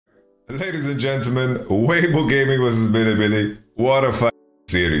Ladies and gentlemen, Weibo Gaming vs Bilibili. What a fun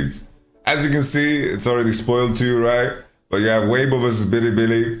series. As you can see, it's already spoiled to you, right? But you have Weibo vs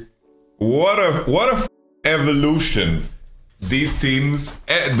Bilibili. What a evolution these teams,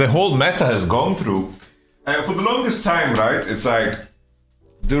 the whole meta has gone through. And for the longest time, right, it's like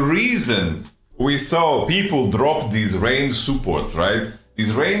the reason we saw people drop these range supports, right?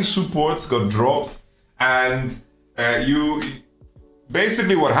 These range supports got dropped, and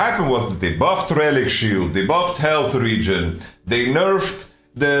basically what happened was that they buffed Relic Shield, they buffed Health Regen, they nerfed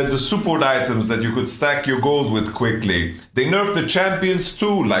the support items that you could stack your gold with quickly. They nerfed the champions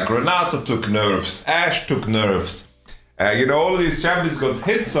too, like Renata took nerfs, Ashe took nerfs. All of these champions got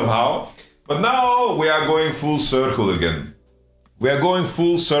hit somehow, but now we are going full circle again. We are going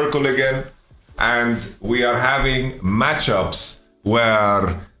full circle again, and we are having matchups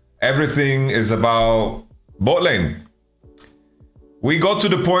where everything is about bot lane. We got to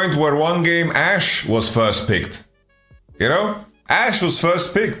the point where one game Ashe was first picked. Ashe was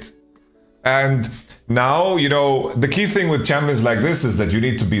first picked. And now, the key thing with champions like this is that you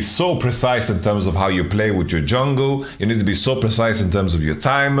need to be so precise in terms of how you play with your jungle. You need to be so precise in terms of your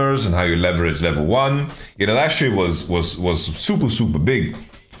timers and how you leverage level 1. That shit was super, super big.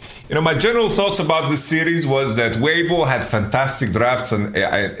 My general thoughts about this series was that Weibo had fantastic drafts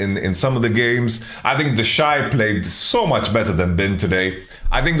in some of the games. I think the Shy played so much better than Bin today.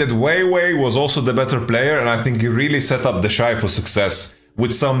 I think that Weiwei was also the better player, and I think he really set up the Shy for success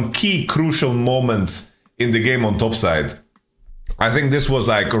with some key crucial moments in the game on top side. I think this was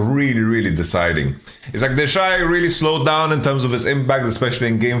like really, really deciding. It's like the Shy really slowed down in terms of his impact, especially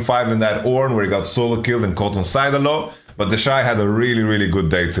in game 5 in that Ornn where he got solo killed and caught on side a lot. But the Shy had a really, really good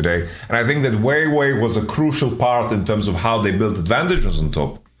day today. And I think that Weiwei was a crucial part in terms of how they built advantages on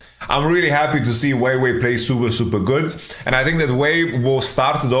top. I'm really happy to see Weiwei play super, super good. And I think that Weibo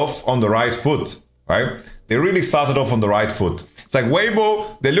started off on the right foot, right? They really started off on the right foot. It's like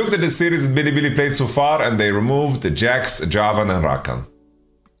Weibo, they looked at the series that Bilibili played so far and they removed the Jax, Javan and Rakan.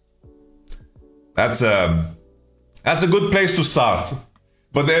 That's a good place to start.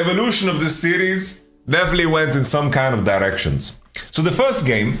 But the evolution of this series definitely went in some kind of directions. So the first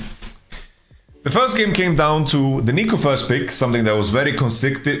game came down to the Neeko first pick, something that was very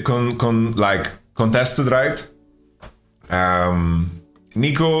contested, right?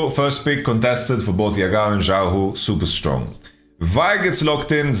 Neeko first pick contested for both Yagao and Xiaohu, super strong. Vi gets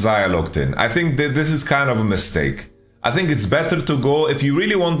locked in, Xayah locked in. I think that this is kind of a mistake. I think it's better to go, if you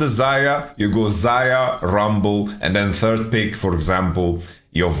really want the Xayah, you go Xayah, Rumble, and then third pick, for example,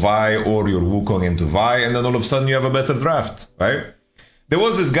 your Vi or your Wukong into Vi, and then all of a sudden you have a better draft, right? There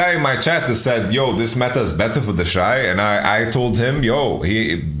was this guy in my chat that said, yo, this meta is better for the Shy, and I told him, yo,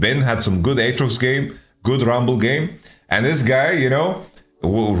 Ben had some good Aatrox game, good Rumble game, and this guy,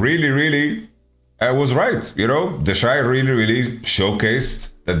 really, really was right, The Shy really, really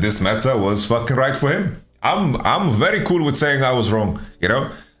showcased that this meta was fucking right for him. I'm very cool with saying I was wrong,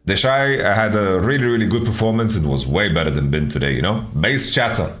 The Shy had a really, really good performance and was way better than Bin today, Base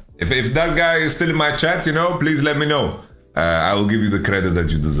chatter. If that guy is still in my chat, please let me know. I will give you the credit that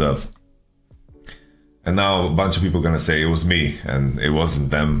you deserve. And now a bunch of people are gonna say it was me and it wasn't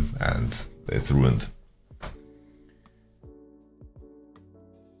them, and it's ruined.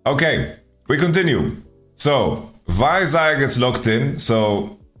 Okay, we continue. So, Vi Xayah gets locked in,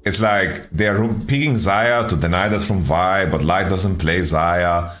 so it's like they're picking Xayah to deny that from Vi, but Light doesn't play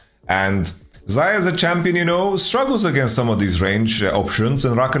Xayah. And Xayah as a champion, struggles against some of these range options,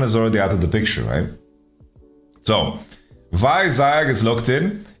 and Rakan is already out of the picture, right? So, Vi Xayah gets locked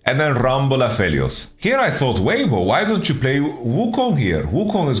in, and then Rumble Aphelios. Here I thought, Weibo, why don't you play Wukong here?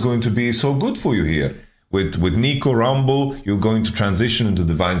 Wukong is going to be so good for you here. With Neeko Rumble, you're going to transition into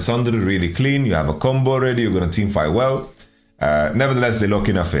Divine Sunder really clean, you have a combo already, you're going to teamfight well. Nevertheless, they lock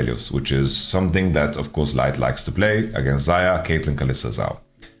in Aphelios, which is something that, of course, Light likes to play against Xayah, Caitlyn, Kalista, Zhao.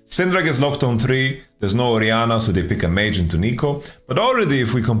 Syndra gets locked on 3, there's no Orianna, so they pick a mage into Neeko. But already,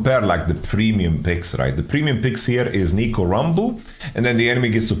 if we compare like the premium picks, right? The premium picks here is Neeko Rumble, and then the enemy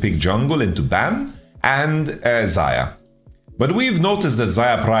gets to pick jungle into Ban and Xayah. But we've noticed that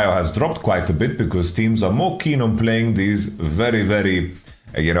Xayah Prio has dropped quite a bit because teams are more keen on playing these very, very,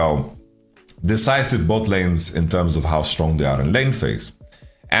 decisive bot lanes in terms of how strong they are in lane phase.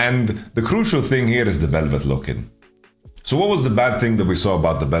 And the crucial thing here is the Velvet lock-in. So what was the bad thing that we saw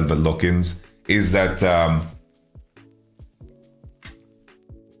about the Velvet lock-ins is that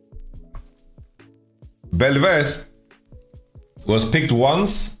Velvet was picked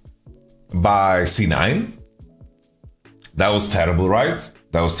once by C9. That was terrible, right?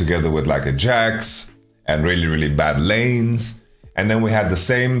 That was together with like a Jax and really, really bad lanes. And then we had the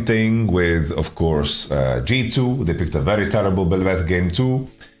same thing with, of course, G2. They picked a very terrible Belveth game too.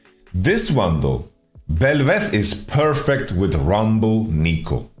 This one though, Belveth is perfect with Rumble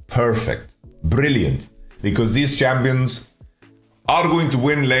Nico. Perfect. Brilliant. Because these champions are going to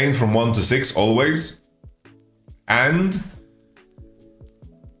win lane from 1 to 6 always. And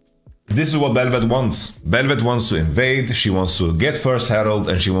this is what Belveth wants. Belveth wants to invade, she wants to get first herald,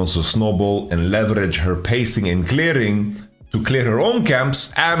 and she wants to snowball and leverage her pacing and clearing to clear her own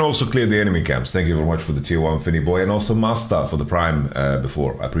camps and also clear the enemy camps. Thank you very much for the tier 1 Finny Boy, and also Masta for the prime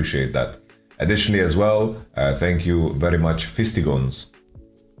before. I appreciate that. Additionally as well, thank you very much Fistigons.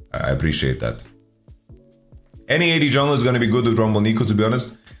 I appreciate that. Any AD jungler is going to be good with Rumble Nico, to be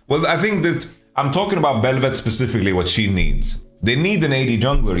honest. Well, I think that I'm talking about Belveth specifically, what she needs. They need an AD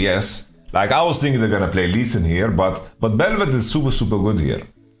jungler, yes. Like, I was thinking they're going to play Lee Sin here, but Belveth is super good here.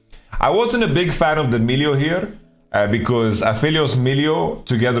 I wasn't a big fan of the Milio here, because Aphelios Milio,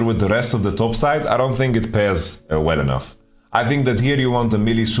 together with the rest of the top side, I don't think it pairs well enough. I think that here you want a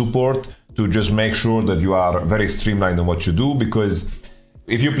melee support to just make sure that you are very streamlined in what you do, because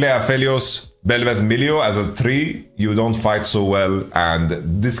if you play Aphelios, Belveth Milio as a 3, you don't fight so well, and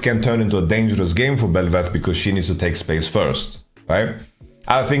this can turn into a dangerous game for Belveth because she needs to take space first, right?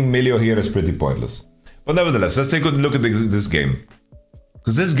 I think Milio here is pretty pointless. But nevertheless, let's take a look at this game.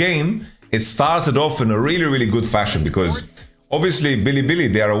 Because this game, it started off in a really good fashion, because obviously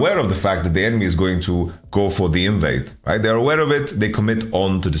Bilibili, they are aware of the fact that the enemy is going to go for the invade, right? They're aware of it, they commit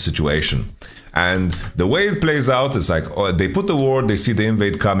on to the situation. And the way it plays out is like, they put the ward, they see the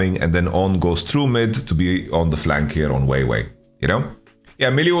invade coming, and then On goes through mid to be on the flank here on Wei, you know?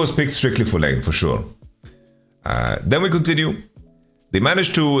 Yeah, Milio was picked strictly for lane, for sure. Then we continue. They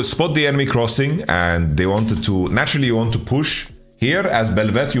managed to spot the enemy crossing, and they wanted to, naturally you want to push. Here, as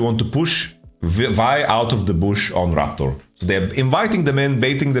Belveth, you want to push Vi out of the bush on Raptor. So they're inviting them in,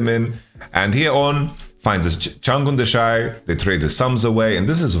 baiting them in, and here On finds a chunk on the Shy, they trade the sums away, and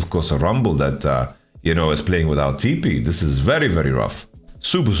this is of course a Rumble that, you know, is playing without TP. This is very rough.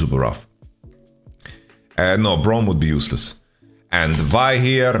 Super rough. No, Braum would be useless. And Vi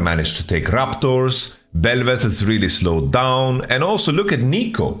here managed to take Raptors, Belveth is really slowed down, and also look at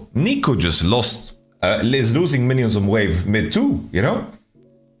Nico. Nico just lost, is losing minions on wave mid 2, you know?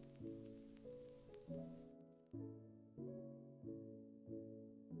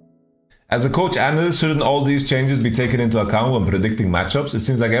 As a coach analyst, shouldn't all these changes be taken into account when predicting matchups? It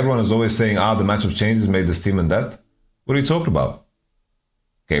seems like everyone is always saying, the matchup changes made this team and that. What are you talking about?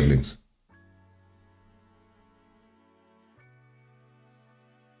 Cavelings.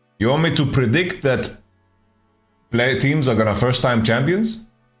 You want me to predict that teams are gonna first time champions?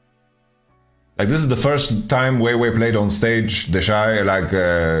 Like, this is the first time Wei played on stage, the Shy, like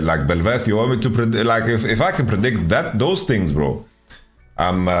Belveth. You want me to predict, like, if I can predict that, those things, bro,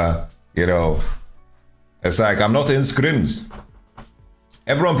 I'm, you know, it's like, I'm not in scrims.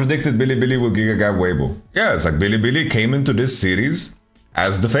 Everyone predicted Bilibili will Giga Gab Weibo. Yeah, it's like Bilibili came into this series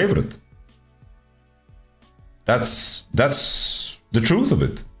as the favorite. That's the truth of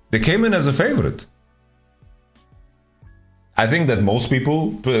it. They came in as a favorite. I think that most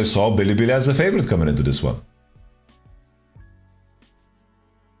people saw Bilibili as a favorite coming into this one.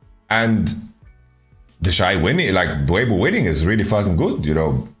 And the Shy winning, like Weibo winning, is really fucking good, you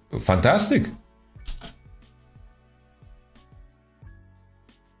know. Fantastic.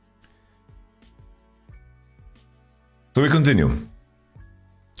 So we continue.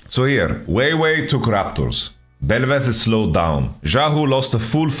 So here, Wei took Raptors. Belveth is slowed down. Jahu lost a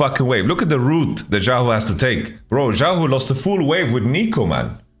full fucking wave. Look at the route that Jahu has to take. Bro, Jahu lost a full wave with Nico,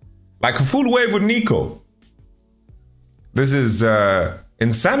 man. Like a full wave with Nico. This is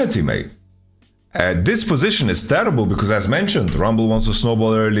insanity, mate. This position is terrible because, as mentioned, Rumble wants to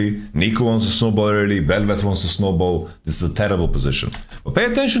snowball early, Nico wants to snowball early, Belveth wants to snowball. This is a terrible position. But pay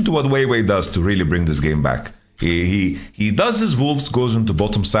attention to what Wei does to really bring this game back. He does his Wolves, goes into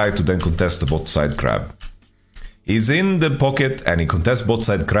bottom side to then contest the bot side Crab. He's in the pocket and he contests bot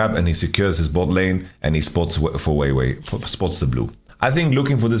side Crab and he secures his bot lane and he spots for Wei, spots the blue. I think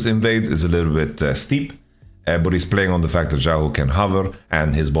looking for this invade is a little bit steep. But he's playing on the fact that Jahu can hover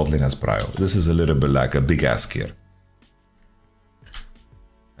and his bot lane has prio. This is a little bit like a big ask here.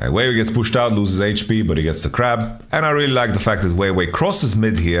 Wei gets pushed out, loses HP, but he gets the Crab. And I really like the fact that Wei crosses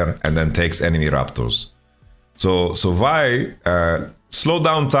mid here and then takes enemy Raptors. So Vi, slow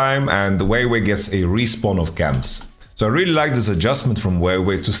down time, and Wei gets a respawn of camps. So I really like this adjustment from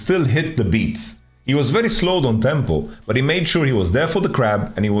Wei to still hit the beats. He was very slowed on tempo, but he made sure he was there for the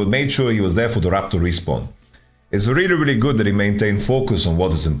Crab and he made sure he was there for the Raptor respawn. It's really good that he maintained focus on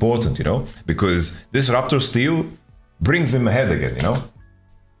what is important, you know, because this Raptor steal, brings him ahead again, you know?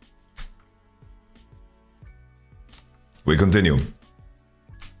 We continue.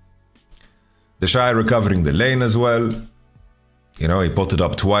 The Shy recovering the lane as well. You know, he potted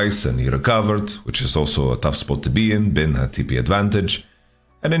up twice and he recovered, which is also a tough spot to be in. Bin had TP advantage.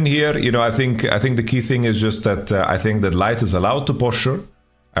 And in here, you know, I think the key thing is just that I think that Light is allowed to posture,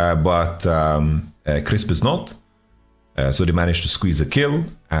 but Crisp is not. So they managed to squeeze a kill.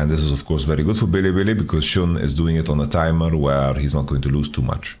 And this is, of course, very good for Bilibili because Shun is doing it on a timer where he's not going to lose too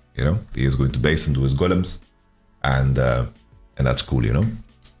much. You know, he is going to base into his golems. And that's cool, you know.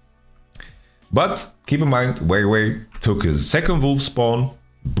 But keep in mind, Wei Wei took his second wolf spawn,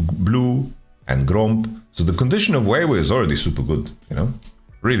 blue and Gromp. So the condition of Wei Wei is already super good, you know.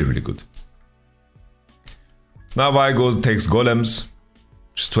 Really, really good. Now Vi takes golems,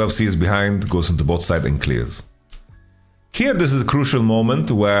 just 12 CS behind, goes into bot side and clears. Here, this is a crucial moment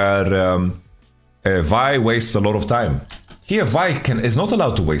where Vi wastes a lot of time. Here, Vi is not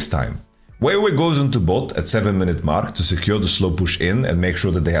allowed to waste time. Wei Wei goes into bot at 7-minute mark to secure the slow push in and make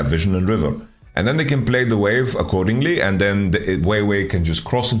sure that they have vision and river. And then they can play the wave accordingly, and then Wei Wei can just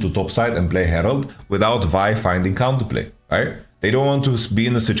cross into topside and play Herald without Vi finding counterplay, right? They don't want to be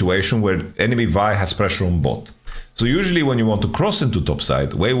in a situation where enemy Vi has pressure on bot. So usually when you want to cross into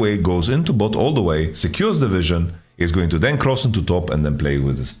topside, Wei Wei goes into bot all the way, secures the vision, is going to then cross into top and then play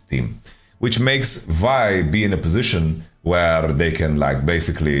with his team. Which makes Vi be in a position where they can like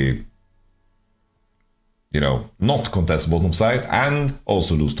basically, you know, not contest bottom side and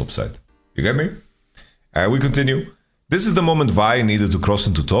also lose top side. You get me? We continue. This is the moment Vi needed to cross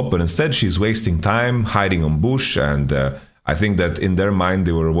into top, but instead she's wasting time hiding on bush, and I think that in their mind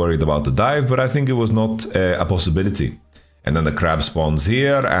they were worried about the dive, but I think it was not a possibility. And then the crab spawns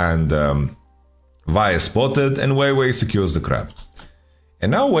here, and Vi is spotted, and Wei Wei secures the crab.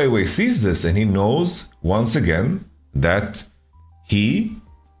 And now Wei Wei sees this, and he knows, once again, that he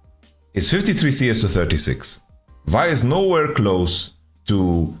is 53 CS to 36. Vi is nowhere close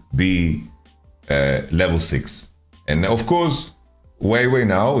to be level 6. And of course, Wei Wei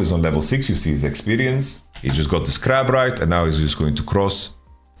now is on level 6. You see his experience. He just got this crab right, and now he's just going to cross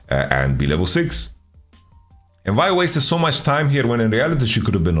and be level 6. And Vi wasted so much time here when in reality she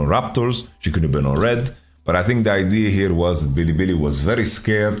could have been on Raptors, she could have been on Red. But I think the idea here was that Bilibili was very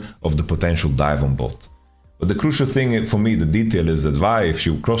scared of the potential dive on bot. But the crucial thing for me, the detail, is that Vi, if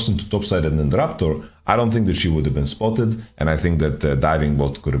she crossed into topside and then the Raptor, I don't think that she would have been spotted, and I think that diving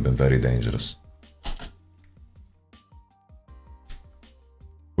bot could have been very dangerous.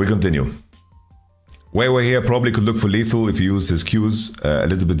 We continue. Wei Wei here probably could look for lethal if he used his Qs a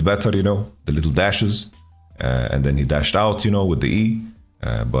little bit better, you know, the little dashes. And then he dashed out, you know, with the E.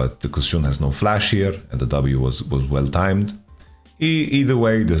 But the Kushun has no flash here, and the W was well timed. Either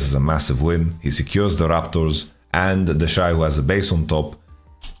way, this is a massive win. He secures the Raptors and the Shy, who has a base on top.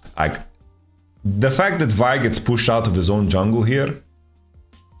 Like, the fact that Vi gets pushed out of his own jungle here,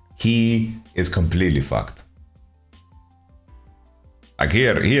 he is completely fucked. Like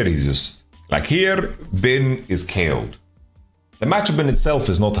here he's just... Like here, Bin is KO'd. The matchup in itself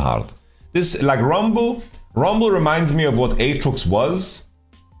is not hard. This, like Rumble reminds me of what Aatrox was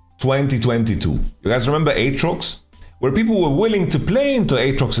 2022. You guys remember Aatrox? Where people were willing to play into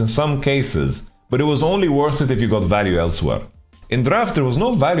Aatrox in some cases, but it was only worth it if you got value elsewhere. In draft, there was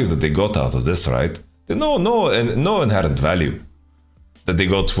no value that they got out of this, right? No inherent value that they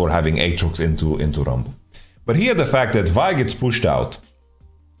got for having Aatrox into Rumble. But here, the fact that Vi gets pushed out,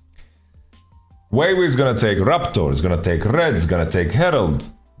 Wei Wei is gonna take Raptor, is gonna take Red, is gonna take Herald.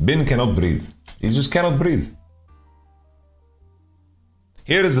 Bin cannot breathe. He just cannot breathe.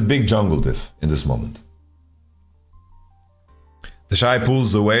 Here is a big jungle diff in this moment. The Shy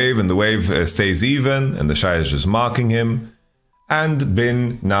pulls the wave, and the wave stays even, and the Shy is just marking him. And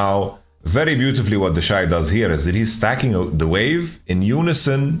Bin now, very beautifully, what the Shy does here is that he's stacking the wave in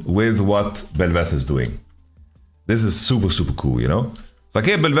unison with what Belveth is doing. This is super, super cool, you know? Like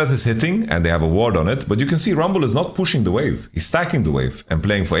here, Belveth is hitting, and they have a ward on it, but you can see Rumble is not pushing the wave. He's stacking the wave and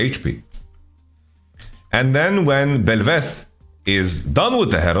playing for HP. And then when Belveth is done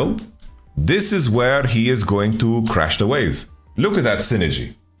with the Herald, this is where he is going to crash the wave. Look at that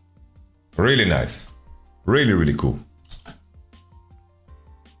synergy. Really nice. Really, really cool.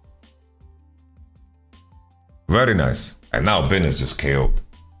 Very nice. And now Bin is just KO'd.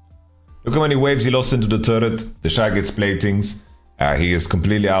 Look how many waves he lost into the turret. The Shy gets platings. He is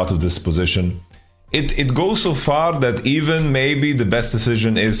completely out of this position. It goes so far that even maybe the best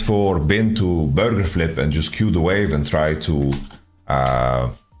decision is for Bin to burger flip and just Q the wave and try to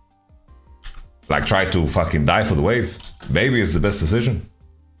fucking die for the wave. Maybe it's the best decision,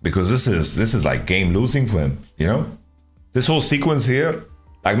 because this is like game losing for him, you know? This whole sequence here,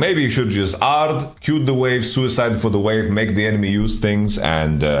 like maybe you should just Ard, cue the wave, suicide for the wave, make the enemy use things,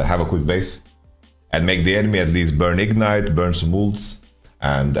 and have a quick base. And make the enemy at least burn Ignite, burn some ults,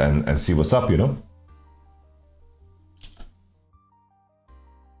 and see what's up, you know?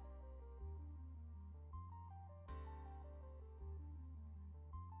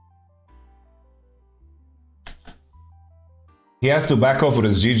 He has to back off with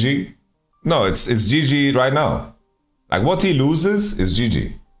his GG. No, it's GG right now. Like what he loses is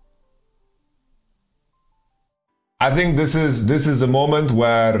GG. I think this is a moment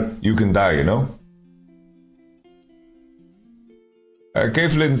where you can die, you know?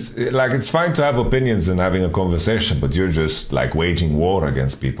 Keflin's, like, it's fine to have opinions and having a conversation, but you're just like waging war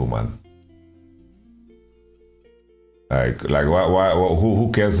against people, man. Like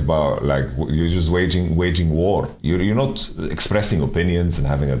who cares about, like, you're just waging war. You're not expressing opinions and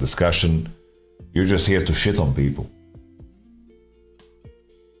having a discussion. You're just here to shit on people.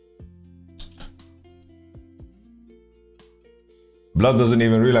 Blood doesn't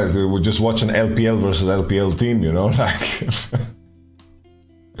even realize we would just watch an LPL versus LPL team, you know, like.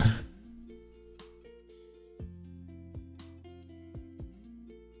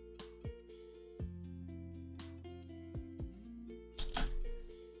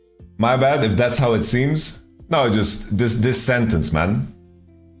 My bad if that's how it seems. No, just this sentence, man.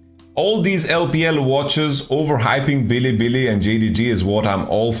 All these LPL watchers overhyping Billy and JDG is what I'm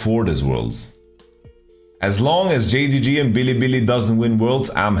all for this Worlds. As long as JDG and Billy doesn't win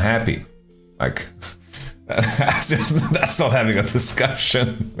Worlds, I'm happy. Like, that's not having a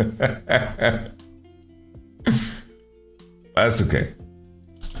discussion. That's okay.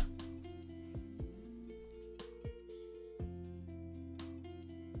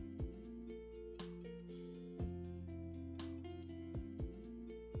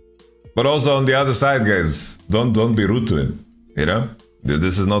 But also on the other side, guys, don't be rude to him, you know?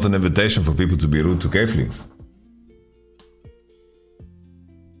 This is not an invitation for people to be rude to Keflings.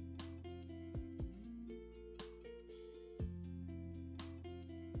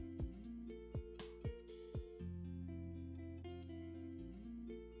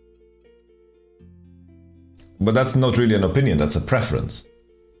 But that's not really an opinion, that's a preference.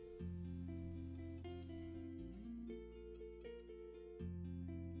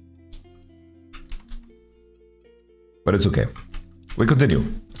 But it's okay. We continue.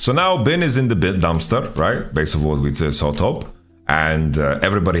 So now Bin is in the bin dumpster, right? Based on what we saw top. And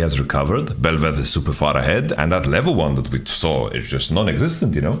everybody has recovered. Belveth is super far ahead. And that level 1 that we saw is just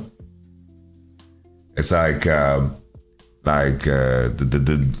non-existent, you know? It's like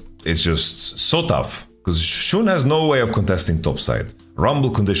it's just so tough. Because Shun has no way of contesting topside. Rumble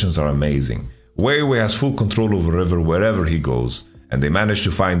conditions are amazing. Weiwei has full control over River wherever he goes. And they managed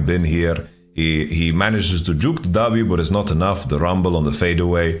to find Bin here. He manages to juke the W, but it's not enough. The Rumble on the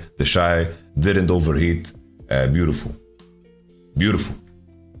fadeaway, the Shy didn't overheat. Beautiful. Beautiful.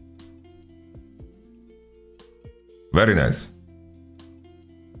 Very nice.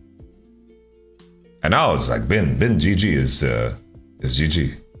 And now it's like Bin GG is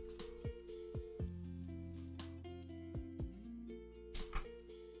GG.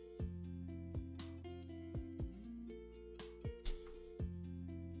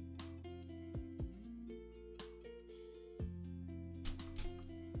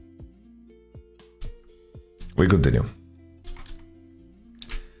 We continue.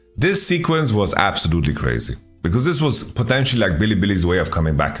 This sequence was absolutely crazy because this was potentially like Billy's way of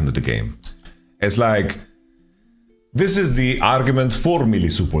coming back into the game. It's like, this is the argument for melee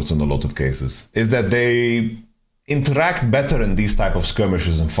supports in a lot of cases, is that they interact better in these type of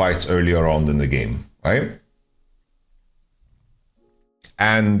skirmishes and fights earlier on in the game, right?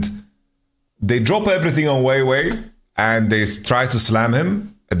 And they drop everything on Weiwei and they try to slam him.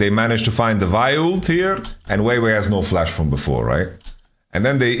 They manage to find the Vi ult here, and Weiwei has no flash from before, right? And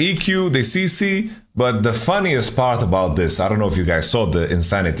then they EQ, they CC, but the funniest part about this, I don't know if you guys saw the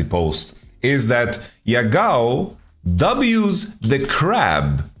Insanity post, is that Yagao W's the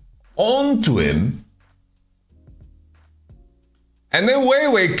crab onto him, and then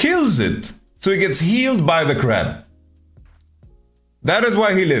Weiwei kills it, so he gets healed by the crab. That is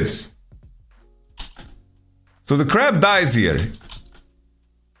why he lives. So the crab dies here.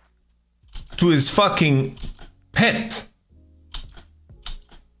 To his fucking pet.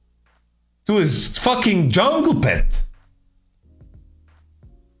 To his fucking jungle pet.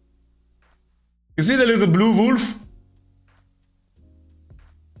 You see the little blue wolf?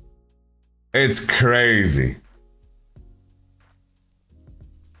 It's crazy.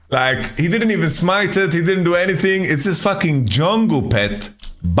 Like, he didn't even smite it, he didn't do anything. It's his fucking jungle pet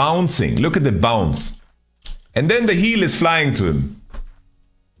bouncing. Look at the bounce. And then the heal is flying to him.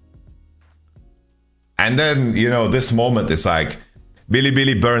 And then, you know, this moment is like,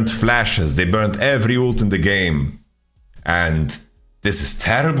 Billy burnt flashes. They burnt every ult in the game. And this is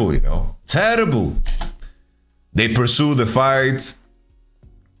terrible, you know? Terrible. They pursue the fight.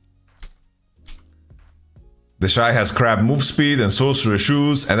 The Shy has crab move speed and sorcerer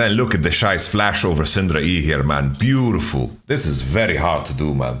shoes. And then look at the Shy's flash over Syndra E here, man. Beautiful. This is very hard to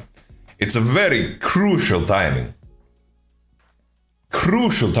do, man. It's a very crucial timing.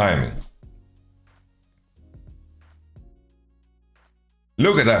 Crucial timing.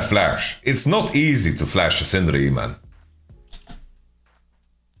 Look at that flash. It's not easy to flash a Syndra E, man.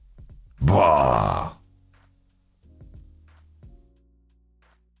 Bah.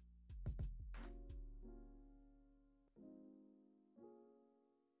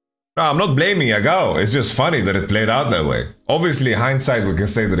 No, I'm not blaming Yagao. It's just funny that it played out that way. Obviously, hindsight, we can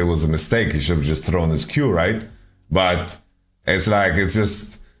say that it was a mistake. He should have just thrown his Q, right? But it's like,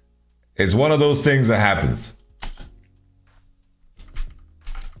 it's one of those things that happens.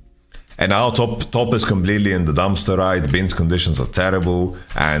 And now top is completely in the dumpster, right? Bin's conditions are terrible,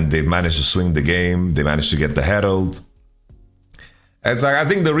 and they've managed to swing the game. They managed to get the Herald. It's like, I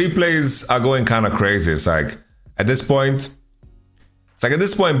think the replays are going kind of crazy. It's like, at this point,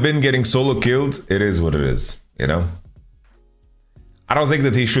 Bin getting solo killed, it is what it is, you know? I don't think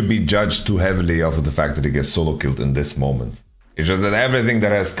that he should be judged too heavily off of the fact that he gets solo killed in this moment. It's just that everything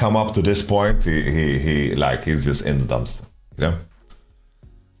that has come up to this point, he's just in the dumpster, you know?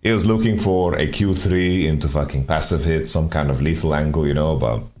 He was looking for a Q3 into fucking passive hit, some kind of lethal angle, you know,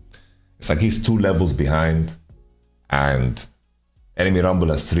 but it's like he's 2 levels behind, and enemy Rumble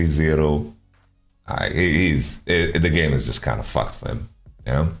has 3-0. The game is just kind of fucked for him,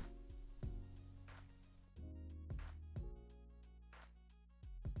 you know?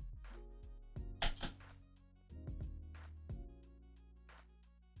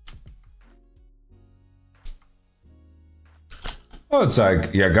 Oh, it's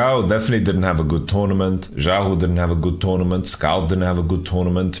like Yagao definitely didn't have a good tournament. Xiaohu didn't have a good tournament. Scout didn't have a good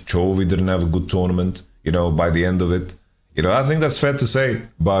tournament. Chovy didn't have a good tournament, you know, by the end of it. You know, I think that's fair to say.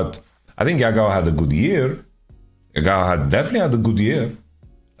 But I think Yagao had a good year. Yagao definitely had a good year.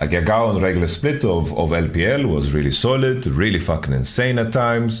 Like Yagao on regular split of LPL was really solid, really fucking insane at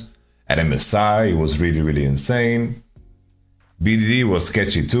times. At MSI, it was really, really insane. BDD was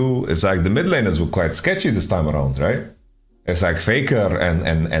sketchy too. It's like the mid laners were quite sketchy this time around, right? It's like Faker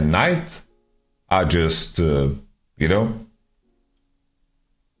and Knight are just, you know.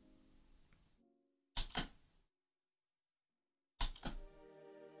 I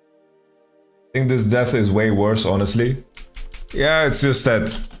think this death is way worse, honestly. Yeah, it's just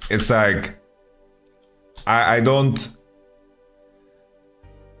that it's like I don't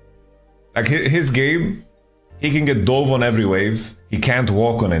like his game. He can get dove on every wave. He can't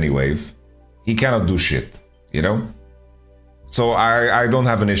walk on any wave. He cannot do shit, you know. So I don't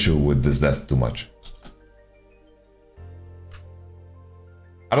have an issue with this death too much.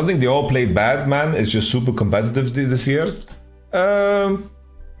 I don't think they all played bad, man. It's just super competitive this year.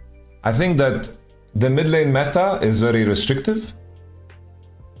 I think that the mid lane meta is very restrictive.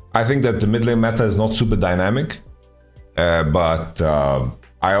 I think that the mid lane meta is not super dynamic. But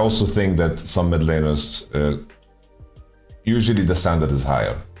I also think that some mid laners, usually the standard is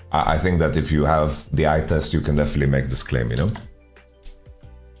higher. I think that if you have the eye test, you can definitely make this claim, you know?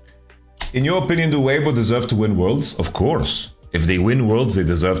 In your opinion, do Weibo deserve to win Worlds? Of course. If they win Worlds, they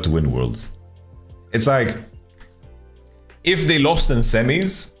deserve to win Worlds. It's like, if they lost in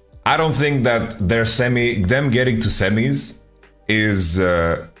semis, I don't think that them getting to semis is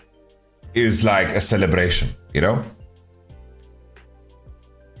like a celebration, you know?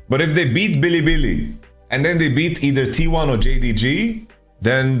 But if they beat Billy and then they beat either T1 or JDG,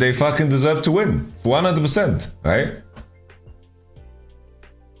 then they fucking deserve to win, 100%, right?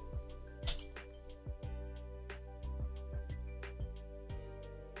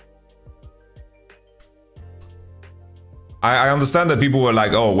 I understand that people were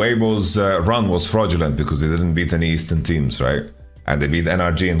like, oh, Weibo's run was fraudulent because they didn't beat any Eastern teams, right? And they beat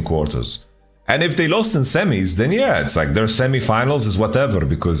NRG in quarters. And if they lost in semis, then yeah, it's like their semifinals is whatever,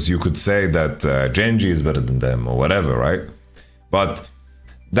 because you could say that Genji is better than them or whatever, right? But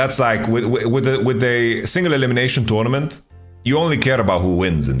that's like with a single elimination tournament, you only care about who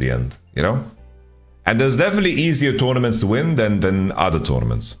wins in the end, you know? And there's definitely easier tournaments to win than other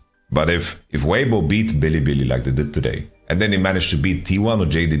tournaments. But if Weibo beat Billy like they did today, and then they managed to beat T1 or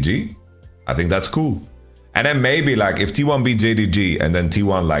JDG, I think that's cool. And then maybe like if T1 beat JDG and then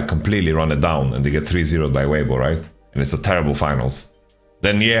T1 like completely run it down and they get 3-0 by Weibo, right? And it's a terrible finals.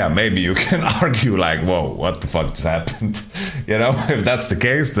 then yeah, maybe you can argue like, whoa, what the fuck just happened? You know, if that's the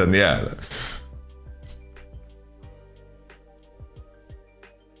case, then yeah.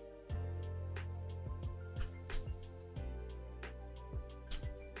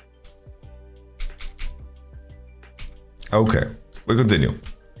 Okay, we continue.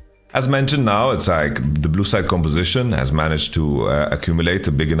 As mentioned now, it's like the blue side composition has managed to accumulate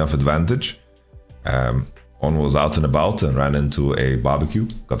a big enough advantage. On was out and about and ran into a barbecue,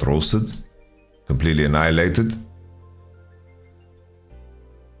 got roasted, completely annihilated.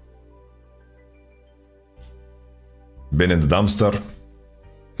 Been in the dumpster.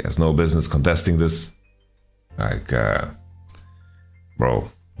 He has no business contesting this. Like,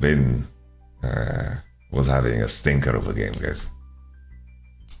 bro, Bin was having a stinker of a game, guys.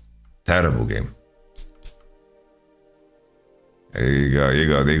 Terrible game. He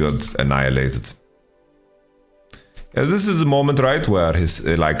got annihilated. Yeah, this is a moment, right, where his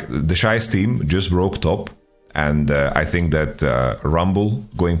like the Shy's team just broke top, and I think that Rumble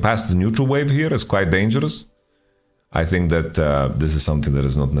going past the neutral wave here is quite dangerous. I think that this is something that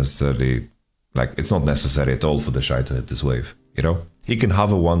is not necessarily like it's not necessary at all for the Shy to hit this wave. You know, he can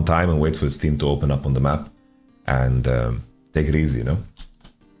hover one time and wait for his team to open up on the map and take it easy. You know,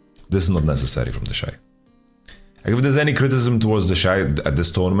 this is not necessary from the Shy. Like, if there's any criticism towards the Shy at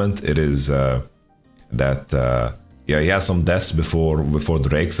this tournament, it is that. Yeah, he has some deaths before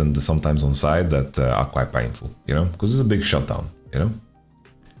Drakes and sometimes on side that are quite painful, you know, because it's a big shutdown, you know.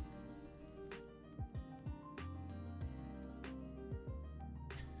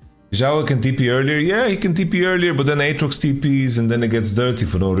 Zhao can TP earlier, yeah, he can TP earlier, but then Aatrox TPs and then it gets dirty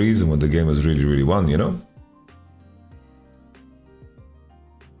for no reason when the game is really, really won, you know.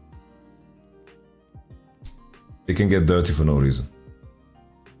 It can get dirty for no reason.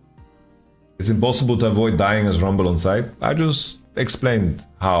 It's impossible to avoid dying as Rumble on site. I just explained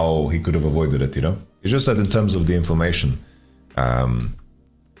how he could have avoided it, you know? It's just that in terms of the information, in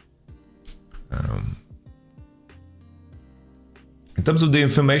terms of the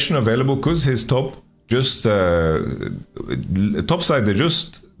information available, because his top just, top side, they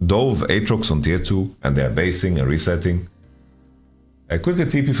just dove Aatrox on tier 2 and they're basing and resetting. A quicker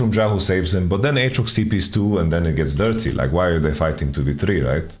TP from Jahu saves him, but then Aatrox TPs too, and then it gets dirty. Like, why are they fighting 2v3,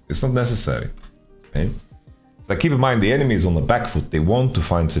 right? It's not necessary. Okay? Like, keep in mind, the enemy is on the back foot. They want to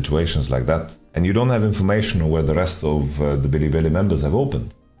find situations like that, and you don't have information on where the rest of the Bilibili members have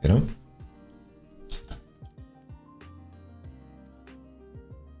opened, you know?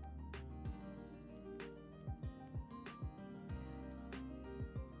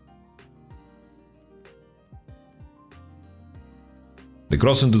 They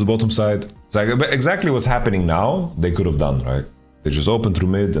cross into the bottom side. It's like exactly what's happening now, they could have done, right? They just open through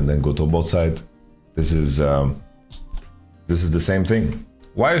mid and then go to bot side. This is the same thing.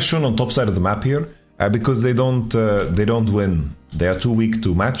 Why is Shun on top side of the map here? Because they don't win. They are too weak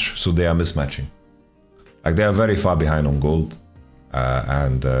to match, so they are mismatching. Like, they are very far behind on gold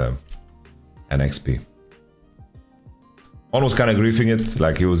and XP. On was kind of griefing it.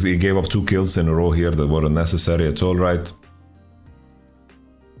 Like, he gave up 2 kills in a row here that weren't necessary at all, right?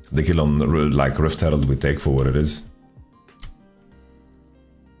 The kill on like Rift Herald we take for what it is.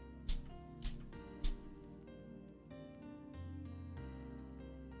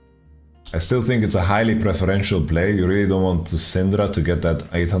 I still think it's a highly preferential play. You really don't want Syndra to get that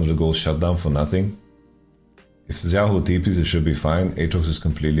 800 gold shutdown for nothing. If Xiaohu TPs, it should be fine. Aatrox is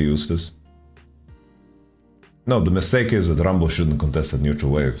completely useless. No, the mistake is that Rumble shouldn't contest that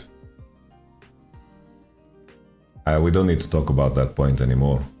neutral wave. We don't need to talk about that point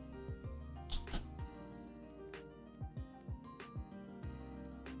anymore.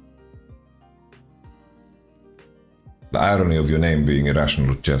 The irony of your name being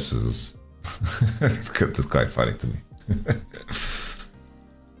irrational chess is it's quite funny to me.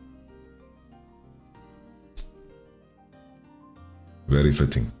 Very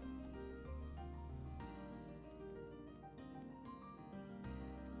fitting.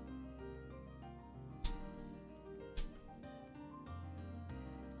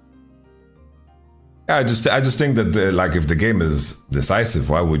 Yeah, I just think that like, if the game is decisive,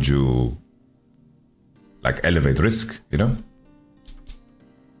 why would you like elevate risk, you know?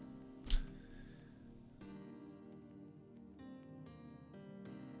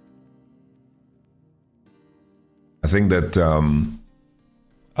 I think that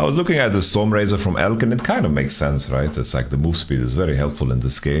I was looking at the Stormrazor from Elk and it kind of makes sense, right? It's like the move speed is very helpful in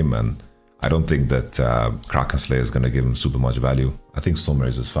this game, and I don't think that Kraken Slayer is going to give him super much value. I think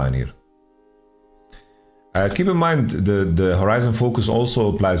Stormrazor is fine here. Keep in mind, the Horizon focus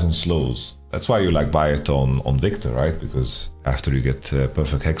also applies on slows. That's why you like buy it on Victor, right? Because after you get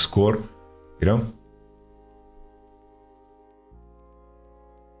perfect hex score, you know?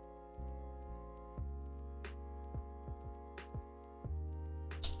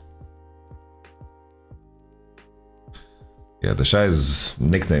 Yeah, the Shai's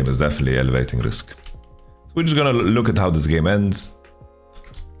nickname is definitely elevating risk. So we're just gonna look at how this game ends.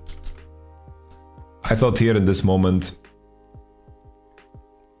 I thought here in this moment,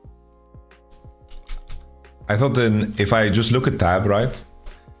 I thought then if I just look at tab, right?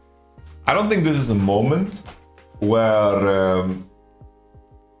 I don't think this is a moment where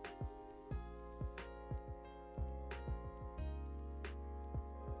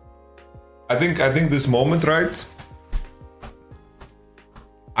I think this moment, right?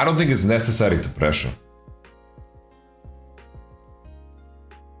 I don't think it's necessary to pressure.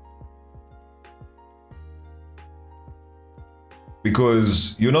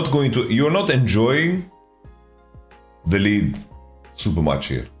 Because you're not enjoying the lead super much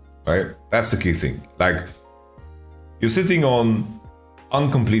here, right? That's the key thing. Like, you're sitting on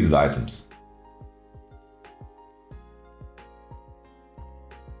uncompleted items.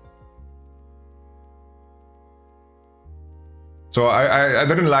 So I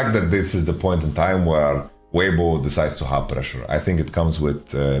didn't like that this is the point in time where Weibo decides to have pressure. I think it comes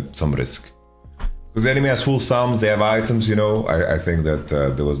with some risk. Because the enemy has full sums, they have items, you know. I think that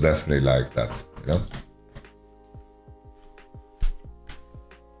there was definitely like that, you know.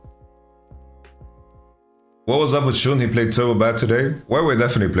 What was up with Shun? He played so bad today. Well, we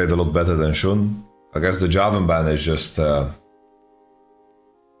definitely played a lot better than Shun. I guess the Javan ban is just the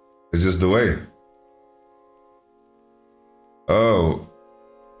way. Oh.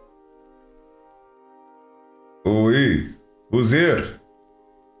 Oui. Who's here?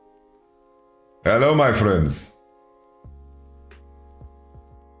 Hello, my friends.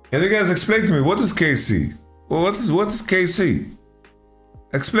 Can you guys explain to me, what is KC? Well, what is KC?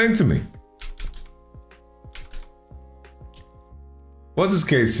 Explain to me. What is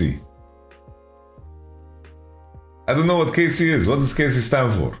KC? I don't know what KC is. What does KC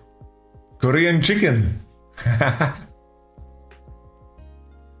stand for? Korean chicken.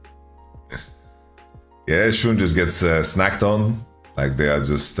 Yeah, Shun just gets snacked on. Like they are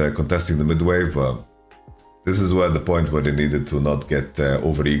just contesting the mid-wave, but this is where the point where they needed to not get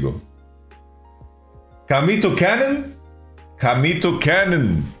over-ego. YamatoCannon?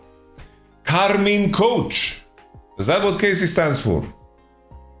 YamatoCannon. Carmine Coach. Is that what KC stands for?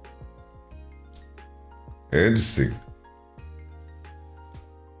 Interesting.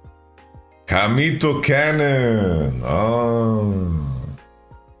 YamatoCannon. Oh.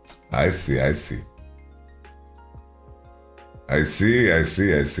 I see. I see.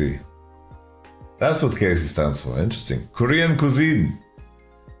 That's what KC stands for. Interesting. Korean cuisine.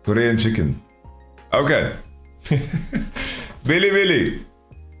 Korean chicken. Okay. Billy.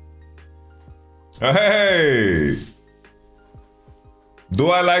 Hey! Do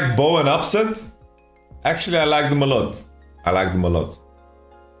I like Bow and Upset? Actually, I like them a lot. I like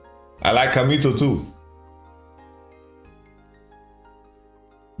Kamito too.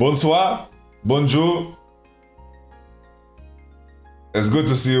 Bonsoir. Bonjour. It's good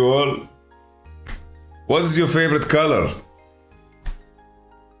to see you all. What is your favorite color?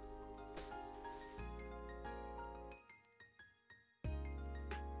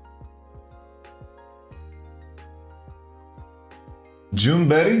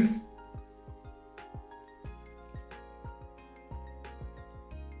 Juneberry?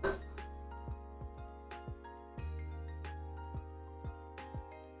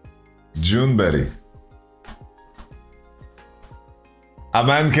 Juneberry. A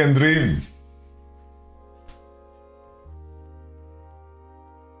man can dream.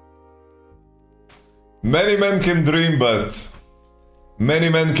 Many men can dream, but many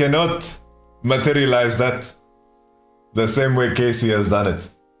men cannot materialize that the same way KC has done it.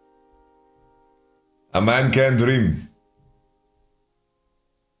 A man can dream.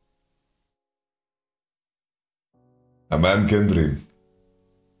 A man can dream.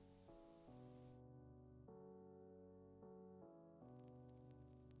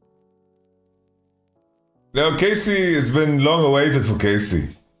 Now, KC, it's been long awaited for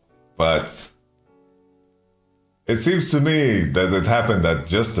KC, but it seems to me that it happened at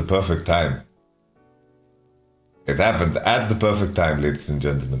just the perfect time. It happened at the perfect time, ladies and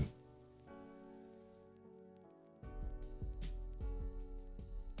gentlemen.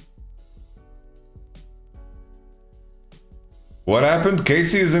 What happened?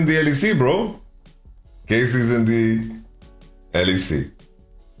 KC is in the LEC, bro. KC is in the LEC.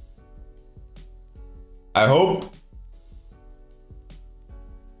 I hope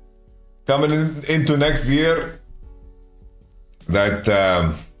coming into next year that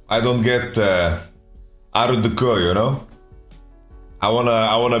I don't get out of the car, you know. I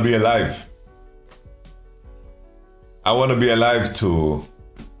wanna be alive. I wanna be alive to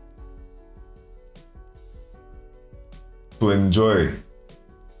enjoy.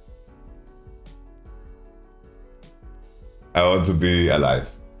 I want to be alive.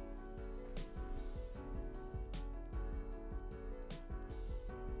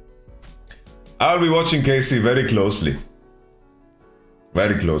 I'll be watching Casey very closely.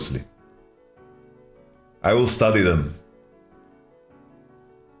 Very closely. I will study them.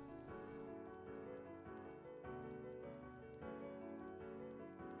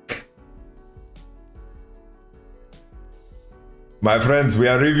 My friends, we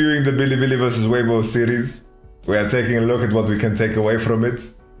are reviewing the Bilibili vs. Weibo series. We are taking a look at what we can take away from it,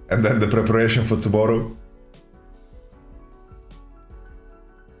 and then the preparation for tomorrow.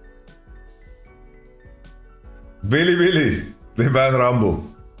 Bilibili, they ban Rambo.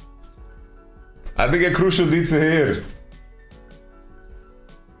 I think a crucial detail here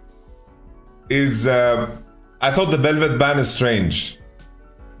is I thought the Belvet ban is strange.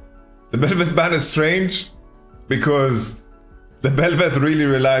 The Belvet ban is strange because the Belvet really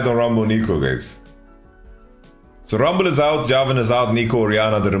relied on Rambo Nico, guys. So Rumble is out, Javan is out, Nico,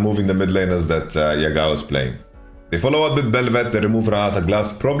 Oriana, they're removing the mid laners that Yagao is playing. They follow up with Belvet, they remove Renata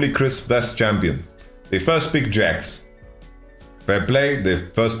Glass, probably Chris' best champion. They first pick Jax. Fair play, they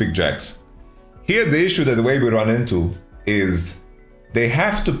first pick Jax. Here the issue that we run into is they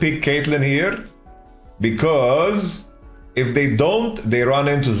have to pick Caitlyn here because if they don't, they run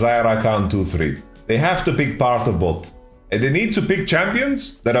into Zyra Khan 2-3. They have to pick part of bot. And they need to pick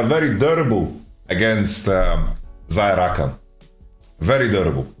champions that are very durable against Zyra Khan. Very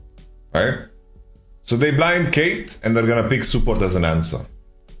durable, right? So they blind Kate and they're gonna pick support as an answer.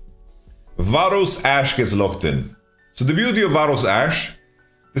 Varus Ashe gets locked in. So the beauty of Varus Ashe,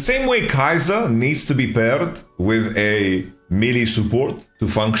 the same way Kai'Sa needs to be paired with a melee support to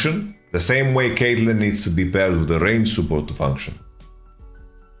function, the same way Caitlyn needs to be paired with a range support to function.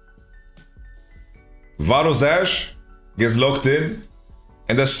 Varus Ashe gets locked in,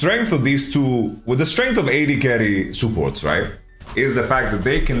 and the strength of these two, with the strength of AD carry supports, right, is the fact that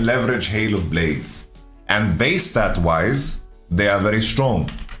they can leverage Hail of Blades. And base stat wise, they are very strong.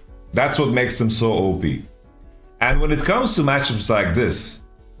 That's what makes them so OP. And when it comes to matchups like this,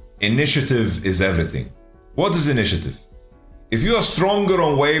 initiative is everything. What is initiative? If you are stronger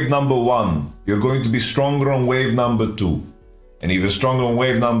on wave number 1, you're going to be stronger on wave number 2. And if you're stronger on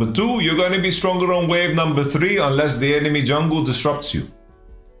wave number 2, you're going to be stronger on wave number 3 unless the enemy jungle disrupts you.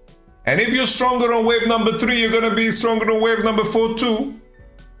 And if you're stronger on wave number 3, you're going to be stronger on wave number 4 too.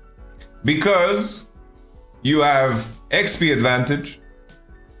 Because you have XP advantage,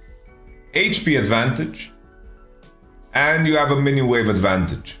 HP advantage, and you have a mini wave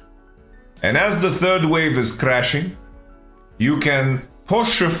advantage. And as the third wave is crashing, you can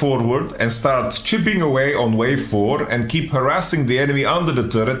push forward and start chipping away on wave 4 and keep harassing the enemy under the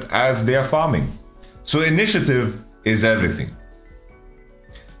turret as they are farming. So initiative is everything.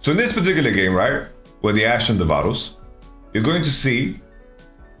 So in this particular game, right, where the Ashe and the Varus, you're going to see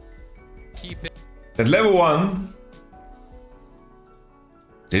that level 1,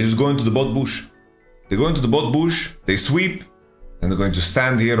 they're just going to the bot bush. They go into the bot bush, they sweep, and they're going to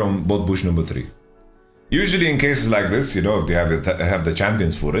stand here on bot bush number 3. Usually in cases like this, you know, if they have the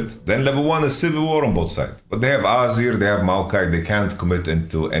champions for it, then level 1 is Civil War on both sides. But they have Azir, they have Maokai, they can't commit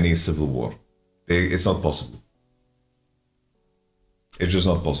into any Civil War. It's not possible. It's just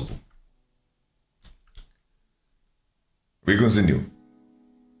not possible. We continue.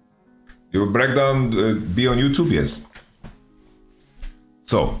 Your breakdown be on YouTube, yes.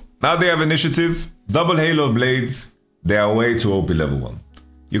 So, now they have initiative, double Halo of Blades, they are way too OP level 1.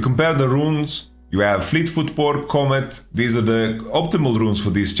 You compare the runes, you have Fleet Footport, Comet, these are the optimal runes for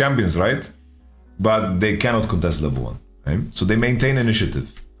these champions, right? But they cannot contest level 1, right? So they maintain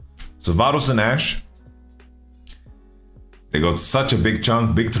initiative. So Varus and Ashe, they got such a big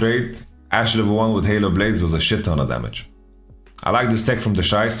chunk, big trade. Ashe level 1 with Halo Blades does a shit ton of damage. I like this tech from the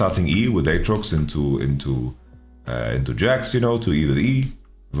Shy, starting E with Aatrox into Jax, you know, to either E.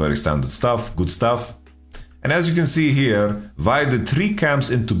 Very standard stuff, good stuff. And as you can see here, Vi did 3 camps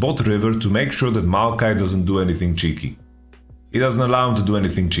into bot river to make sure that Maokai doesn't do anything cheeky. He doesn't allow him to do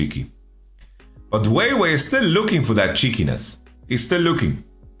anything cheeky. But Weiwei is still looking for that cheekiness. He's still looking.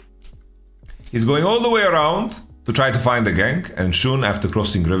 He's going all the way around to try to find the gank, and Shun, after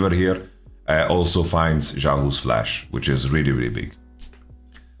crossing river here, also finds Xiaohu's flash, which is really, really big.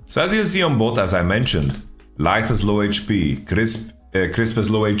 So as you can see on bot, as I mentioned, Light has low HP, Crisp has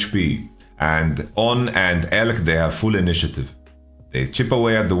low HP, and On and Elk, they have full initiative. They chip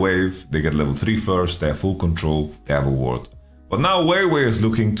away at the wave, they get level 3 first, they have full control, they have a ward. But now Weiwei is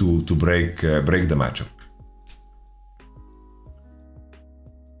looking to break the matchup.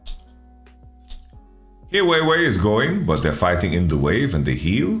 Here Weiwei is going, but they're fighting in the wave and they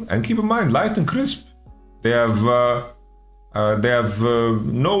heal. And keep in mind, Light and Crisp, they have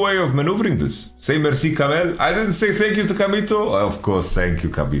no way of maneuvering this. Say merci, Kamel. I didn't say thank you to Kamito. Of course, thank you,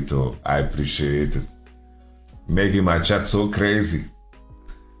 Kamito. I appreciate it. Making my chat so crazy.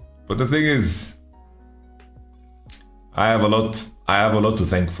 But the thing is, I have a lot to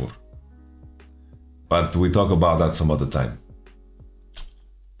thank for. But we talk about that some other time.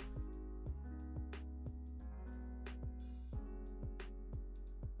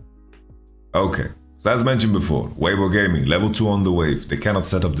 Okay, so as mentioned before, Weibo Gaming, level 2 on the wave. They cannot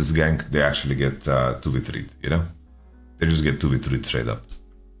set up this gank, they actually get 2v3'd, you know? They just get 2v3'd straight up.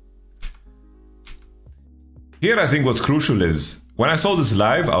 Here I think what's crucial is, when I saw this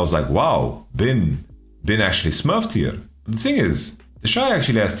live, I was like, wow, Bin actually smurfed here. But the thing is, the Shy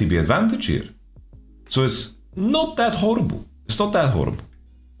actually has TB advantage here. So it's not that horrible. It's not that horrible,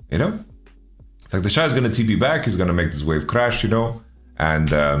 you know? It's like the Shy is gonna TP back, he's gonna make this wave crash, you know? And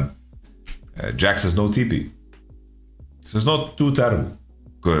Jax has no TP. So it's not too terrible.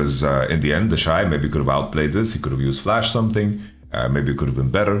 Because in the end, the Shy maybe could have outplayed this, he could have used Flash something, maybe it could have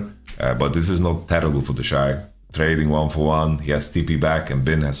been better. But this is not terrible for the Shy. Trading 1-for-1, he has TP back, and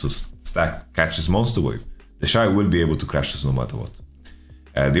Bin has to catch his monster wave. The Shy will be able to crash this no matter what.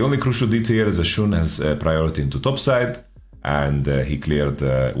 The only crucial detail here is that Shun has priority into top side, and he cleared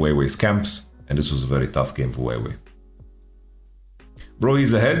Weiwei's camps, and this was a very tough game for Weiwei. Bro,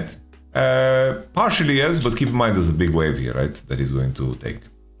 he's ahead. Partially yes, but keep in mind there's a big wave here, right, that he's going to take.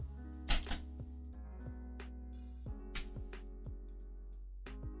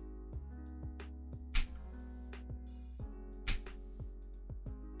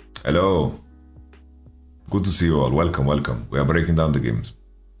 Hello. Good to see you all. Welcome, welcome. We are breaking down the games.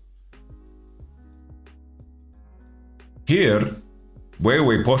 Here,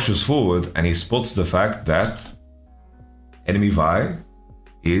 Weiwei pushes forward and he spots the fact that enemy Vi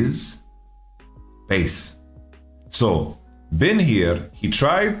is base. So, Bin here, he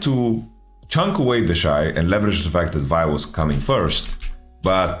tried to chunk away the Shy and leverage the fact that Vi was coming first,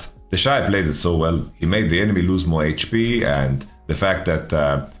 but the Shy played it so well. He made the enemy lose more HP, and the fact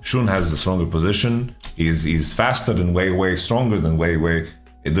that Shun has the stronger position, he's faster than Weiwei, stronger than Weiwei,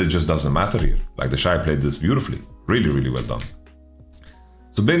 it just doesn't matter here. Like the Shy played this beautifully. Really, really well done.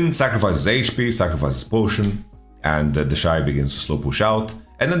 So Bin sacrifices HP, sacrifices potion, and the Shy begins to slow push out.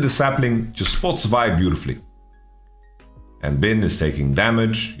 And then the sapling just spots Vi beautifully. And Bin is taking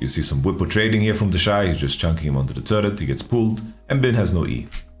damage. You see some Whippo trading here from the Shy. He's just chunking him onto the turret. He gets pulled, and Bin has no E.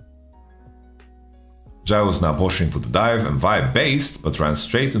 Jai was now pushing for the dive, and Vi based, but ran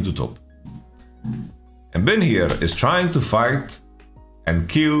straight into top. And Bin here is trying to fight and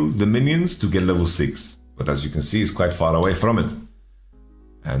kill the minions to get level 6. But as you can see, he's quite far away from it.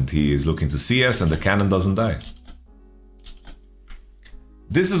 And he is looking to CS, and the cannon doesn't die.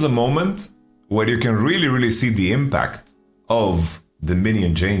 This is a moment where you can really see the impact of the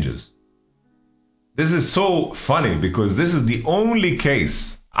minion changes. This is so funny because this is the only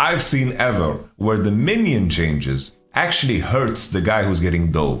case I've seen ever where the minion changes actually hurts the guy who's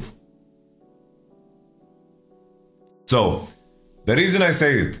getting dove. So, the reason I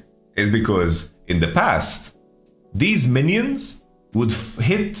say it is because in the past, these minions would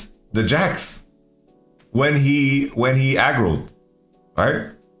hit the Jax when he aggroed,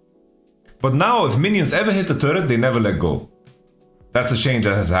 right? But now if minions ever hit the turret, they never let go. That's a change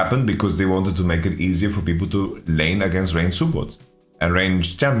that has happened because they wanted to make it easier for people to lane against ranged supports and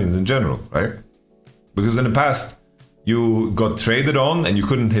ranged champions in general, right? Because in the past, you got traded on and you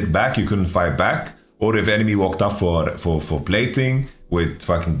couldn't hit back, you couldn't fight back, or if enemy walked up for plating with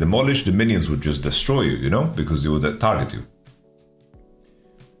fucking demolish, the minions would just destroy you, you know, because they would target you.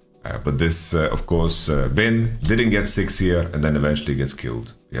 But this, of course, Bin didn't get 6 here and then eventually gets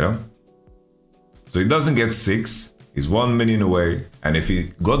killed, you know? So he doesn't get 6, he's 1 minion away, and if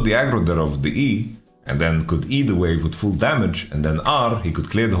he got the aggro there of the E, and then could E the wave with full damage, and then R, he could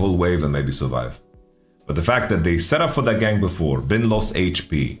clear the whole wave and maybe survive. But the fact that they set up for that gank before, Bin lost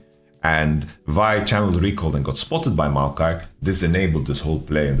HP, and Vi channeled recall and got spotted by Maokai, this enabled this whole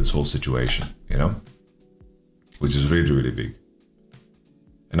play and this whole situation, you know? Which is really big.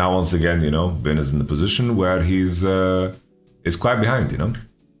 And now once again, you know, Bin is in the position where he's is quite behind, you know?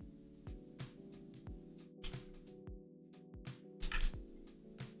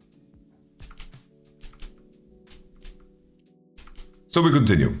 So we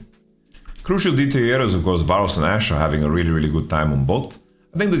continue. Crucial detail here is, of course, Varus and Ashe are having a really good time on bot.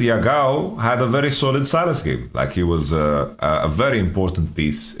 I think that Yagao had a very solid Sylas game. Like, he was a very important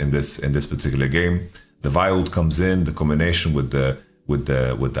piece in this particular game. The Vi ult comes in, the combination with the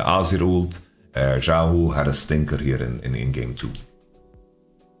Azir ult. Zhao had a stinker here in game 2.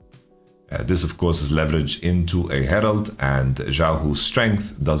 This, of course, is leveraged into a Herald, and Zhao's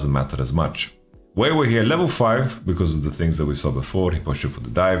strength doesn't matter as much. Weiwei here, level 5, because of the things that we saw before. He pushed it for the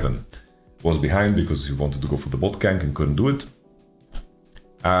dive and was behind because he wanted to go for the bot gank and couldn't do it.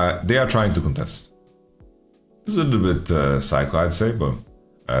 They are trying to contest. It's a little bit psycho, I'd say, but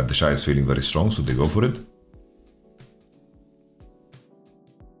the Shy is feeling very strong, so they go for it.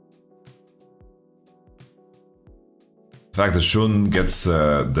 The fact that Shun gets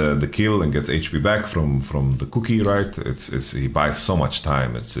the kill and gets HP back from the cookie, right? He buys so much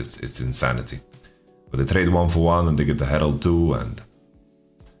time. It's insanity. But they trade 1 for 1 and they get the Herald too, and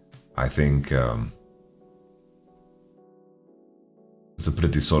I think it's a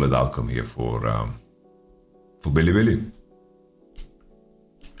pretty solid outcome here for Bilibili.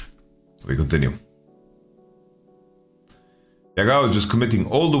 We continue. Yagao is just committing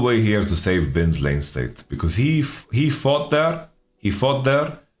all the way here to save Bin's lane state, because he fought there,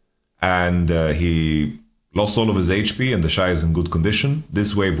 and he lost all of his HP, and the Shy is in good condition.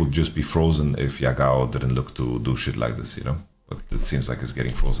 This wave would just be frozen if Yagao didn't look to do shit like this, you know? But it seems like it's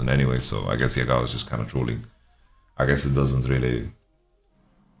getting frozen anyway, so I guess Yagao is just kind of trolling. I guess it doesn't really...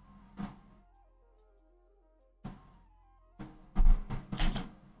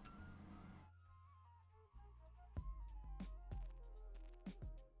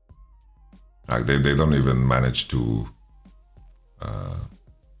 Like, they don't even manage to...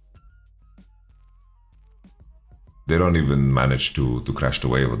 they don't even manage to crash the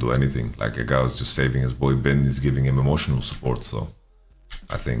wave or do anything. Like, Yagao is just saving his boy Bin, he's giving him emotional support, so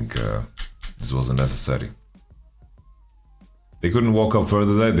I think this wasn't necessary. They couldn't walk up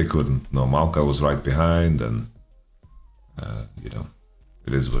further there, they couldn't. No, Maokai was right behind, and you know,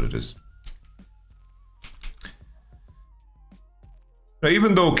 it is what it is. Now,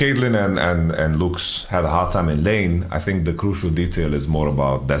 even though Caitlyn and Lux had a hard time in lane, I think the crucial detail is more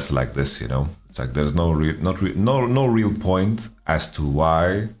about deaths like this, you know? It's like there's no real point as to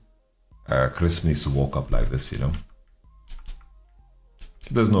why Chris needs to walk up like this, you know?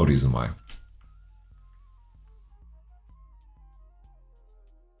 There's no reason why.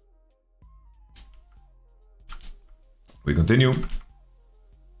 We continue.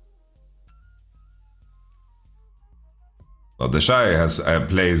 The Shy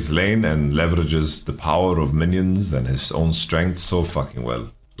plays lane and leverages the power of minions and his own strength so fucking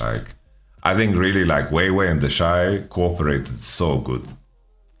well. Like, I think really, like, Weiwei and the Shy cooperated so good.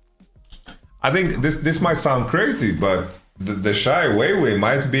 I think this might sound crazy, but the Shy Weiwei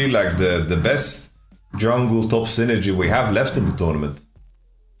might be like the best jungle top synergy we have left in the tournament.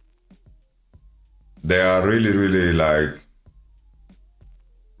 They are really like,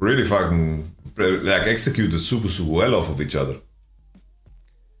 really fucking like executed super well off of each other.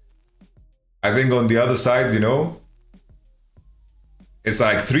 I think on the other side, you know, it's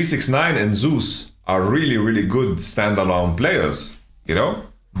like 369 and Zeus are really good standalone players, you know?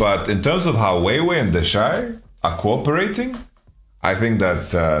 But in terms of how Weiwei and the Shy are cooperating, I think that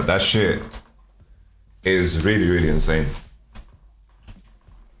that shit is really insane.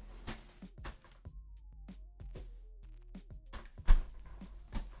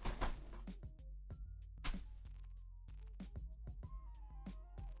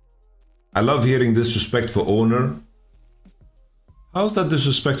 I love hearing disrespect for owner. How's that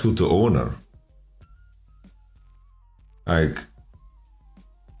disrespectful to owner? Like...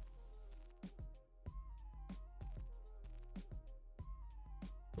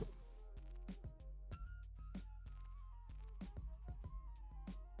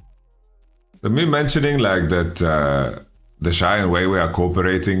 me mentioning like that the Shy and Weiwei are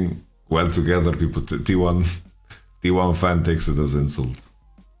cooperating well together, people, T1 fan takes it as insult.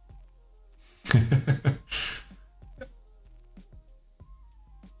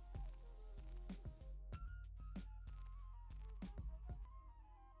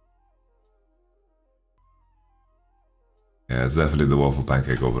 Yeah, it's definitely the waffle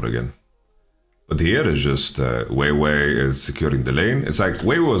pancake over again. But here is just Weiwei is securing the lane. It's like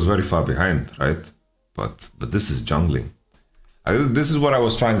Weiwei was very far behind, right? But this is jungling. This is what I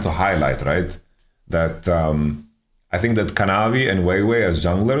was trying to highlight, right? That I think that Kanavi and Weiwei as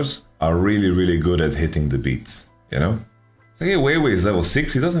junglers are really good at hitting the beats, you know? It's like, hey, Weiwei is level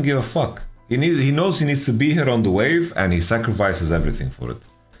 6, he doesn't give a fuck. He knows he needs to be here on the wave, and he sacrifices everything for it.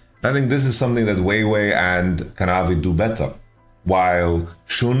 I think this is something that Weiwei and Kanavi do better. while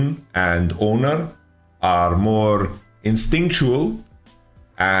Shun and Owner are more instinctual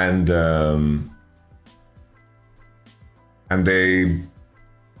and they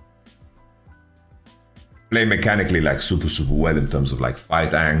play mechanically like super well in terms of like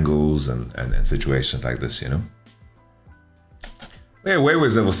fight angles and situations like this, you know. Yeah, Wei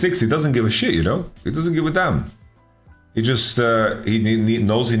Wei's level 6, he doesn't give a shit, you know. He doesn't give a damn. He just he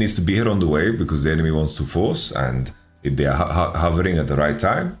knows he needs to be here on the way because the enemy wants to force, and if they are hovering at the right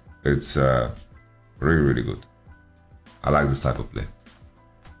time, it's really, really good. I like this type of play.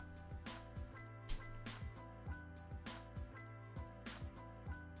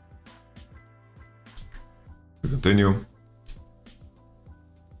 We continue.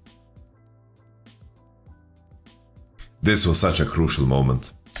 This was such a crucial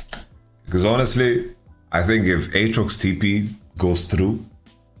moment. Because honestly, I think if Aatrox's TP goes through,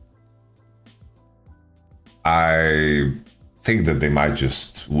 I think that they might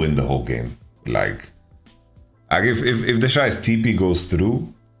just win the whole game. Like if the Shai's TP goes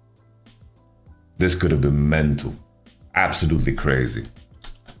through, this could have been mental. Absolutely crazy.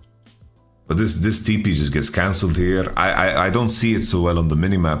 But this TP just gets cancelled here. I don't see it so well on the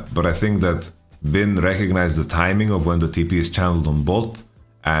minimap, but I think that Bin recognized the timing of when the TP is channeled on bot,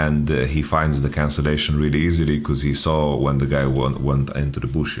 and he finds the cancellation really easily because he saw when the guy went into the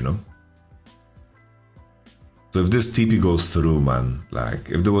bush, you know? So if this TP goes through, man,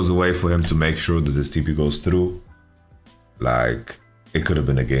 like, if there was a way for him to make sure that this TP goes through, like, it could have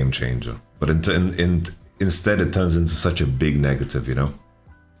been a game changer. But instead it turns into such a big negative, you know?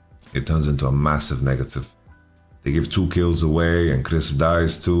 It turns into a massive negative. They give 2 kills away and Crisp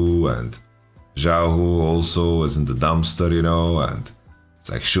dies too, and Zhao Hu also is in the dumpster, you know, and it's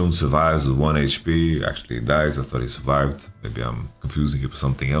like Shun survives with 1 HP, actually he dies. I thought he survived. Maybe I'm confusing it with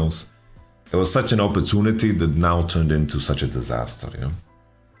something else. It was such an opportunity that now turned into such a disaster, you know.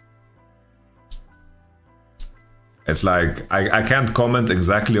 It's like, I can't comment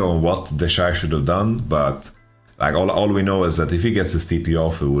exactly on what the Shai should have done, but like all we know is that if he gets his TP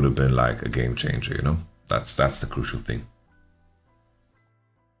off, it would have been like a game changer, you know. That's the crucial thing.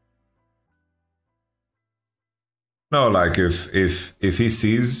 No, like if he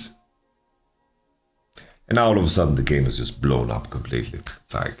sees, and now all of a sudden the game is just blown up completely.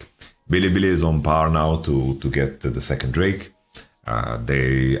 It's like Bilibili is on par now to get the second Drake.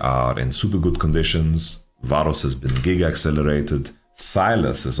 They are in super good conditions. Varos has been giga accelerated.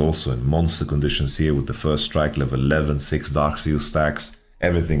 Silas is also in monster conditions here with the first strike, level 11, 6 Dark Seal stacks.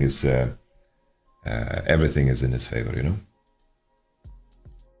 Everything is in his favor, you know.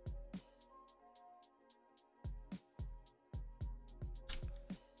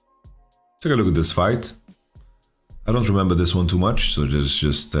 Take a look at this fight. I don't remember this one too much, so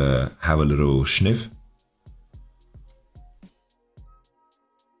just have a little sniff.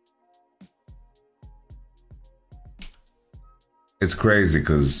 It's crazy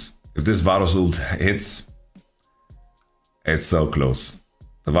because if this Varos ult hits, it's so close.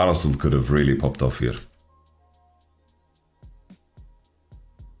 The Varos ult could have really popped off here.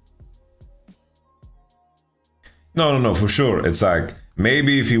 No, for sure. It's like,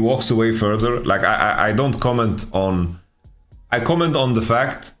 maybe if he walks away further, like I don't comment on, I comment on the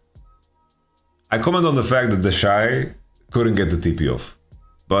fact that the Shai couldn't get the TP off.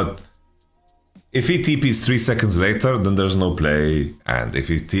 But if he TPs 3 seconds later, then there's no play. And if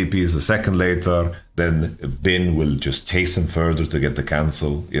he TPs a second later, then Bin will just chase him further to get the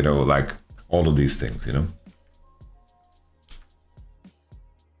cancel. You know, like all of these things, you know.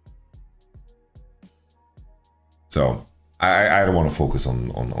 So I don't want to focus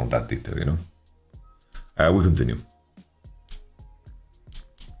on that detail, you know. We continue.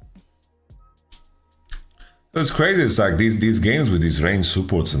 It's crazy. It's like these games with these range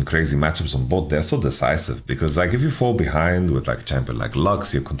supports and crazy matchups on bot, they're so decisive because like if you fall behind with like a champion like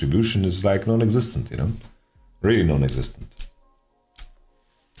Lux, your contribution is like non-existent, you know, really non-existent.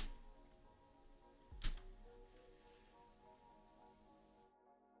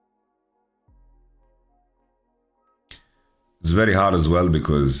 It's very hard as well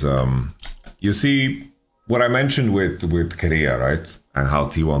because you see what I mentioned with Korea, right? And how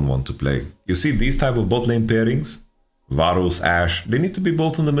T1 want to play. You see these type of bot lane pairings, Varus, Ashe, they need to be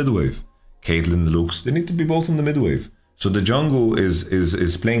both on the mid wave. Caitlyn, Lux, they need to be both on the mid wave. So the jungle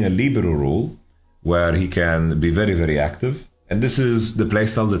is playing a libero role where he can be very, very active. And this is the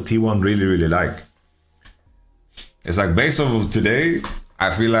playstyle that T1 really, really like. It's like based off of today,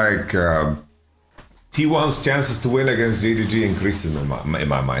 I feel like T1's chances to win against JDG increased in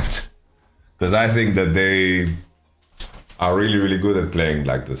my mind. Because I think that they are really, really good at playing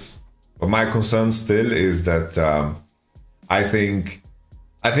like this. But my concern still is that I think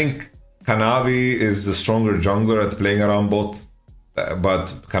Kanavi is the stronger jungler at playing around bot, but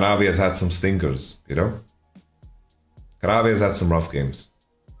Kanavi has had some stinkers, you know? Kanavi has had some rough games.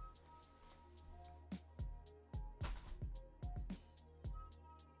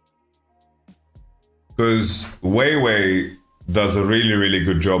 Because Wei does a really, really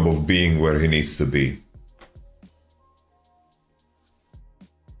good job of being where he needs to be.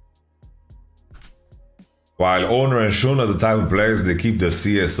 While Owner and Shun are the type of players, they keep their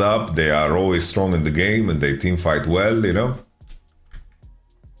CS up, they are always strong in the game and they team fight well, you know?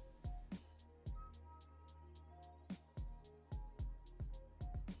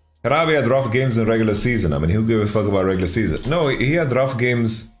 Kanavi had rough games in regular season. I mean, who give a fuck about regular season? No, he had rough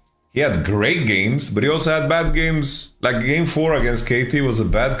games. He had great games, but he also had bad games. Like game 4 against KT was a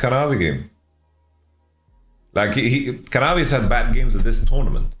bad Kanavi game. Like Kanavi's had bad games at this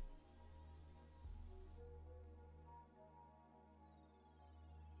tournament.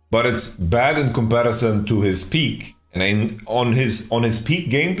 But it's bad in comparison to his peak. And on his peak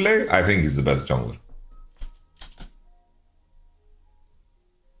gameplay, I think he's the best jungler.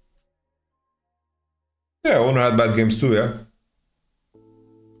 Yeah, Owner had bad games too, yeah.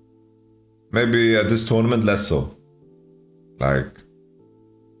 Maybe at this tournament less so. Like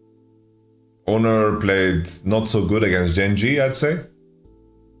Owner played not so good against Genji, I'd say.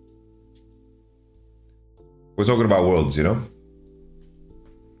 We're talking about Worlds, you know?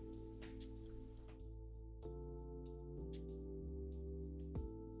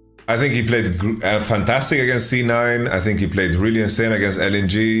 I think he played fantastic against C9. I think he played really insane against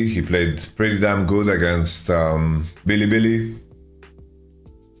LNG. He played pretty damn good against Billy.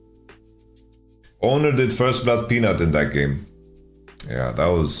 Owner did First Blood Peanut in that game. Yeah, that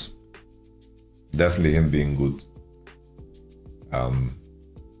was definitely him being good.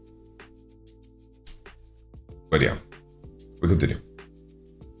 But yeah, we continue.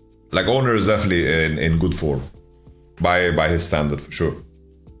 Like Owner is definitely in good form by his standard for sure.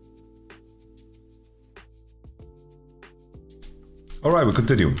 Alright, we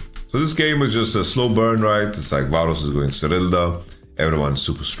continue. So this game was just a slow burn, right? It's like Varus is going Cyrilda, everyone's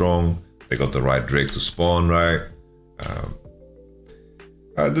super strong, they got the right Drake to spawn, right?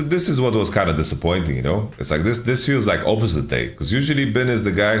 This is what was kind of disappointing, you know? It's like this feels like opposite day, because usually Bin is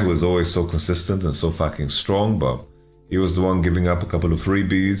the guy who is always so consistent and so fucking strong, but he was the one giving up a couple of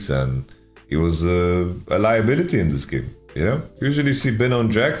freebies and he was a liability in this game, you know? Usually you see Bin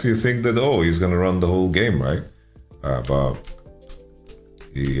on Jax, you think that, oh, he's gonna run the whole game, right? But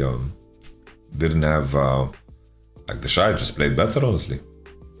he didn't have, like the Shy just played better, honestly.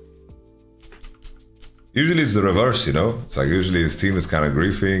 Usually it's the reverse, you know? It's like usually his team is kind of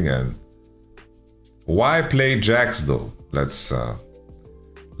griefing and... Why play Jax though? Let's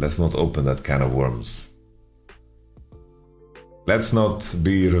not open that can of worms. Let's not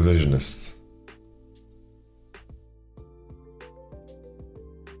be revisionists.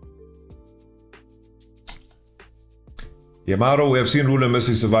 Yamato, we have seen Ruler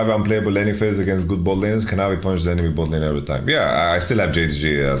Missy survive unplayable laning phase against good bot lanes. Kanavi punch the enemy bot lane every time. Yeah, I still have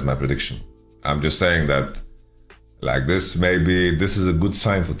JDG as my prediction. I'm just saying that, like, this is a good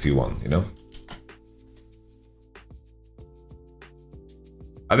sign for T1, you know?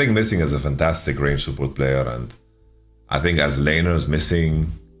 I think Missing is a fantastic range support player, and I think as laners,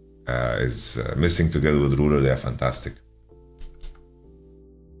 Missing Missing together with Ruler, they are fantastic.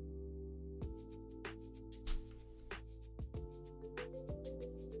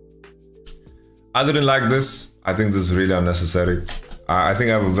 I didn't like this. I think this is really unnecessary. I think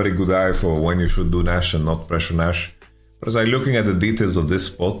I have a very good eye for when you should do Nash and not pressure Nash. But it's like looking at the details of this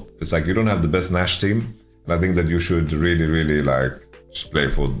spot, it's like you don't have the best Nash team. And I think that you should really like just play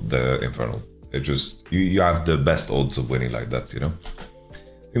for the Infernal. It just, you have the best odds of winning like that, you know?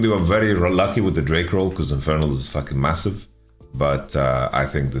 I think they were very lucky with the Drake roll because Infernal is fucking massive. But I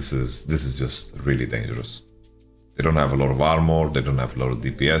think this is just really dangerous. They don't have a lot of armor, they don't have a lot of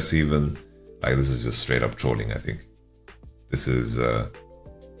DPS even. Like, this is just straight up trolling, I think. This is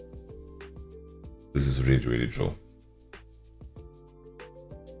really troll.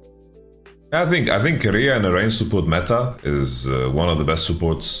 I think Korea in a range support meta is one of the best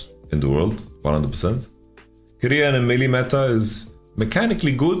supports in the world, 100%. Korea in a melee meta is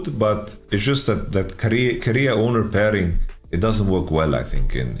mechanically good, but it's just that Korea Owner pairing, it doesn't work well, I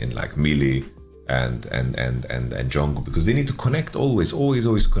think, in like melee and jungle, because they need to connect always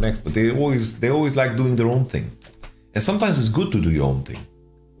connect, but they always like doing their own thing. And sometimes it's good to do your own thing,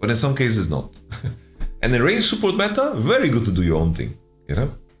 but in some cases not. And in range support meta, very good to do your own thing, you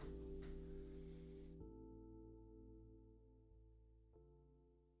know?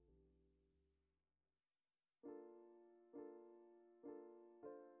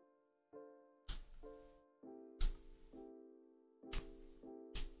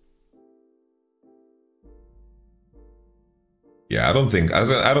 Yeah, I don't think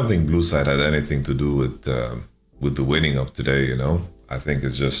blue side had anything to do with the winning of today. You know, I think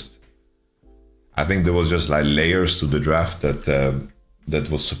there was just like layers to the draft that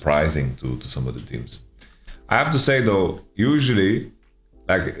was surprising to some of the teams. I have to say though, usually,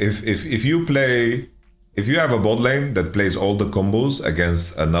 like if you have a bot lane that plays all the combos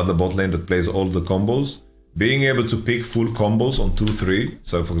against another bot lane that plays all the combos, being able to pick full combos on 2-3.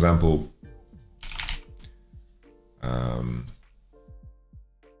 So for example,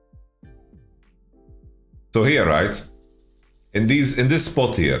 so here, right, in this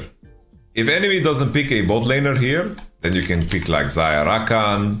spot here, if enemy doesn't pick a bot laner here, then you can pick like Xayah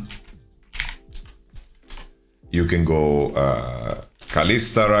Rakan. You can go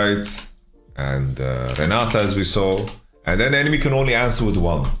Kalista, right? And Renata, as we saw. And then the enemy can only answer with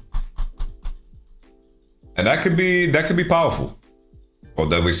one. And that could be powerful. Or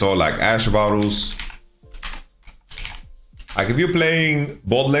that we saw like Ashe Varus. Like if you're playing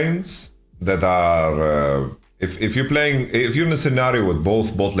bot lanes that are if you're in a scenario with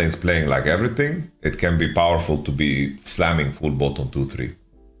both bot lanes playing like everything, it can be powerful to be slamming full bot on 2-3.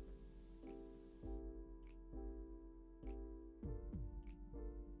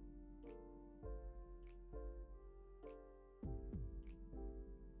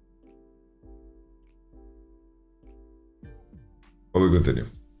 But we continue.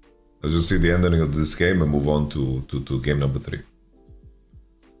 Let's just see the ending of this game and move on to game number 3.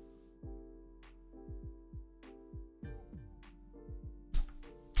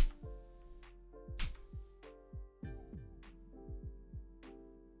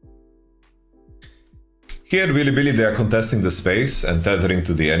 Here, Bilibili, they are contesting the space and tethering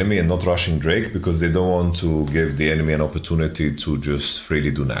to the enemy and not rushing Drake because they don't want to give the enemy an opportunity to just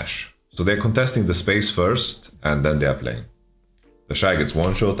freely do Nash. So they're contesting the space first and then they are playing. The Shy gets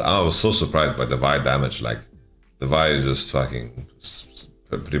one shot. I was so surprised by the Vi damage. Like, the Vi is just fucking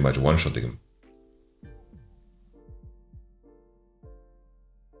pretty much one-shotting him.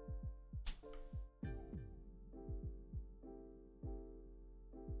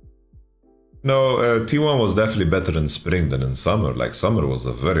 No, T1 was definitely better in spring than in summer. Like, summer was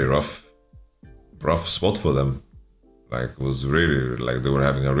a very rough spot for them. Like, it was really, like, they were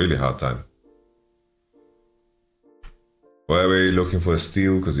having a really hard time. Huawei looking for a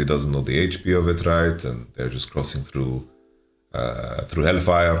steal because he doesn't know the HP of it, right? And they're just crossing through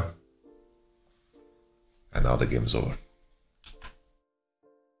Hellfire. And now the game's over.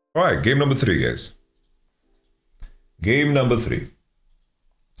 Alright, game number 3, guys. Game number 3.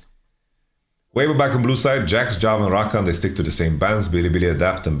 Weibo back on blue side, Jax, Java and Rakan, they stick to the same bans. Bilibili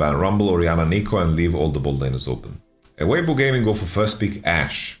adapt and ban Rumble, Orianna, Nico and leave all the bot laners open. And Weibo Gaming go for first pick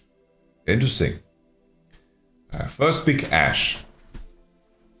Ashe. Interesting. First pick Ashe.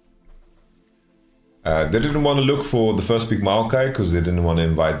 They didn't want to look for the first pick Maokai because they didn't want to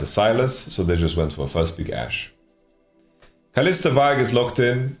invite the Silas, so they just went for first pick Ashe. Kalista Vi gets locked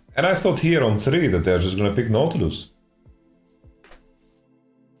in, and I thought here on 3 that they're just gonna pick Nautilus.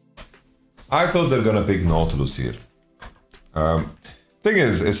 I thought they're gonna pick Nautilus here. Thing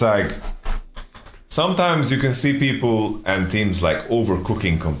is, it's like sometimes you can see people and teams like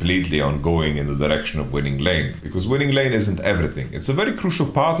overcooking completely on going in the direction of winning lane, because winning lane isn't everything. It's a very crucial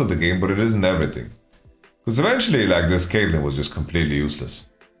part of the game, but it isn't everything. Because eventually, like, this Caitlyn was just completely useless.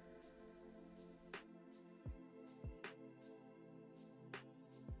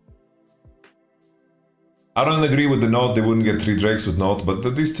 I don't agree with the note, they wouldn't get 3 Drakes with note, but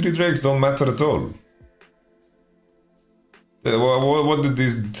these 3 Drakes don't matter at all. What did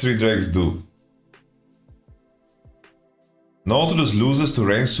these 3 Drakes do? Nautilus loses to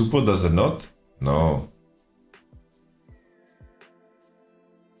range support, does it not? No.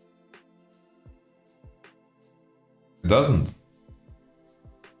 It doesn't.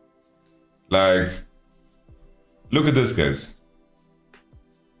 Like, look at this, guys.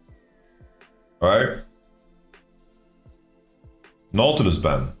 Alright? Nautilus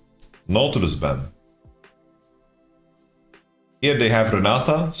ban. Nautilus ban. Here they have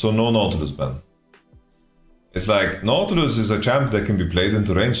Renata, so no Nautilus ban. It's like, Nautilus is a champ that can be played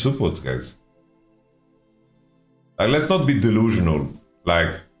into range supports, guys. Like, let's not be delusional.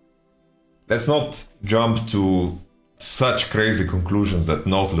 Like, let's not jump to such crazy conclusions that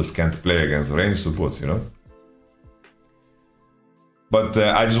Nautilus can't play against range supports, you know? But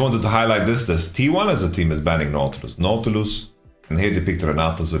I just wanted to highlight this. T1 as a team is banning Nautilus. Nautilus, and here they picked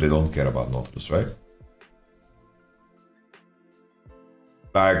Renata, so they don't care about Nautilus, right?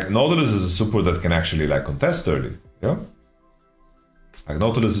 Like, Nautilus is a support that can actually, like, contest early, yeah? Like,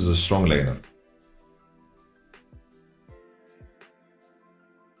 Nautilus is a strong laner.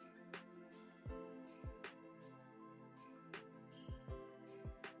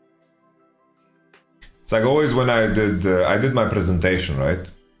 It's like always when I did my presentation, right?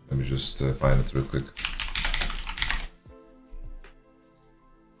 Let me just find it real quick.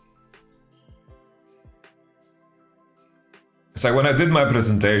 It's like when I did my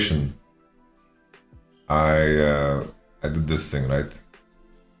presentation, I did this thing, right?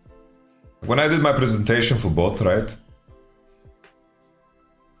 When I did my presentation for bot, right?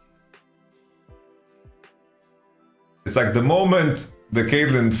 It's like the moment the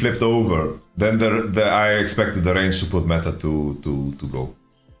Caitlyn flipped over, then I expected the range support meta to go.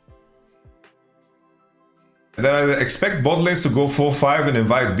 And then I expect bot lanes to go 4-5 and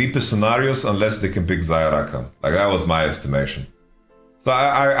invite deeper scenarios unless they can pick Zayaraka. Like that was my estimation. So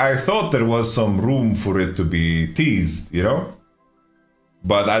I thought there was some room for it to be teased, you know?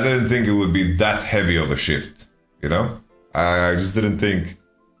 But I didn't think it would be that heavy of a shift, you know? I just didn't think.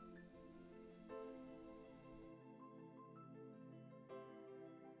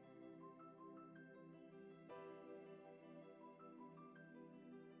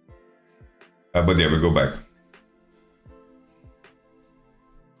 But yeah, we go back.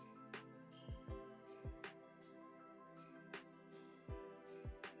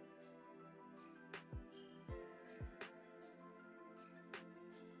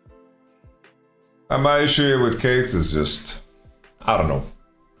 And my issue with Kate is just, I don't know.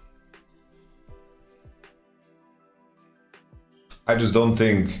 I just don't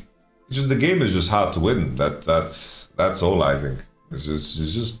think, just the game is just hard to win. That's all I think. It's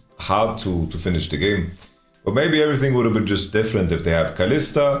just hard to finish the game. But maybe everything would have been just different if they have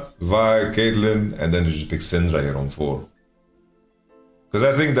Kalista, Vi, Caitlyn, and then you just pick Syndra here on 4. Because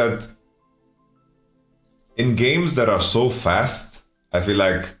I think that in games that are so fast, I feel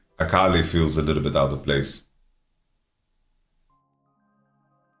like Akali feels a little bit out of place.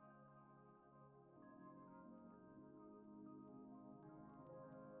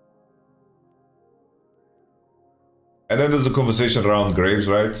 And then there's a conversation around Graves,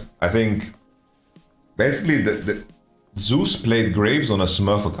 right? I think basically the Zeus played Graves on a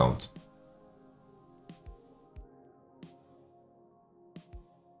Smurf account.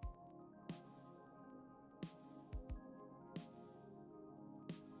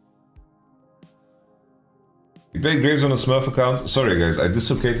 He played Graves on a Smurf account. Sorry guys, I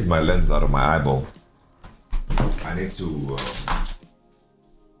dislocated my lens out of my eyeball. I need to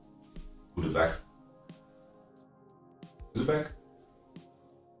put it back. Is it back?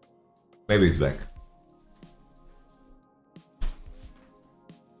 Maybe it's back.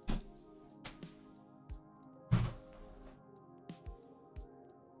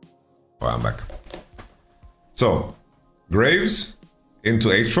 Oh, I'm back. So, Graves into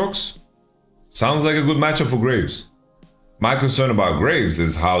Aatrox sounds like a good matchup for Graves. My concern about Graves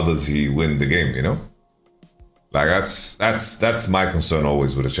is how does he win the game, you know? Like that's my concern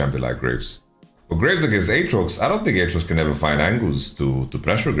always with a champion like Graves. But Graves against Aatrox, I don't think Aatrox can ever find angles to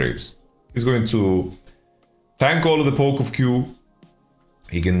pressure Graves. He's going to tank all of the poke of Q.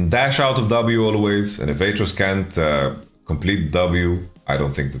 He can dash out of W always, and if Aatrox can't complete W, I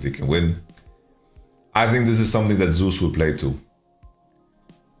don't think that he can win. I think this is something that Zeus will play too.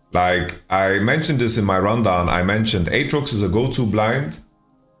 Like, I mentioned this in my rundown, I mentioned Aatrox is a go-to blind,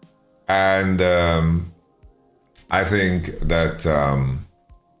 and I think that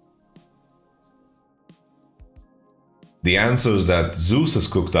the answers that Zeus has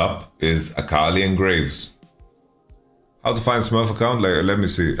cooked up is Akali and Graves. How to find Smurf account? Let me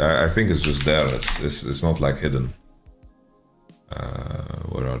see. I think it's just there. It's not like hidden.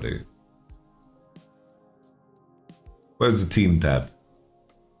 Where are they? Where's the team tab?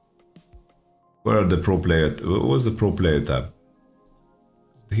 Where are the pro player? What's the pro player tab?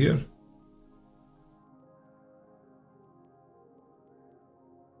 Is it here?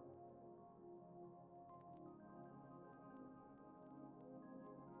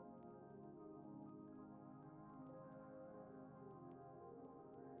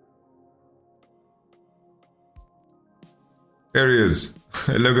 There he is.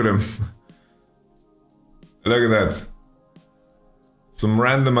 Look at him. Look at that. Some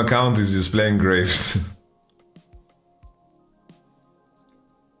random account is just playing Graves.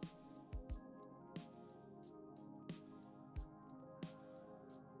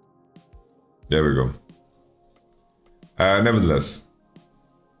 There we go. Nevertheless.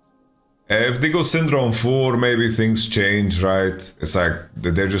 If they go Syndra on 4, maybe things change, right? It's like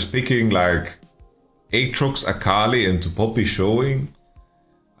they're just picking like Aatrox, Akali into Poppy showing.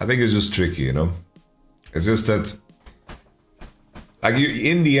 I think it's just tricky, you know? It's just that, like,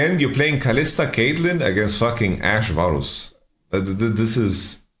 in the end, you're playing Kalista Caitlyn against fucking Ashe Varus. This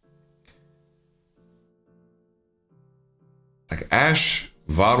is like Ashe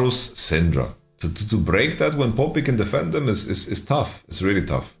Varus Syndra. to break that when Poppy can defend them is tough. It's really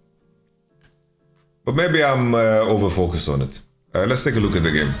tough. But maybe I'm over-focused on it. Let's take a look at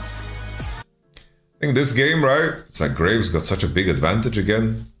the game. I think this game, right? It's like Graves got such a big advantage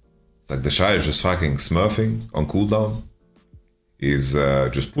again. It's like the Shy is just fucking smurfing on cooldown. He's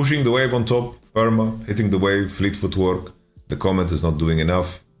just pushing the wave on top, perma, hitting the wave, fleet footwork. The comment is not doing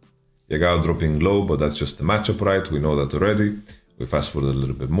enough. Yagao dropping low, but that's just the matchup, right? We know that already. We fast forward a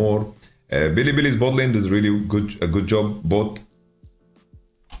little bit more. Billy's bot lane did really a good job, bot.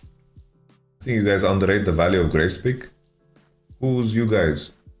 I think you guys underrate the value of Graves pick. Who's you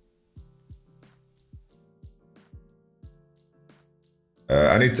guys?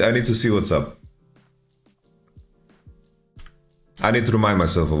 I need to see what's up. I need to remind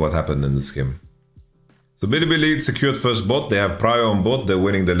myself of what happened in this game. So Billy secured first bot. They have Prio on bot. They're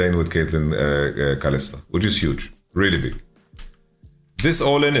winning the lane with Caitlyn Kalista, which is huge, really big. This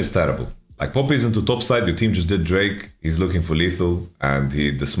all-in is terrible. Like Poppy's into top side, your team just did Drake. He's looking for lethal, and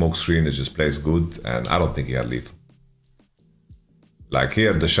the smoke screen is just plays good, and I don't think he had lethal. Like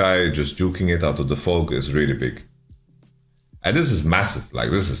here, the Shy just juking it out of the fog is really big. And this is massive,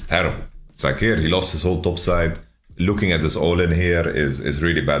 like this is terrible. It's like here, he lost his whole top side. Looking at this all-in here is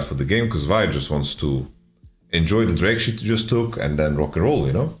really bad for the game, because Vi just wants to enjoy the Drake she just took and then rock and roll,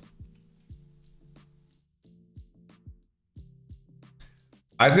 you know?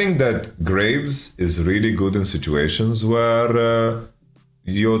 I think that Graves is really good in situations where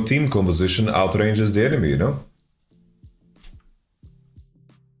your team composition outranges the enemy, you know?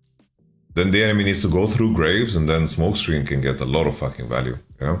 Then the enemy needs to go through Graves, and then Smokescreen can get a lot of fucking value,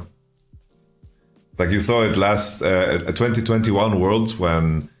 you know? It's like you saw it last 2021 Worlds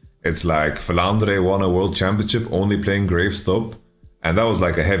when it's like Philandre won a World Championship only playing Graves top, and that was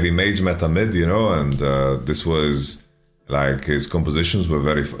like a heavy mage meta mid, you know, and this was like his compositions were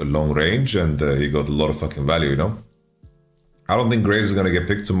very long range, and he got a lot of fucking value, you know? I don't think Graves is gonna get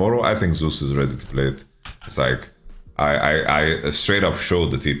picked tomorrow. I think Zeus is ready to play it. It's like I straight up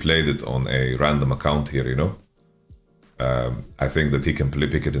showed that he played it on a random account here, you know? I think that he can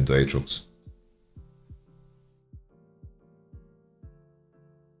pick it into Aatrox.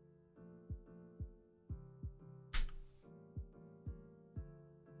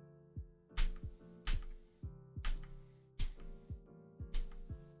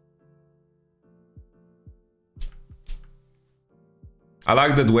 I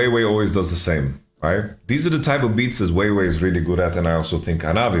like that Weiwei always does the same, right? These are the type of beats that Weiwei is really good at, and I also think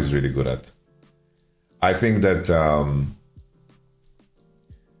Hanavi is really good at. I think that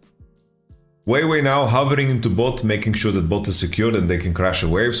Weiwei now hovering into bot, making sure that bot is secured and they can crash a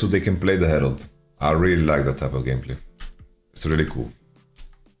wave so they can play the Herald. I really like that type of gameplay. It's really cool.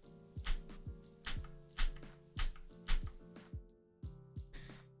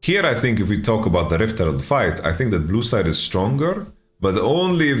 Here I think if we talk about the Rift Herald fight, I think that blue side is stronger, but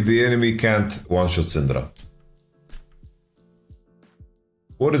only if the enemy can't one-shot Syndra.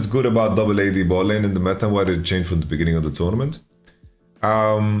 What is good about double AD bot lane in the meta? Why did it change from the beginning of the tournament?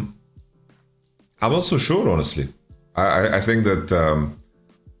 I'm not so sure, honestly. I think that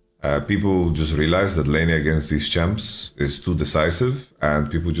people just realized that laning against these champs is too decisive, and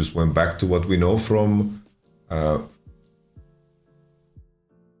people just went back to what we know from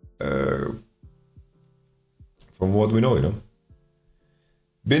what we know, you know.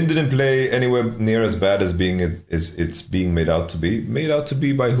 Bin didn't play anywhere near as bad as it's being made out to be. Made out to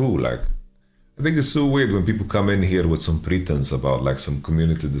be by who? Like, I think it's so weird when people come in here with some pretense about like some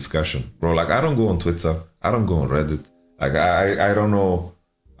community discussion. Bro, like I don't go on Twitter, I don't go on Reddit. Like I don't know,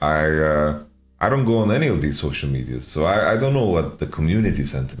 I don't go on any of these social medias, so I don't know what the community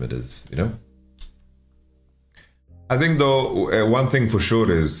sentiment is, you know? I think though, one thing for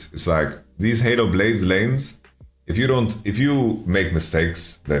sure is, it's like these Halo Blades lanes, if you make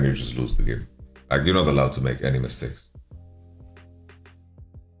mistakes, then you just lose the game. Like you're not allowed to make any mistakes.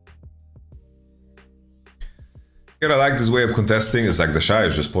 Here I like this way of contesting. It's like the Shy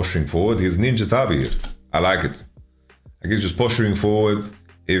is just pushing forward. He's Ninja Tabi here. I like it. Like he's just pushing forward.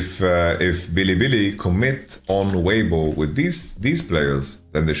 If Billy commit on Weibo with these players,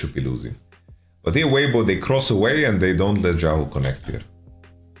 then they should be losing. But here Weibo, they cross away and they don't let Jahu connect here.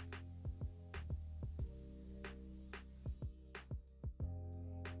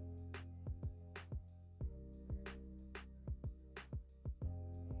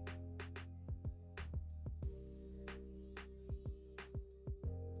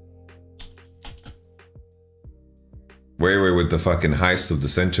 Weiwei with the fucking heist of the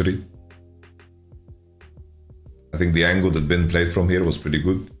century. I think the angle that Bin played from here was pretty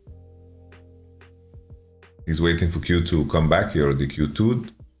good. He's waiting for Q to come back. He already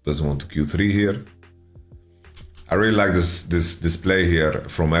Q2'd. Doesn't want to Q3 here. I really like this play here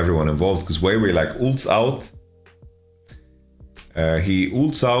from everyone involved, because Weiwei like ults out. He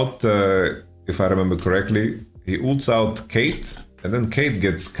ults out, if I remember correctly, he ults out Kate, and then Kate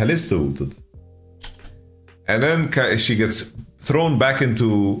gets Kalista ulted. And then she gets thrown back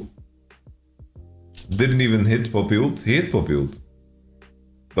into... Didn't even hit Poppy ult. He hit Poppy ult.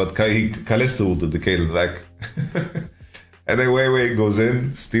 But Kalista ulted the Caitlyn back. And then Weiwei goes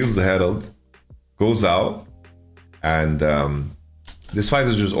in, steals the Herald, goes out. And this fight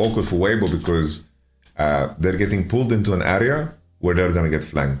is just awkward for Weibo because they're getting pulled into an area where they're gonna get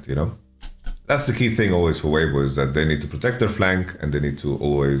flanked, you know? That's the key thing always for Weibo, is that they need to protect their flank and they need to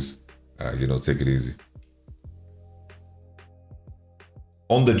always, you know, take it easy.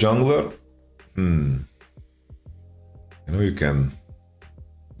 On the jungler, you know, you can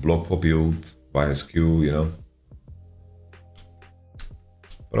block Poppy ult, buy his Q, you know?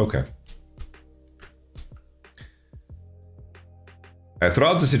 But okay.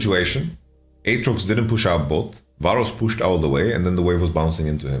 Throughout the situation, Aatrox didn't push out bot, Varus pushed all the way, and then the wave was bouncing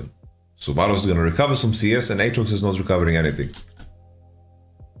into him. So Varus is going to recover some CS, and Aatrox is not recovering anything.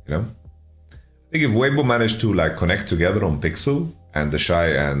 You know? I think if Weibo managed to like connect together on Pixel, and the Shy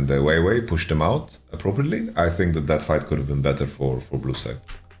and the Weiwei pushed them out appropriately, I think that fight could have been better for blue side.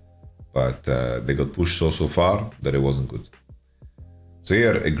 But they got pushed so far that it wasn't good. So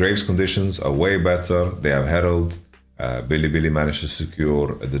here, Graves' conditions are way better. They have Herald. Billy managed to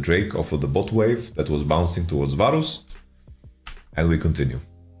secure the Drake off of the bot wave that was bouncing towards Varus. And we continue.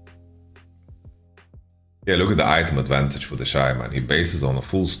 Yeah, look at the item advantage for the Shy, man. He bases on a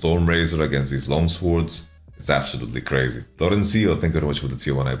full Storm Razor against these long swords. It's absolutely crazy. Lorenzo, thank you very much for the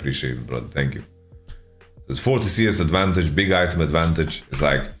tier 1. I appreciate it, brother. Thank you. There's 40 CS advantage, big item advantage. It's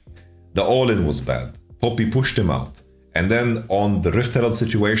like the all-in was bad. Poppy pushed him out. And then on the Rift Herald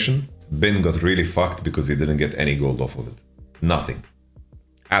situation, Bin got really fucked because he didn't get any gold off of it. Nothing.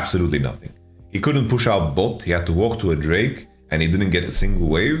 Absolutely nothing. He couldn't push out bot. He had to walk to a Drake and he didn't get a single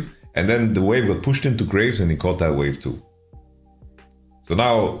wave. And then the wave got pushed into Graves and he caught that wave too. So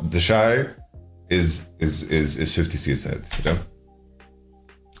now the Shy is 50 CS ahead, you know?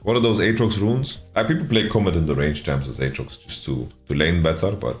 What are those Aatrox runes? People play Comet in the range champs as Aatrox just to lane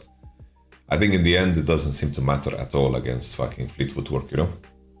better, but I think in the end it doesn't seem to matter at all against fucking fleet footwork, you know?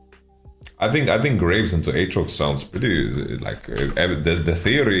 I think Graves into Aatrox sounds pretty, like, the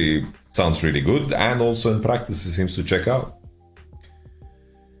theory sounds really good, and also in practice it seems to check out.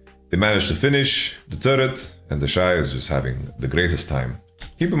 They managed to finish the turret, and the Shy is just having the greatest time.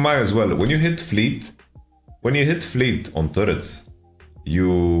 Keep in mind as well, when you hit fleet on turrets,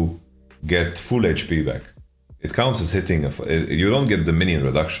 you get full HP back. It counts as hitting, you don't get the minion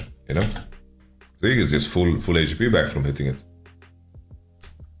reduction, you know? So you get just full HP back from hitting it.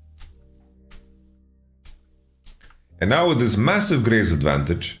 And now with this massive Graves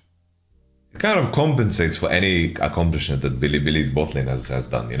advantage, it kind of compensates for any accomplishment that Billy's bot lane has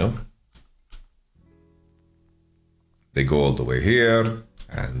done, you know? They go all the way here,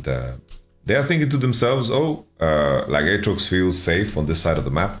 and they are thinking to themselves, oh, like Aatrox feels safe on this side of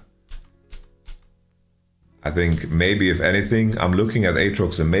the map. I think maybe if anything, I'm looking at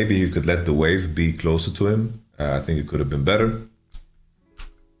Aatrox and maybe he could let the wave be closer to him. I think it could have been better.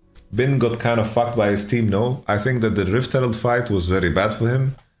 Bin got kind of fucked by his team, no. I think that the Rift Herald fight was very bad for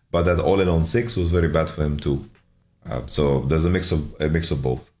him, but that all-in on 6 was very bad for him too. So there's a mix of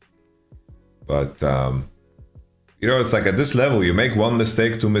both. But you know, it's like at this level, you make one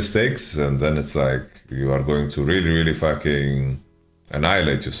mistake, 2 mistakes, and then it's like you are going to really, really fucking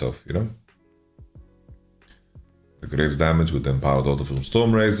annihilate yourself, you know? The Graves damage with the Empowered Auto from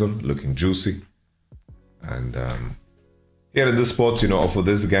Storm Razor, looking juicy. And here in this spot, you know, off of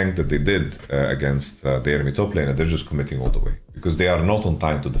this gank that they did against the enemy top laner, they're just committing all the way. Because they are not on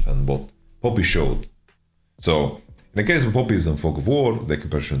time to defend bot. Poppy showed. So, in the case of Poppy's on Fog of War, they can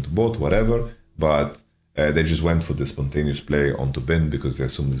push into bot, whatever, but they just went for the spontaneous play onto Bin because they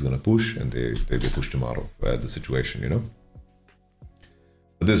assumed he's going to push, and they pushed him out of the situation, you know?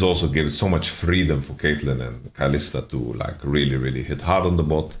 But this also gives so much freedom for Caitlyn and Kalista to like really, really hit hard on the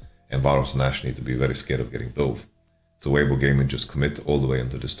bot, and Varus and Ashe need to be very scared of getting dove. So Weibo Gaming just commit all the way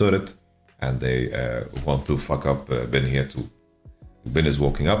into this turret, and they want to fuck up Bin here too. Bin is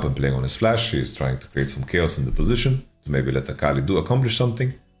walking up and playing on his flash. He is trying to create some chaos in the position to maybe let Akali accomplish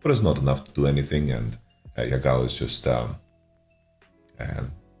something, but it's not enough to do anything, and Yagao is just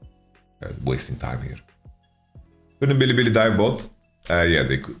wasting time here. Couldn't Billy dive bot? Yeah,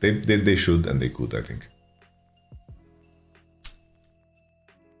 they could. They should, and they could, I think.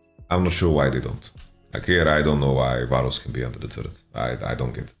 I'm not sure why they don't. Like here, I don't know why Varus can be under the turret. I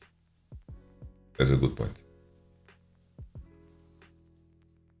don't get it. That's a good point.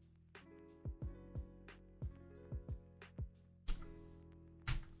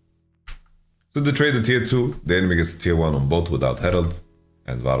 So they trade the tier 2, the enemy gets a tier 1 on both without Herald,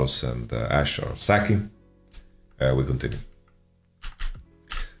 and Varus and Ashe are sacking. We continue.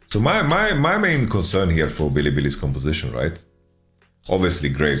 So my main concern here for Bilibili's composition, right? Obviously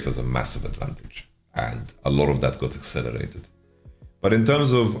Graves has a massive advantage, and a lot of that got accelerated. But in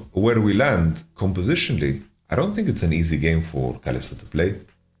terms of where we land, compositionally, I don't think it's an easy game for Kalista to play.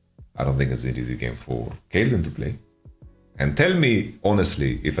 I don't think it's an easy game for Caitlyn to play. And tell me,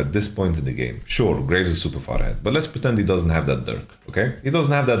 honestly, if at this point in the game, sure, Graves is super far ahead, but let's pretend he doesn't have that Dirk, okay? He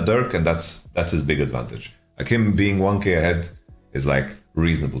doesn't have that Dirk, and that's his big advantage. Like him being 1k ahead is like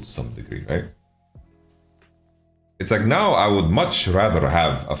reasonable to some degree, right? It's like now I would much rather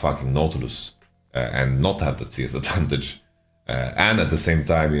have a fucking Nautilus and not have that CS advantage. And at the same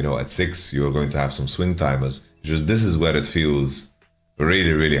time, you know, at 6, you're going to have some swing timers. Just this is where it feels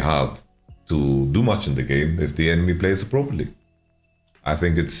really, really hard to do much in the game if the enemy plays it properly. I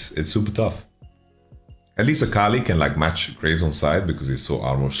think it's super tough. At least Akali can like match Graves on side because he's so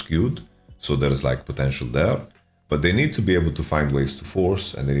armor skewed, so there's like potential there. But they need to be able to find ways to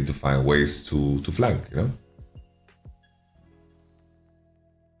force, and they need to find ways to flank, you know?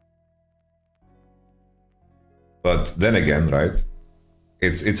 But then again, right,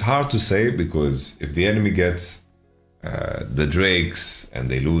 it's hard to say, because if the enemy gets the Drakes and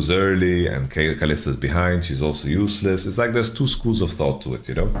they lose early and Kalista's behind, she's also useless. It's like there's two schools of thought to it,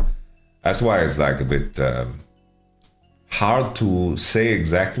 you know? That's why it's like a bit hard to say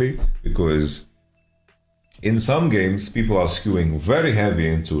exactly, because in some games people are skewing very heavy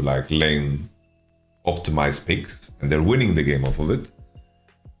into like lane optimized picks and they're winning the game off of it.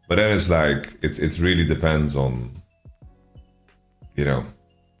 But then it's like, it really depends on, you know,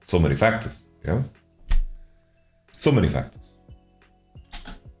 so many factors, you know? So many factors.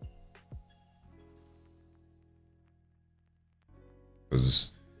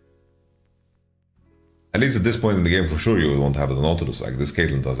 Because at least at this point in the game, for sure, you won't have the Nautilus. Like this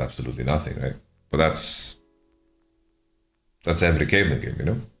Caitlyn does absolutely nothing, right? But that's every Caitlyn game, you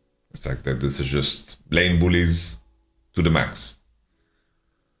know? It's like that. This is just lane bullies to the max.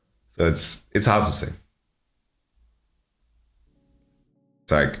 So it's hard to say.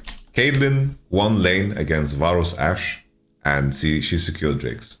 It's like Caitlyn won lane against Varus Ashe, and she secured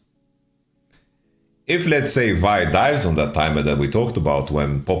Drakes. If, let's say, Vi dives on that timer that we talked about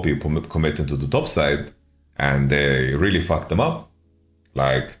when Poppy committed to the top side, and they really fucked them up,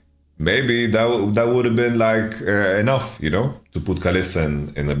 like, maybe that would have been, like, enough, you know, to put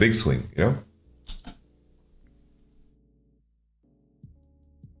Kalista in a big swing, you know?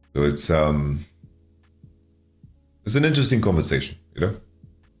 So it's an interesting conversation, you know?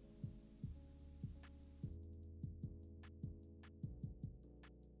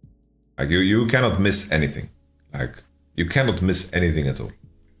 Like you cannot miss anything. Like you cannot miss anything at all.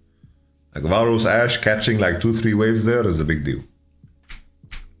 Like Varus Ashe catching like 2-3 waves there is a big deal.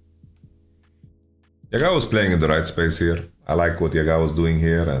 Yagao was playing in the right space here. I like what Yagao was doing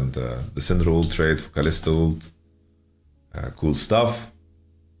here, and the Syndra ult trade for Kalista ult. Cool stuff.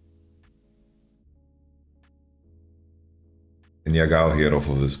 And Yagao here off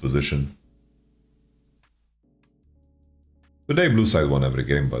of this position. Today blue side won every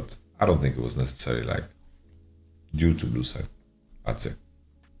game, but I don't think it was necessarily like due to blue side, I'd say.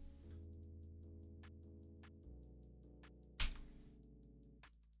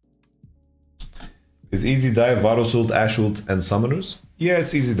 Is easy dive, Varus ult, Ashe ult, and summoners? Yeah,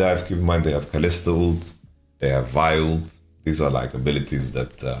 it's easy dive. Keep in mind they have Kalista ult, they have Vi ult. These are like abilities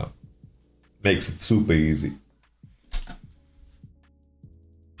that makes it super easy.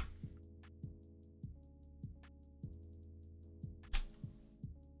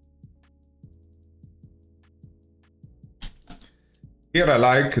 Here I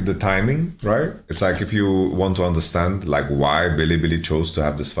like the timing, right? It's like if you want to understand like why Bilibili chose to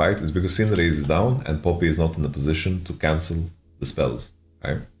have this fight, is because Syndra is down and Poppy is not in the position to cancel the spells,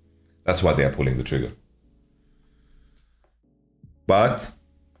 right? That's why they are pulling the trigger. But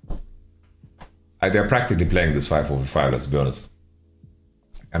they're practically playing this 5-over-5, let's be honest.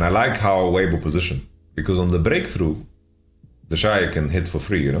 And I like how Weibo position, because on the breakthrough, the Shaya can hit for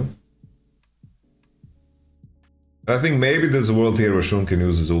free, you know? I think maybe there's a world here where Shun can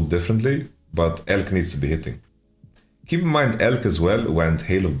use his ult differently, but Elk needs to be hitting. Keep in mind Elk as well went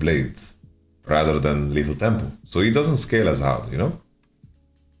Hail of Blades rather than Lethal Tempo, so he doesn't scale as hard, you know?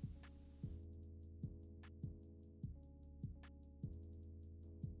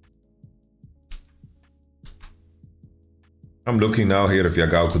 I'm looking now here if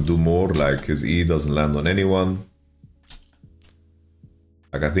Yagao could do more, like his E doesn't land on anyone.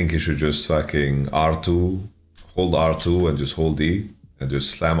 Like I think he should just fucking R2, hold R2 and just hold E, and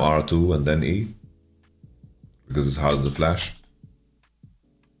just slam R2 and then E. Because it's harder to flash.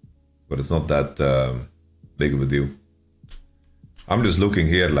 But it's not that big of a deal. I'm just looking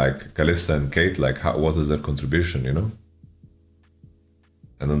here like Kalista and Kate, like what is their contribution, you know?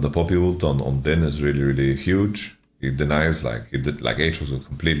 And then the Poppy ult on Bin is really, really huge. He denies, like, he did, like H was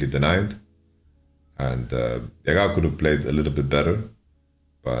completely denied. And Yagao could have played a little bit better,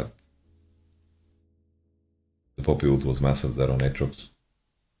 but the Poppy ult was massive there on Aatrox.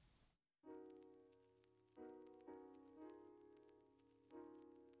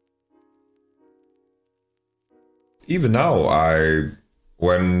 Even now,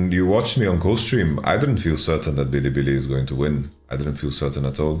 when you watched me on co-stream, I didn't feel certain that Bilibili is going to win. I didn't feel certain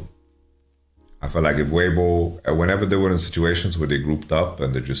at all. I felt like if Weibo, whenever they were in situations where they grouped up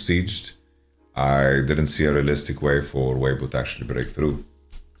and they just sieged, I didn't see a realistic way for Weibo to actually break through.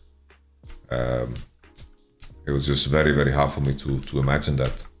 It was just very, very hard for me to imagine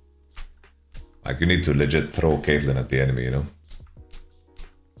that. Like, you need to legit throw Caitlyn at the enemy, you know?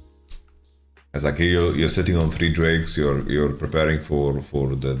 It's like you're sitting on 3 Drakes, you're preparing for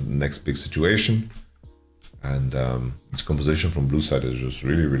the next big situation. And its composition from blue side is just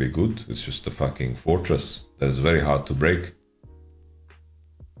really, really good. It's just a fucking fortress that is very hard to break.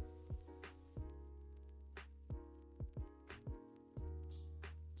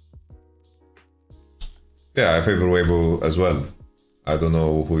 Yeah, I favor Weibo as well. I don't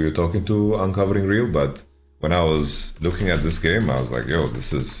know who you're talking to, Uncovering Real, but when I was looking at this game, I was like, yo,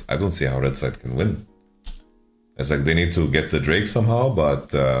 I don't see how red side can win. It's like they need to get the Drake somehow,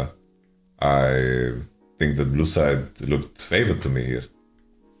 but I think that blue side looked favored to me here.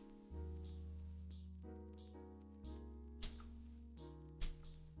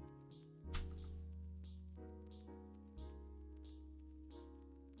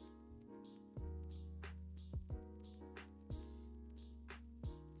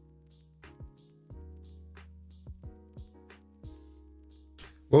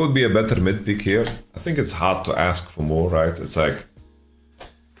 What would be a better mid pick here? I think it's hard to ask for more, right? It's like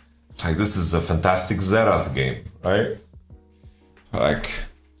this is a fantastic Xerath game, right? Like,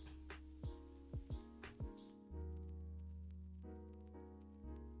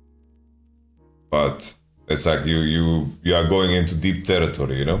 but it's like you are going into deep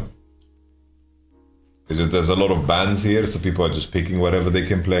territory, you know? It's just, there's a lot of bans here, so people are just picking whatever they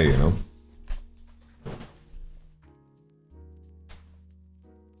can play, you know?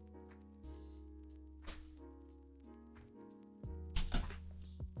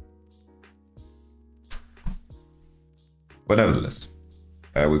 But nevertheless,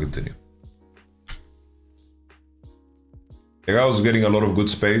 we continue. Yagao was getting a lot of good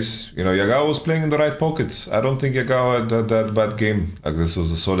space. You know, Yagao was playing in the right pockets. I don't think Yagao had that bad game. Like, this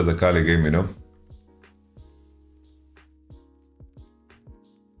was a solid Akali game, you know?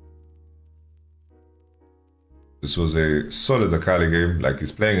 This was a solid Akali game. Like,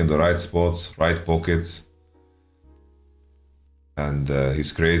 he's playing in the right spots, right pockets. And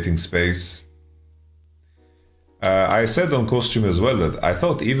he's creating space. I said on co-stream as well that I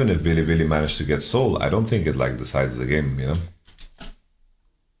thought even if Bilibili managed to get Soul, I don't think it like decides the game, you know?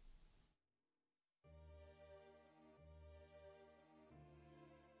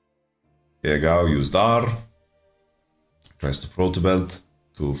 Yagao used R, tries to proto belt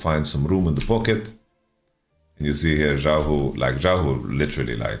to find some room in the pocket. And you see here Xiaohu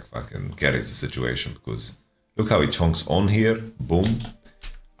literally like fucking carries the situation, because look how he chunks on here, boom.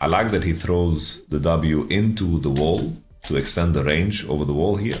 I like that he throws the W into the wall to extend the range over the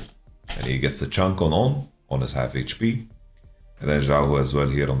wall here. And he gets the chunk on his half HP. And then Xiaohu as well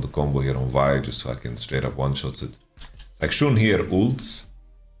here on the combo here on Vi, just fucking straight up one-shots it. It's like Shun here ults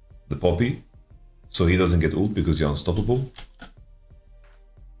the Poppy, so he doesn't get ult because you're unstoppable.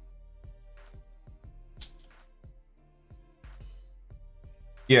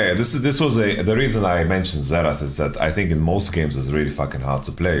 Yeah, this was the reason I mentioned Xerath is that I think in most games it's really fucking hard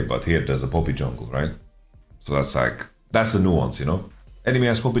to play, but here there's a Poppy jungle, right? So that's the nuance, you know? Enemy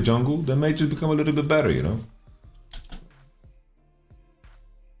has Poppy jungle, then may just become a little bit better, you know?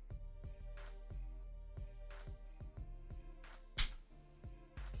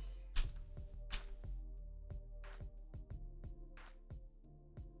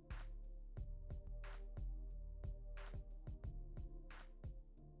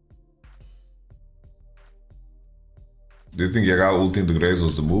 Do you think Yagao ulting the Graves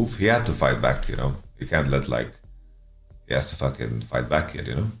was the move? He had to fight back, you know? He can't let, like... He has to fucking fight back here,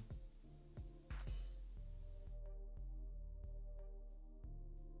 you know?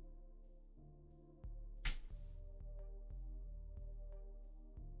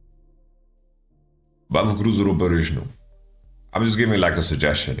 Battlecruiser original. I'm just giving like a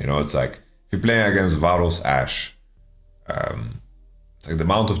suggestion, you know, it's like, if you're playing against Varos Ashe, it's like the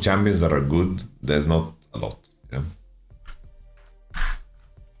amount of champions that are good, there's not a lot, you know?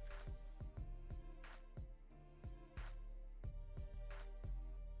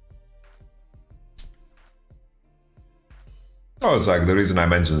 Oh, it's like the reason I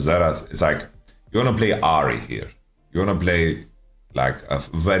mentioned Xerath, it's like, you want to play Ahri here. You want to play like a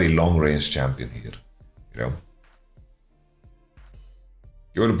very long range champion here, you know?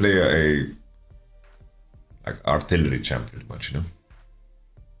 You want to play a like artillery champion pretty much, you know?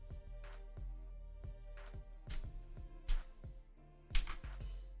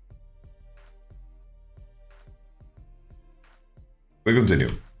 We continue.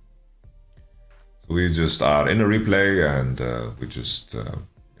 So we just are in a replay and we just,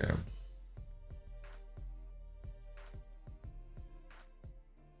 yeah.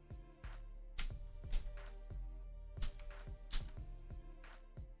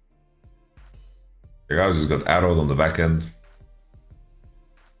 The guy just got arrowed on the back end.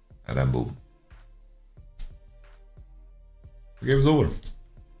 And then boom. The game is over.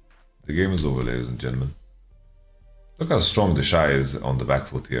 The game is over, ladies and gentlemen. Look how strong the Shy is on the back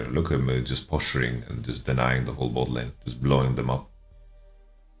foot here. Look at him just posturing and just denying the whole bot lane. Just blowing them up.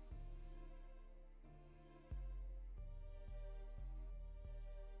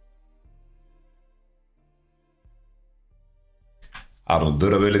 I don't know,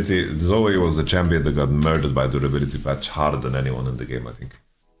 durability. Zoe was the champion that got murdered by durability patch harder than anyone in the game, I think.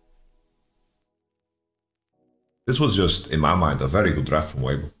 This was just, in my mind, a very good draft from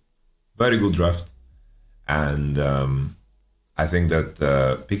Weibo. Very good draft. And I think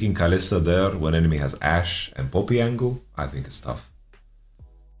that picking Kalista there when enemy has Ashe and Poppy angle, I think it's tough.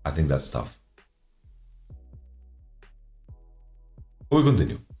 I think that's tough. But we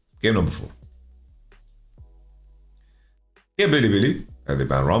continue. Game number 4. Here Billy, and they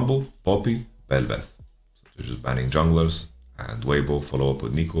ban Rumble, Poppy, Bel'Veth. So they're just banning junglers, and Weibo follow up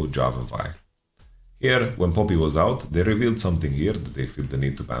with Nico, Jav, and Vi. Here, when Poppy was out, they revealed something here that they feel the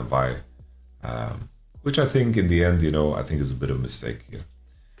need to ban Vi. Which I think in the end, you know, I think is a bit of a mistake here.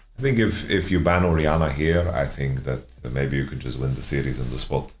 I think if you ban Orianna here, I think that maybe you could just win the series on the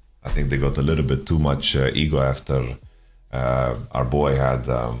spot. I think they got a little bit too much ego after our boy had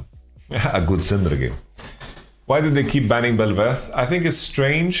a good Syndra game. Why did they keep banning Bel'Veth? I think it's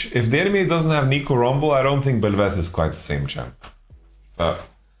strange. If the enemy doesn't have Nico Rumble, I don't think Bel'Veth is quite the same champ. But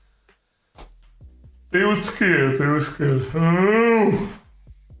they were scared, they were scared.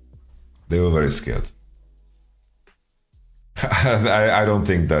 They were very scared. I don't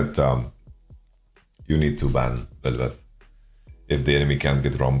think that you need to ban Bel'Veth if the enemy can't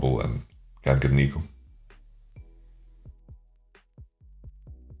get Rumble and can't get Nico.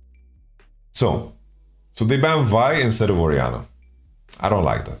 So they ban Vi instead of Orianna. I don't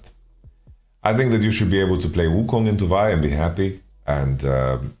like that. I think that you should be able to play Wukong into Vi and be happy and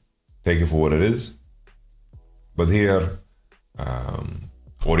take it for what it is. But here,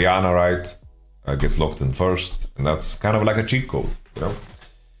 Orianna, right, gets locked in first, and that's kind of like a cheat code, you know?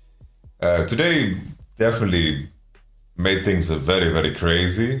 Today definitely made things very, very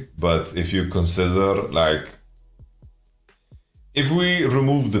crazy, but if you consider, like, if we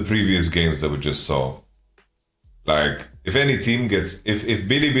remove the previous games that we just saw, like, if any team gets, if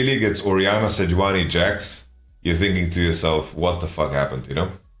Billy gets Orianna, Sejuani, Jax, you're thinking to yourself, what the fuck happened, you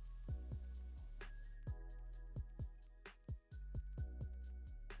know?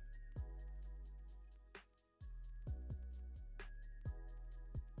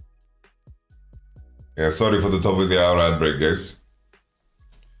 Yeah, sorry for the top of the hour ad break, guys.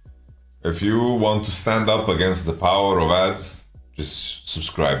 If you want to stand up against the power of ads, just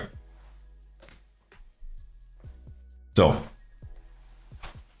subscribe. So,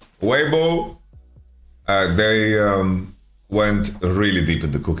 Weibo, they went really deep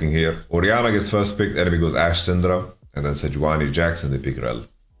into cooking here. Orianna gets first picked, enemy goes Ashe, Syndra, and then Sejuani, Jax, and they pick Rel.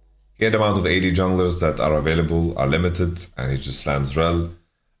 Here the amount of AD junglers that are available are limited, and he just slams Rel.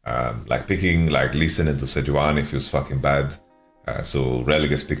 Like picking like Lee Sin into Sejuani feels fucking bad. So Rel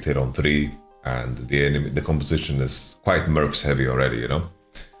gets picked here on 3, and the composition is quite Mercs heavy already, you know?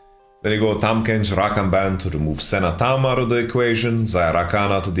 Then you go Tahm-Kench, Rakan ban to remove Senna Tam out of the equation, Xayah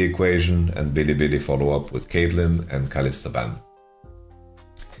Rakan out of the equation, and Billy follow up with Caitlyn and Kalista ban.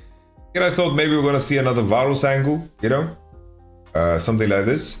 Here I thought maybe we're gonna see another Varus angle, you know? Something like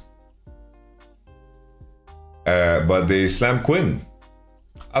this. But they slam Quinn.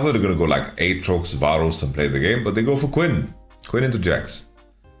 I thought they're gonna go like Aatrox, Varus and play the game, but they go for Quinn. Quinn into Jax.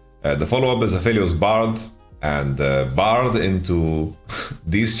 The follow-up is Aphelios Bard. And Bard into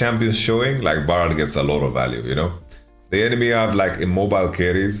these champions showing, like Bard gets a lot of value, you know? The enemy have like immobile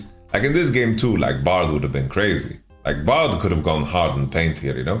carries. Like in this game too, like Bard would have been crazy. Like Bard could have gone hard in paint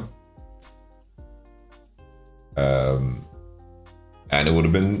here, you know? And it would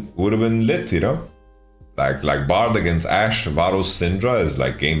have been lit, you know? Like Bard against Ashe, Varus, Syndra is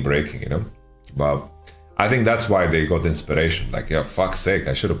like game breaking, you know? But I think that's why they got inspiration. Like, yeah, fuck's sake,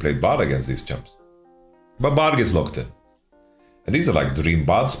 I should have played Bard against these champs. But Bard gets locked in. And these are like dream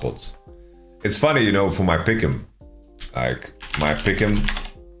Bard spots. It's funny, you know, for my pick'em. Like, my pick'em,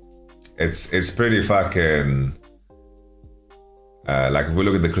 it's pretty fucking... like, if we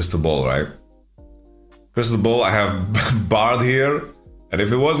look at the crystal ball, right? Crystal ball, I have Bard here. And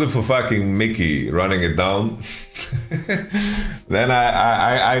if it wasn't for fucking Mickey running it down, then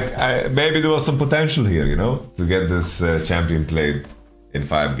I maybe there was some potential here, you know, to get this champion played in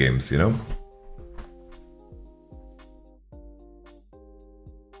 5 games, you know.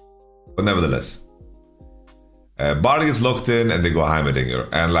 But nevertheless, Bard gets locked in and they go Heimerdinger.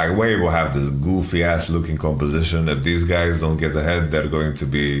 And like Wave will have this goofy ass looking composition. If these guys don't get ahead, they're going to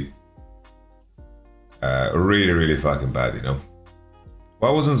be really, really fucking bad, you know. Why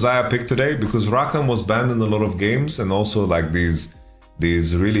wasn't Xayah picked today? Because Rakan was banned in a lot of games, and also like these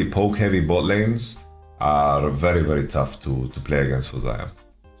really poke heavy bot lanes are very, very tough to play against for Xayah.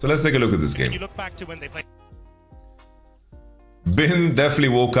 So let's take a look at this game. You look back to when they played. Bin definitely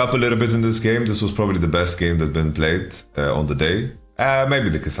woke up a little bit in this game. This was probably the best game that Bin played on the day. Maybe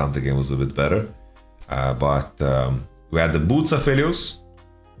the Cassandra game was a bit better. But we had the Boots Aphelios.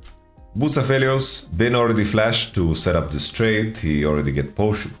 Boots Aphelios, Bin already flashed to set up this trade. He already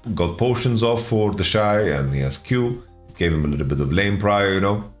got potions off for the Shy, and he has Q. Gave him a little bit of lane prior, you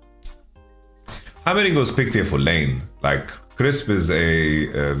know. Heimerdinger was picked here for lane. Like, Crisp is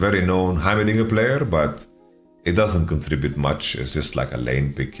a very known Heimerdinger player, but it doesn't contribute much. It's just like a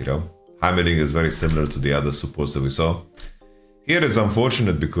lane pick, you know. Heimerdinger is very similar to the other supports that we saw. Here it's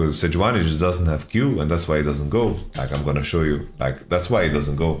unfortunate because Sejuani just doesn't have Q, and that's why he doesn't go. Like, I'm gonna show you. Like, that's why he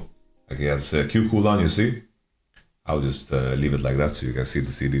doesn't go. Like, he has Q cooldown, you see? I'll just leave it like that so you can see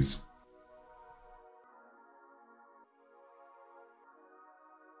the CDs.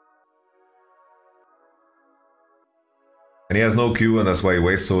 And he has no Q, and that's why he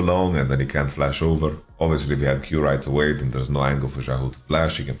waits so long, and then he can't flash over. Obviously, if he had Q right away, then there's no angle for Xiaohu to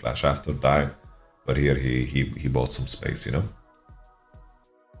flash. He can flash after, die. But here he bought some space, you know?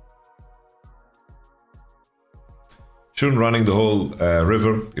 Shun running the whole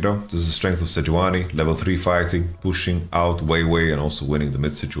river, you know, this is the strength of Sejuani, level 3 fighting, pushing out Wei and also winning the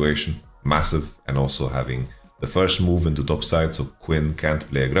mid situation, massive, and also having the first move into top side, so Quinn can't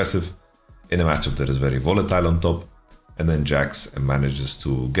play aggressive in a matchup that is very volatile on top, and then Jax manages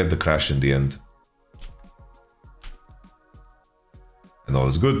to get the crash in the end, and all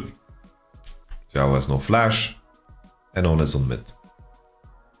is good. Xiao has no flash, and On is on mid.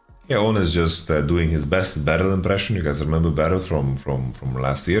 Yeah, On is just doing his best battle impression. You guys remember battle from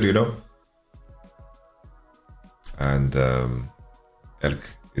last year, you know? And Elk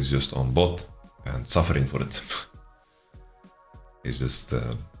is just on bot and suffering for it. He's just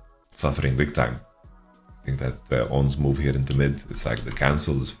suffering big time. I think that On's move here into mid is like the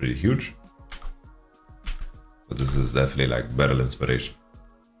cancel is pretty huge. But this is definitely like battle inspiration.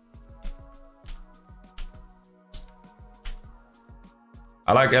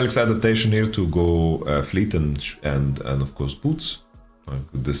 I like Elk's adaptation here to go fleet and of course boots.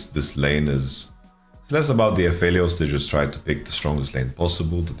 This lane is less about the Aphelios. They just try to pick the strongest lane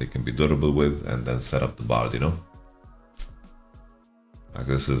possible that they can be durable with, and then set up the Bard, you know. Like,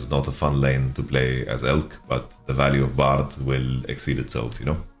 this is not a fun lane to play as Elk, but the value of Bard will exceed itself, you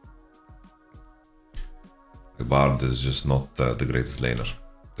know. The Bard is just not the greatest laner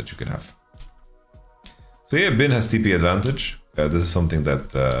that you can have. So yeah, Bin has TP advantage. This is something that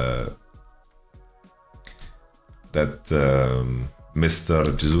Mr.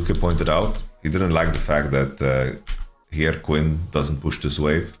 Jizuke pointed out. He didn't like the fact that here Quinn doesn't push this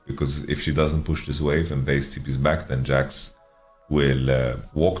wave, because if she doesn't push this wave and base TP's back, then Jax will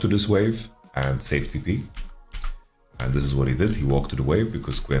walk to this wave and save TP. And this is what he did. He walked to the wave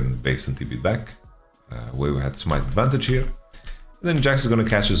because Quinn based and TP'd back. Wave had smite advantage here. And then Jax is going to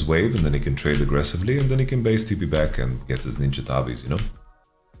catch his wave, and then he can trade aggressively, and then he can base TP back and get his ninja tabis, you know?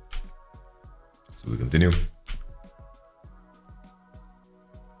 So we continue.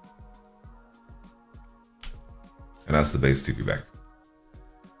 And that's the base TP back.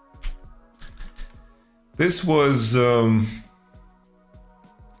 This was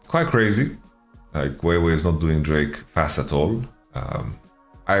quite crazy. Like, Weiwei is not doing Drake fast at all.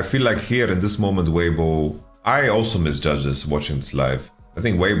 I feel like here in this moment, Weibo I also misjudged this watching this live. I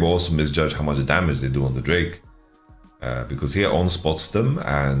think Weibo also misjudged how much damage they do on the Drake. Because he on spots them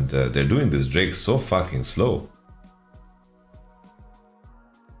and they're doing this Drake so fucking slow.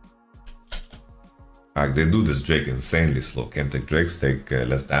 Like they do this Drake insanely slow. Chemtech Drakes take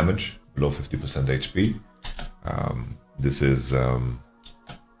less damage, below 50% HP. This is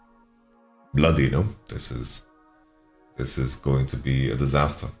bloody, you know? This is going to be a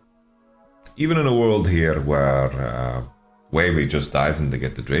disaster. Even in a world here where Wavy just dies and they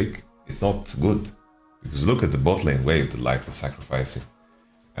get the Drake, it's not good. Because look at the bot lane wave the Light is sacrificing.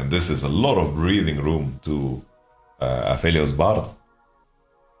 And this is a lot of breathing room to Aphelios Bard.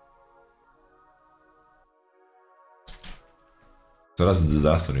 So that's a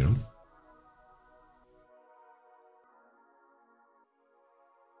disaster, you know?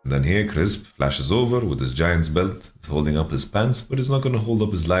 And then here Crisp flashes over with his Giant's Belt. He's holding up his pants, but he's not going to hold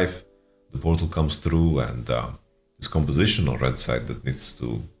up his life. The portal comes through and his composition on red side that needs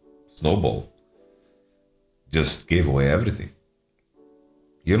to snowball just gave away everything.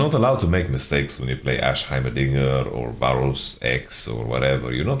 You're not allowed to make mistakes when you play Ashe Heimerdinger or Varus X or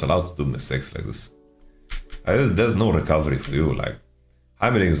whatever. You're not allowed to do mistakes like this. There's no recovery for you. Like,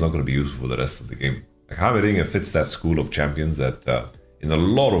 Heimerdinger is not going to be useful for the rest of the game. Like, Heimerdinger fits that school of champions that in a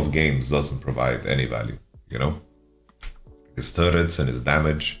lot of games doesn't provide any value, you know? His turrets and his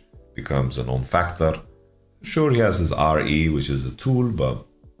damage becomes a non-factor. Sure, he has his RE, which is a tool, but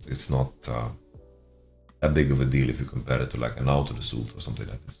it's not that big of a deal if you compare it to like an Nautilus ult or something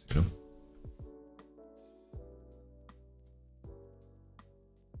like this, you know?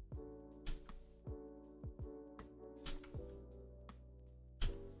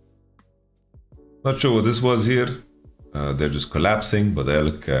 Not sure what this was here. They're just collapsing, but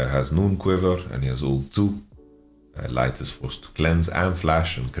Elk has Noon Quiver and he has ult too. Light is forced to cleanse and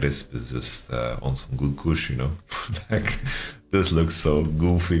flash, and Crisp is just on some good kush, you know? Like, this looks so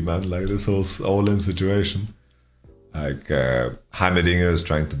goofy, man, like this whole all-in situation. Like, Heimerdinger is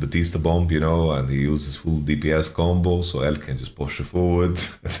trying to Batista bomb, you know, and he uses full DPS combo, so Elk can just push it forward.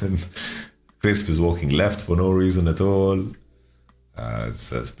 And then Crisp is walking left for no reason at all.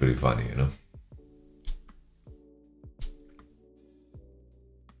 It's pretty funny, you know?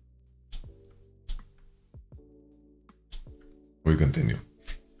 We continue.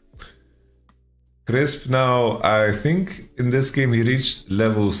 Crisp now, I think in this game he reached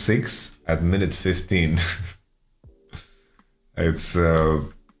level 6 at minute 15. It's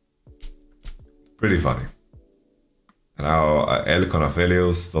pretty funny. Now Elk on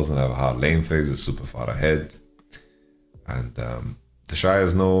Aphelios doesn't have a hard lane phase, it's super far ahead. And the Shy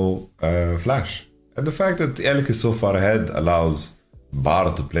has no flash. And the fact that Elk is so far ahead allows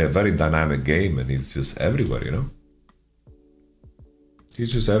Bard to play a very dynamic game, and he's just everywhere, you know?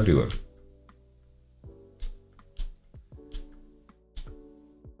 He's just everywhere.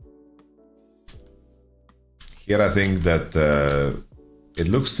 Here I think that it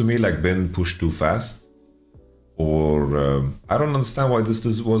looks to me like Ben pushed too fast, or I don't understand why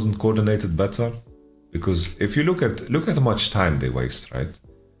this wasn't coordinated better. Because if you look at how much time they waste, right?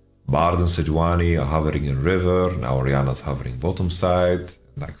 Bard and Sejuani are hovering in river, now Orianna's hovering bottom side,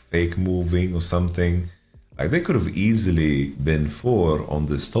 like fake moving or something. Like they could have easily been 4 on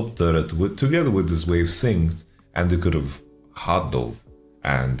this top turret together with this wave synced, and they could have hard dove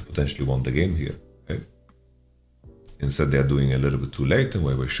and potentially won the game here. Right? Instead, they're doing a little bit too late in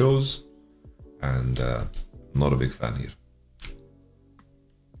where shows, and not a big fan here.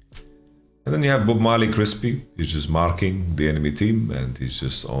 And then you have Bob Marley Crispy. He's just marking the enemy team, and he's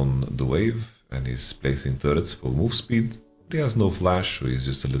just on the wave, and he's placing turrets for move speed. But he has no flash, so he's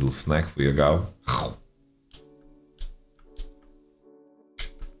just a little snack for Yagao.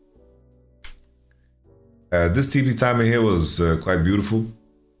 This TP timing here was quite beautiful.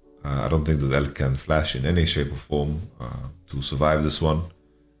 I don't think that Elk can flash in any shape or form to survive this one.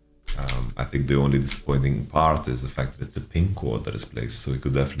 I think the only disappointing part is the fact that it's a pink ward that is placed, so he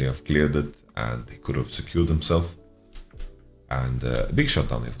could definitely have cleared it and he could have secured himself. And a big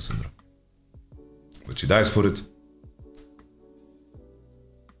shutdown here for Syndra, which he dies for it.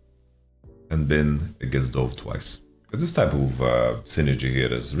 And then it gets dove twice. But this type of synergy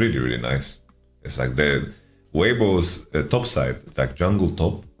here is really, really nice. It's like the Weibo's top side, like jungle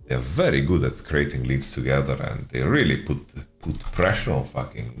top, they're very good at creating leads together, and they really put pressure on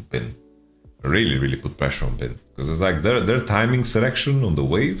fucking Bin. Really, really put pressure on Bin. Because it's like their timing selection on the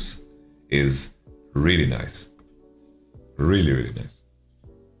waves is really nice. Really, really nice.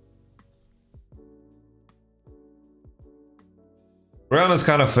 Orianna's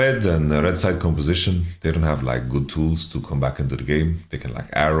kind of fed, and red side composition, they don't have like good tools to come back into the game. They can like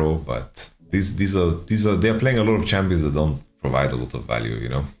arrow, but they're playing a lot of champions that don't provide a lot of value, you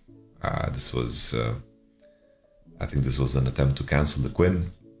know. This was I think this was an attempt to cancel the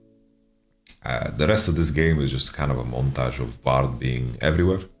Quinn. The rest of this game is just kind of a montage of Bard being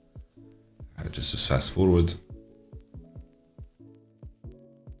everywhere. Just fast forward.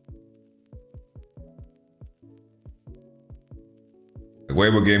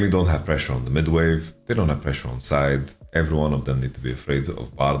 Weibo Gaming don't have pressure on the mid wave. They don't have pressure on side. Every one of them need to be afraid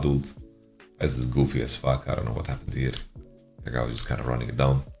of Bard ult. This is goofy as fuck. I don't know what happened here. Like I was just kind of running it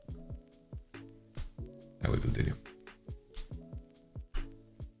down. And we continue.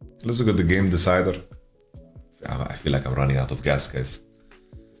 Let's look at the game decider. I feel like I'm running out of gas, guys.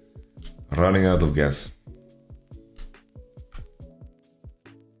 Running out of gas.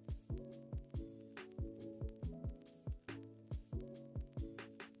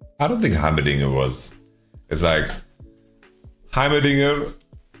 I don't think Heimerdinger was. It's like Heimerdinger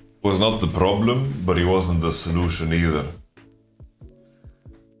was not the problem, but he wasn't the solution either.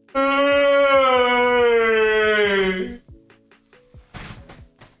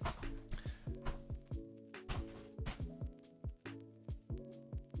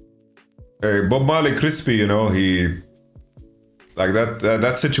 Hey, Bob Marley Crispy, you know, he like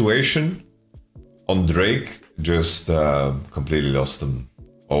that situation on Drake just completely lost him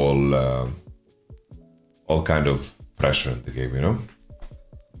all kind of pressure in the game, you know.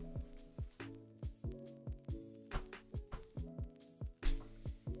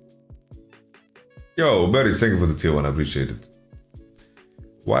 Yo, Barry, thank you for the tier 1, I appreciate it.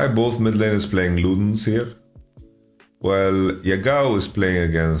 Why both mid laners playing Ludens here? Well, Yagao is playing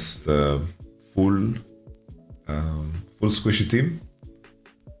against full squishy team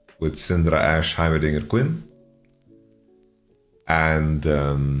with Syndra, Ashe, Heimerdinger, Quinn. And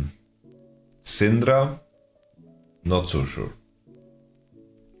Syndra, not so sure.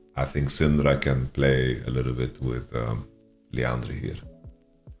 I think Syndra can play a little bit with Liandry here.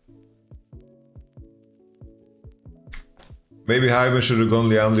 Maybe Heimer should have gone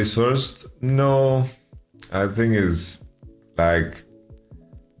Liandry's first. No, I think is like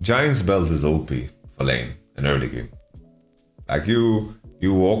Giant's Belt is OP for lane in early game. Like you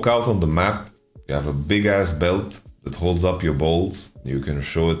walk out on the map, you have a big ass belt that holds up your balls. You can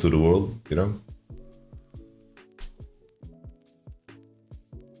show it to the world, you know.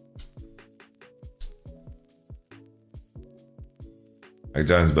 Like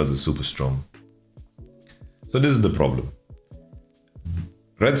Giant's Belt is super strong. So this is the problem.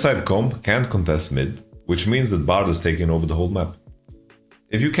 Red side comp can't contest mid, which means that Bard is taking over the whole map.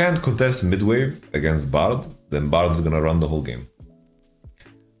 If you can't contest mid wave against Bard, then Bard is gonna run the whole game.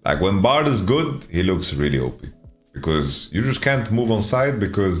 Like when Bard is good, he looks really OP. Because you just can't move on side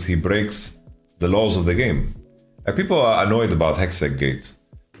because he breaks the laws of the game. Like people are annoyed about Hextech gates,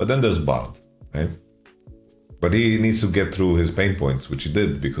 but then there's Bard, right? But he needs to get through his pain points, which he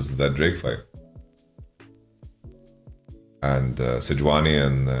did because of that Drake fight. And Sejuani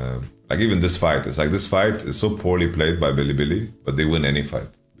and like even this fight, it's like this fight is so poorly played by Bilibili, but they win any fight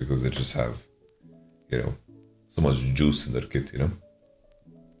because they just have, you know, so much juice in their kit, you know.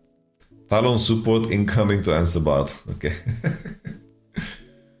 Talon support incoming to answer Bard. Okay.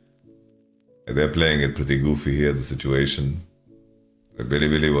 They're playing it pretty goofy here, the situation.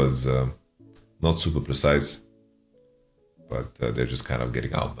 Bilibili was not super precise, but they're just kind of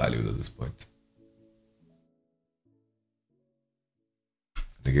getting outvalued at this point.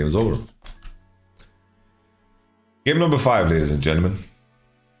 The game is over. Game number 5, ladies and gentlemen.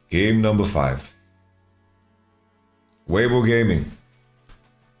 Game number 5. Weibo Gaming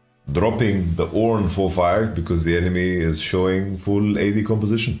dropping the Ornn 4-5 because the enemy is showing full AD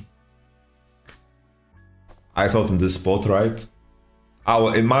composition. I thought in this spot, right?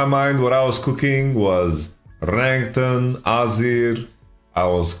 In my mind, what I was cooking was Renekton, Azir. I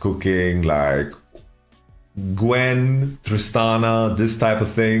was cooking like Gwen, Tristana, this type of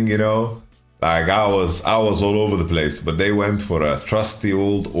thing, you know. Like I was all over the place, but they went for a trusty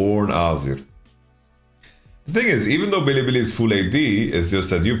old Ornn Azir. The thing is, even though Bilibili is full AD, it's just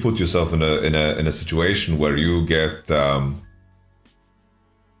that you put yourself in a situation where you get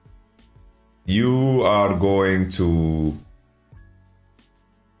you are going to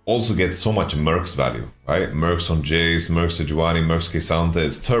also get so much Mercs value, right? Mercs on Jace, Mercs Sejuani, Mercs K'Sante,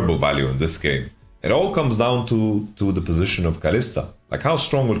 it's turbo value in this game. It all comes down to the position of Kalista. Like how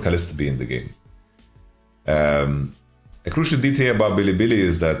strong will Kalista be in the game? A crucial detail about Bilibili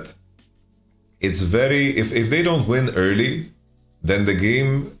is that it's very, if they don't win early, then the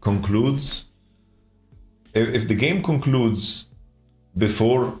game concludes. If the game concludes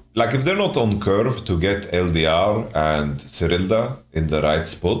before, like if they're not on curve to get LDR and Cyrilda in the right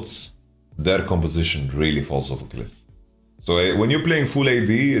spots, their composition really falls off a cliff. So when you're playing full AD,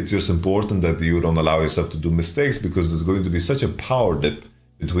 it's just important that you don't allow yourself to do mistakes, because there's going to be such a power dip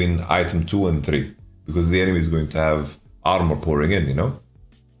between item 2 and 3, because the enemy is going to have armor pouring in, you know?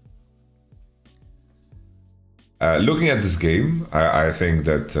 Looking at this game, I think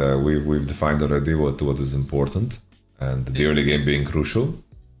that we've defined already what is important, and the early game being crucial.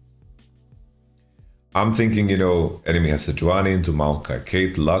 I'm thinking, you know, enemy has Sejuani into Maokai,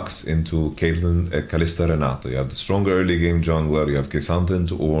 Kate Lux into Caitlyn, Kalista Renato. You have the stronger early game jungler, you have K'Sante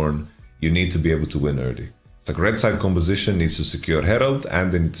into Ornn. You need to be able to win early. It's like red side composition needs to secure Herald,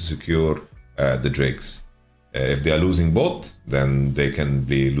 and they need to secure the Drakes. If they are losing bot, then they can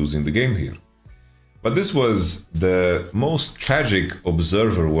be losing the game here. But this was the most tragic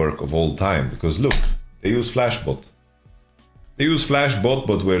observer work of all time, because look, they use Flashbot. They use Flashbot,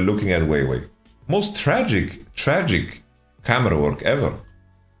 but we're looking at Weiwei. Most tragic camera work ever.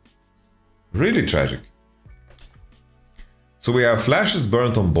 Really tragic. So we have flashes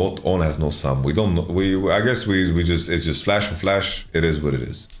burnt on bot, on has no sum. We don't know, I guess we just, it's just flash for flash, it is what it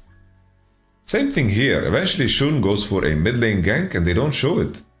is. Same thing here, eventually Shun goes for a mid lane gank and they don't show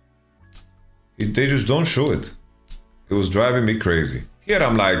it. They just don't show it. It was driving me crazy. Here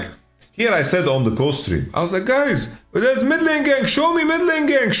I'm like, here I said on the co-stream, I was like, guys, that's mid lane gank, show me mid lane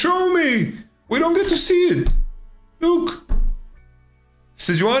gank, show me! We don't get to see it. Look.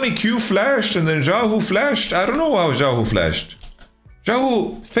 Sejuani Q flashed and then Xiaohu flashed. I don't know how Xiaohu flashed.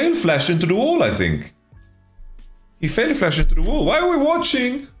 Xiaohu fail flashed into the wall, I think. He fail flashed into the wall. Why are we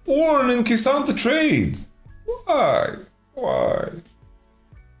watching Ornn and K'Sante trade? Why? Why?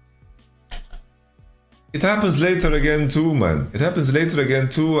 It happens later again too, man. It happens later again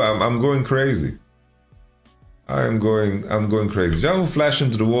too. I'm going crazy. I'm going crazy. Xiaohu flashed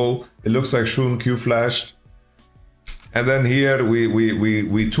into the wall. It looks like Shun Q flashed. And then here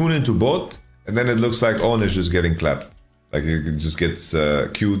we tune into bot, and then it looks like On is just getting clapped. Like he just gets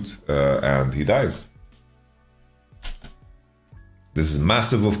queued and he dies. This is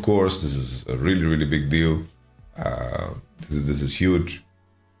massive, of course. This is a really, really big deal. This is huge.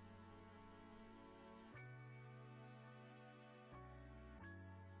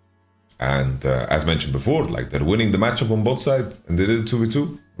 And as mentioned before, like they're winning the matchup on both sides, and they did it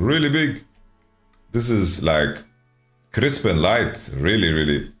 2v2. Really big. This is like crisp and light. Really,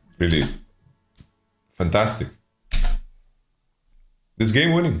 really, really fantastic. This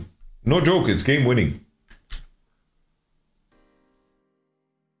game winning. No joke, it's game winning.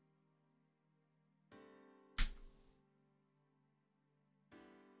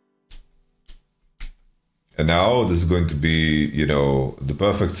 And now this is going to be, you know, the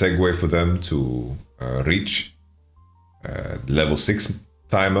perfect segue for them to reach level 6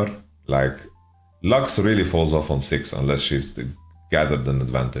 timer. Like, Lux really falls off on 6 unless she's gathered an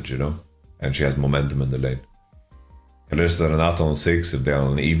advantage, you know, and she has momentum in the lane. Kalista Renato on 6, if they're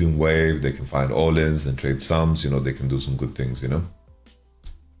on an even wave, they can find all-ins and trade sums, you know, they can do some good things, you know.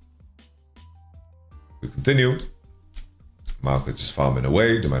 We continue. Marco just farming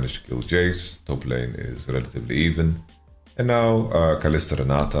away, they managed to kill Jace, top lane is relatively even. And now Kalista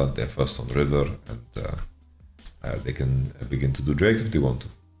Renata, they're first on river, and they can begin to do Drake if they want to.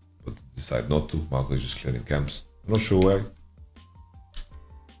 But they decide not to. Marco is just clearing camps. I'm not sure why.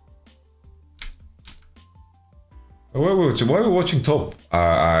 Why are we watching top?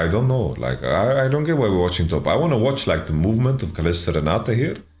 I don't know. Like, I don't get why we're watching top. I want to watch like the movement of Kalista Renata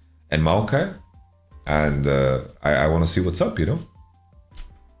here and Maokai. And I want to see what's up, you know?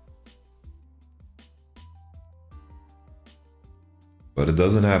 But it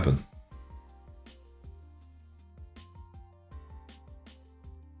doesn't happen.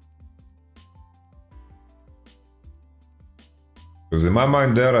 Because in my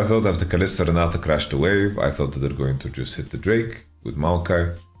mind there, I thought after Kalista Renata crashed the wave, I thought that they're going to just hit the Drake with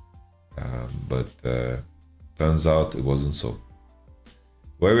Maokai. But turns out it wasn't so.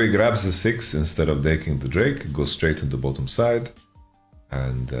 Weiwei grabs the 6 instead of taking the Drake, goes straight into the bottom side,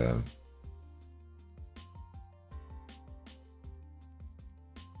 and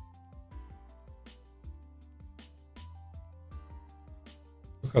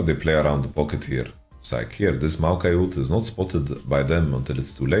look how they play around the pocket here. It's like here, this Maokai ult is not spotted by them until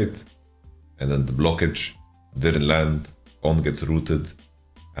it's too late, and then the blockage didn't land, On gets rooted,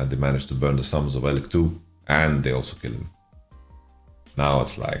 and they manage to burn the sums of Elk 2, and they also kill him. Now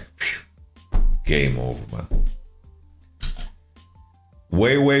it's like, phew, game over, man.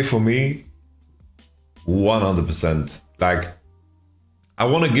 Weiwei for me, 100%. Like, I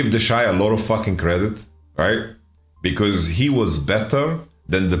want to give the Shy a lot of fucking credit, right? Because he was better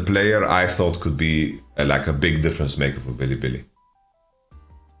than the player I thought could be like a big difference maker for Bilibili.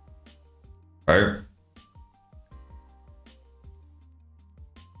 right?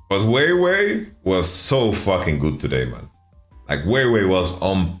 But Wei was so fucking good today, man. Like, Wei was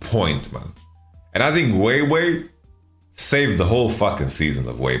on point, man. And I think Wei saved the whole fucking season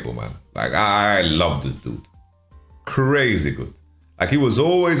of Weibo, man. Like, I love this dude. Crazy good. Like, he was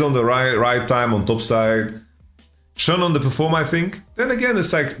always on the right time on top side. Sean underperform, I think. Then again,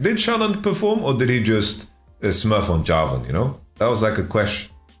 it's like, did Sean underperform or did he just smurf on Jarvan, you know? That was like a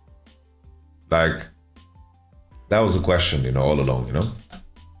question. Like, that was a question, you know, all along, you know?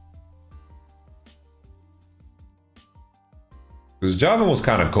 Because Jarvan was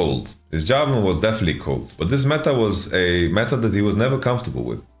kind of cold. His Jarvan was definitely cold. But this meta was a meta that he was never comfortable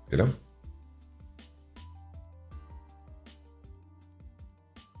with, you know?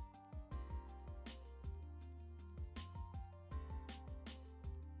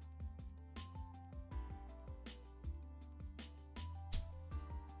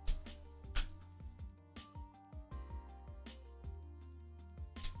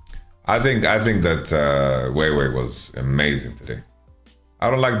 I think that Wei was amazing today. I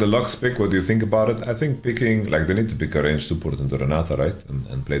don't like the Lux pick. What do you think about it? I think picking, like, they need to pick a range support into Renata, right?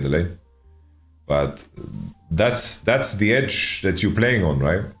 And play the lane. But that's the edge that you're playing on,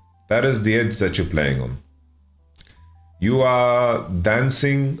 right? That is the edge that you're playing on. You are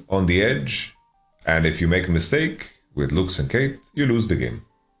dancing on the edge, and if you make a mistake with Lux and Kate, you lose the game.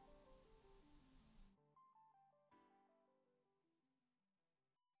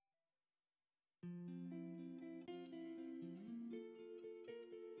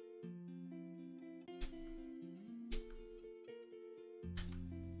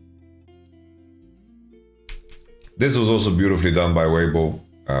 This was also beautifully done by Weibo.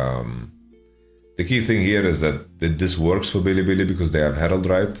 The key thing here is that this works for Bilibili because they have Herald,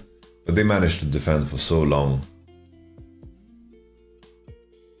 right? But they managed to defend for so long.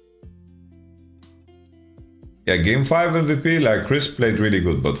 Yeah, game 5 MVP, like, Chris played really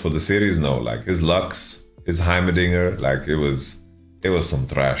good, but for the series, no. Like, his Lux, his Heimerdinger, like, it was some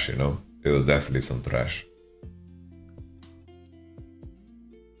trash, you know? It was definitely some trash.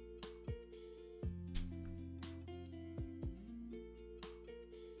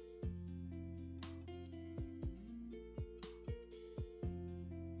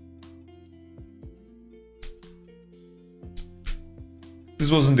 This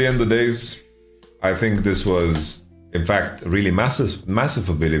wasn't the end of the days. I think this was, in fact, really massive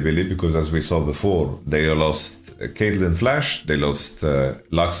for Bilibili because, as we saw before, they lost Caitlyn Flash, they lost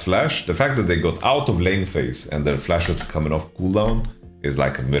Lux Flash. The fact that they got out of lane phase and their Flash was coming off cooldown is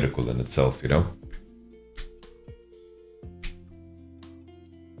like a miracle in itself, you know?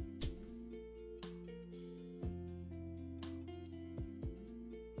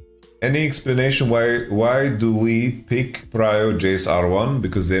 Any explanation why do we pick Prio Jace R1?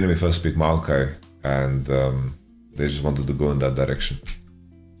 Because the enemy first picked Maokai and they just wanted to go in that direction.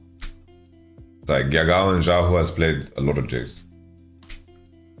 It's like Yagao and Zhao has played a lot of Jace.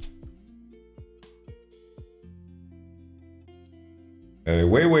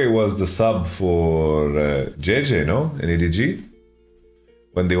 Wei was the sub for JJ, no? In EDG?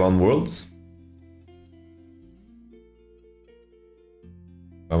 When they won Worlds?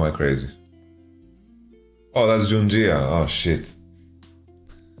 Am I crazy? Oh, that's Junjia. Oh, shit.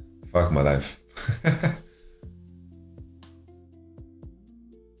 Fuck my life.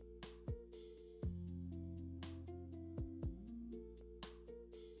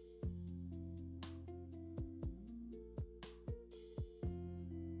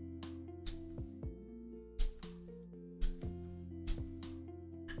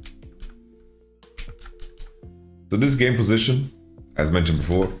 So this game position, as mentioned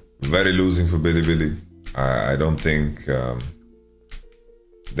before, very losing for Bilibili. I don't think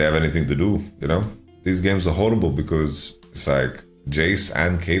they have anything to do, you know? These games are horrible because it's like Jace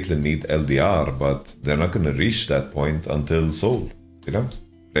and Caitlyn need LDR, but they're not going to reach that point until Soul, you know?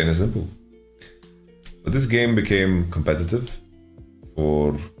 Plain and simple. But this game became competitive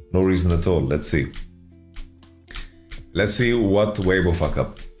for no reason at all. Let's see. Let's see what Weibo fuck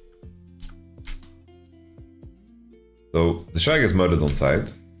up. So the Shy gets murdered on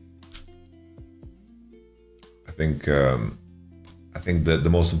side. I think that the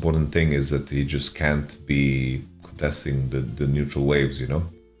most important thing is that he just can't be contesting the neutral waves, you know?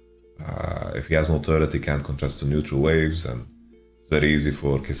 If he has no turret, he can't contest the neutral waves, and it's very easy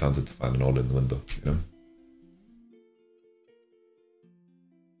for K'Sante to find an all-in window, you know?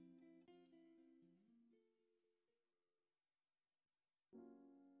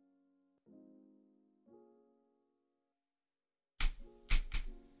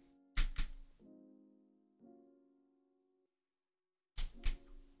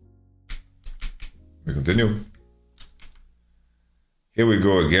 We continue. Here we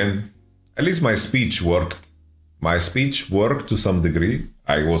go again. At least my speech worked. My speech worked to some degree.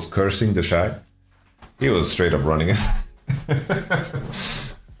 I was cursing the Shy. He was straight up running it.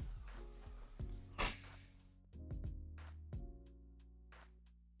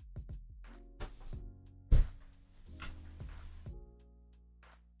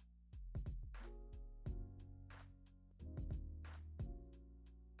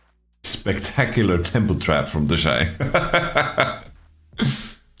 Spectacular temple trap from the Shy.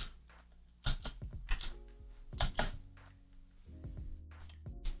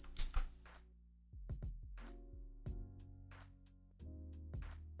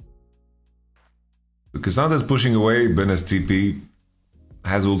 Casandra's pushing away, Ben has TP,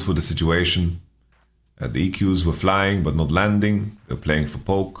 has ult for the situation. The EQs were flying but not landing, they're playing for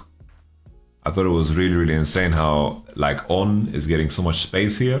poke. I thought it was really insane how like On is getting so much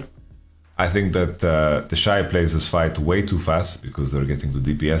space here. I think that the Shy plays this fight way too fast because they're getting to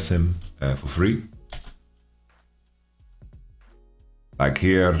DPS him for free. Like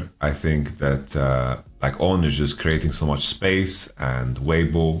here, I think that like On is just creating so much space, and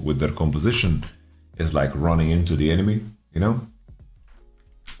Weibo with their composition is like running into the enemy, you know?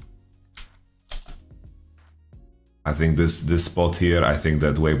 I think this spot here, I think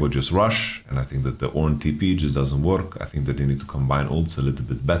that Weibo just rush, and I think that the Ornn TP just doesn't work. I think that they need to combine ults a little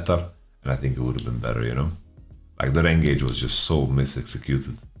bit better, and I think it would have been better, you know? Like the engage was just so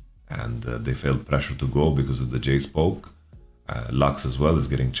mis-executed, and they failed pressure to go because of the Jace poke. Lux as well is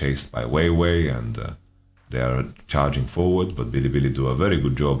getting chased by Wei, and they are charging forward, but Bilibili do a very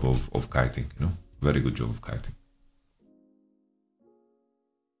good job of kiting, you know? Very good job of kiting.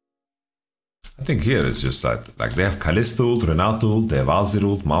 I think here it's just that, like, they have Kalista ult, Renato ult, they have Azir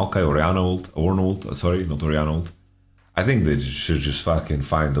ult, Maokai, Orianna ult, Ornn ult, sorry, not Orianna ult. I think they should just fucking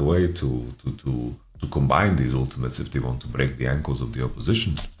find a way to combine these ultimates if they want to break the ankles of the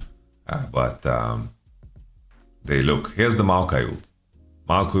opposition. But they look, here's the Maokai ult.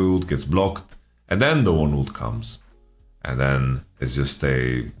 Maokai ult gets blocked, and then the Ornn ult comes. And then it's just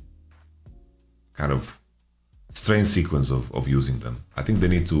a kind of strange sequence of using them. I think they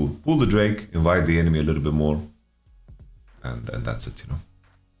need to pull the Drake, invite the enemy a little bit more, and that's it, you know.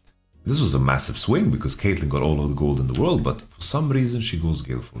 This was a massive swing because Caitlyn got all of the gold in the world, but for some reason she goes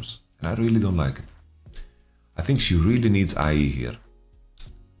Gale Force, and I really don't like it. I think she really needs IE here.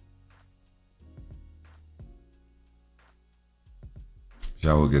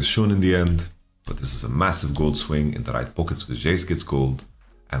 Xiao gets shown in the end, but this is a massive gold swing in the right pockets because Jace gets gold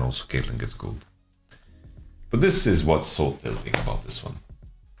and also Caitlyn gets gold. But this is what's so tilting about this one.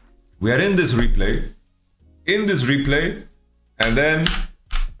 We are in this replay, and then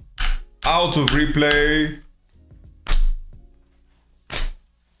out of replay.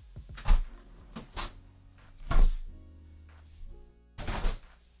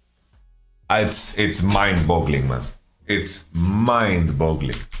 It's mind-boggling, man. It's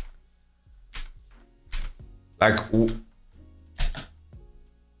mind-boggling. Like,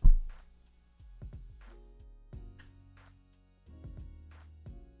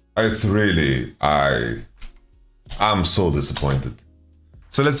 it's really, I'm so disappointed.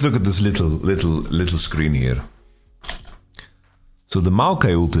 So let's look at this little screen here. So the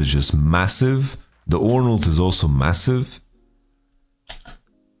Maokai ult is just massive. The Ornn ult is also massive.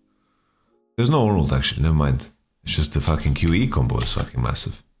 There's no Ornn ult actually, never mind. It's just the fucking QE combo is fucking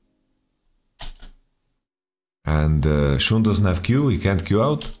massive. And Shun doesn't have Q, he can't Q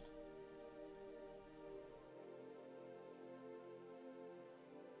out.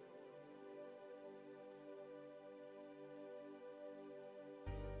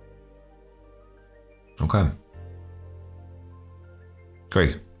 Okay.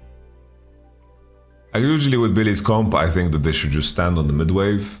 Great. Usually with Billy's comp, I think that they should just stand on the mid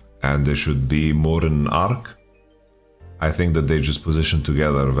wave and they should be more in an arc. I think that they just position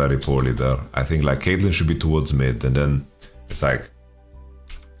together very poorly there. I think like Caitlyn should be towards mid, and then it's like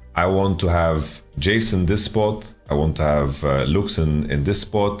I want to have Jason this spot, I want to have Lux in this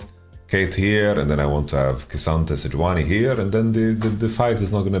spot, Kate here, and then I want to have K'Sante Sejuani here, and then the fight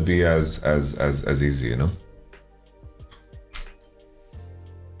is not going to be as easy, you know.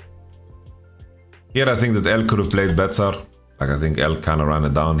 Here I think that El could have played better. Like I think El kind of ran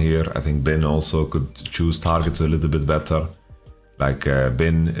it down here. I think Bin also could choose targets a little bit better. Like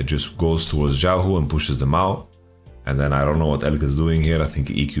Bin just goes towards Xiaohu and pushes them out. And then I don't know what Elk is doing here. I think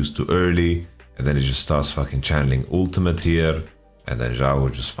he EQs too early. And then he just starts fucking channeling ultimate here. And then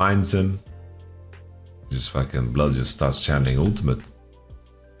Xiaohu just finds him. Just fucking Blood just starts channeling ultimate.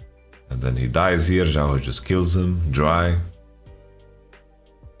 And then he dies here. Xiaohu just kills him dry.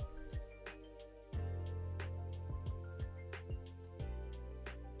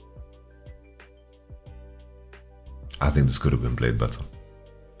 I think this could have been played better.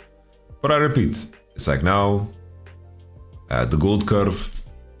 But I repeat, it's like now, the gold curve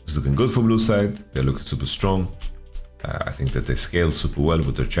is looking good for blue side. They're looking super strong. I think that they scale super well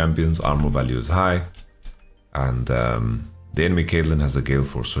with their champions. Armor value is high. And the enemy Caitlyn has a Gale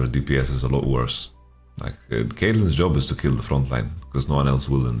Force, so her DPS is a lot worse. Like, Caitlyn's job is to kill the front line, because no one else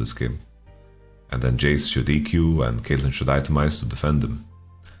will in this game. And then Jace should EQ, and Caitlyn should itemize to defend him.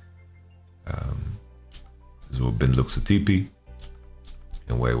 This is what Bin looks at TP.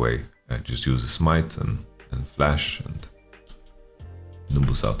 And Wei just use a smite and flash and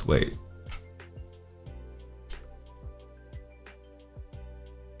Nimbus out Wei.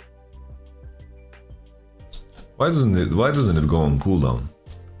 Why doesn't it go on cooldown?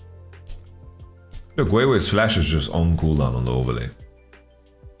 Look, Weiwei's flash is just on cooldown on the overlay.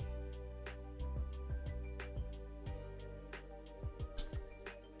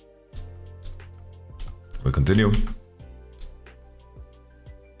 We continue.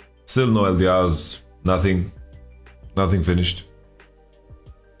 Still no LDRs, nothing finished.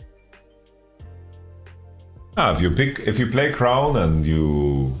 If you play Crown and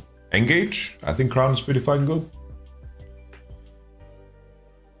you engage, I think Crown is pretty fucking good.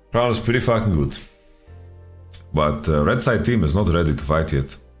 Crown is pretty fucking good. But red side team is not ready to fight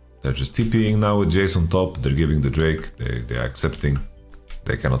yet. They're just TPing now with Jace on top. They're giving the Drake. They are accepting.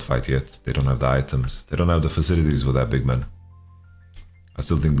 They cannot fight yet. They don't have the items. They don't have the facilities with that big man. I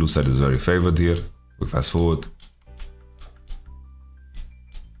still think blue side is very favored here. We fast forward.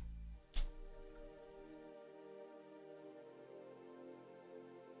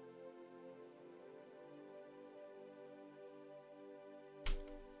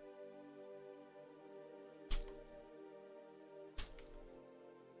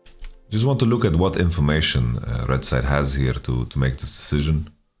 Just want to look at what information red side has here to make this decision.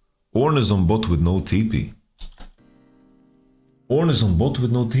 Ornn is on bot with no TP. Ornn is on bot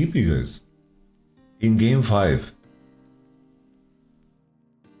with no TP, guys. In game 5.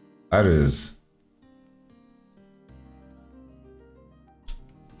 That is...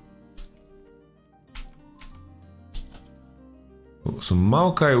 So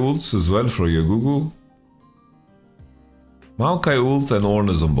Maokai ults as well for Yagugu. Maokai ult and Ornn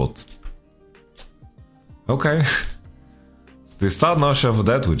is on bot. Okay. They start Nasha for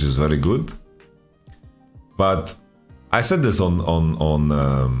that, which is very good. But I said this on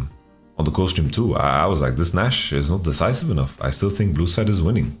the co-stream too. I was like, this Nash is not decisive enough. I still think blue side is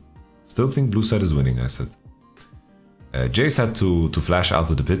winning. Still think blue side is winning, I said. Jace had to flash out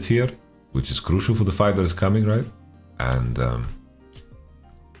of the pit here, which is crucial for the fight that is coming, right? And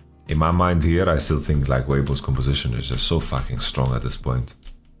in my mind here, I still think like Weibo's composition is just so fucking strong at this point.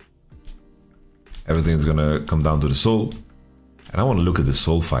 Everything's gonna come down to the soul. And I want to look at the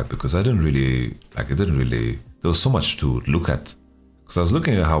soul fight because I didn't really, like, there was so much to look at. Because I was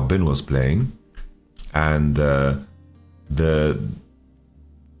looking at how Bin was playing, and the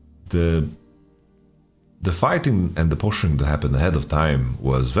fighting and the pushing that happened ahead of time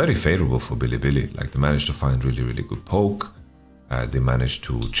was very favorable for Bilibili. Like, they managed to find really good poke. They managed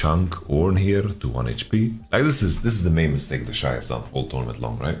to chunk Ornn here to 1 HP. Like, this is the main mistake the Shy has done whole tournament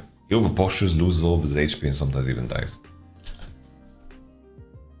long, right? He over postures, loses all of his HP, and sometimes even dies.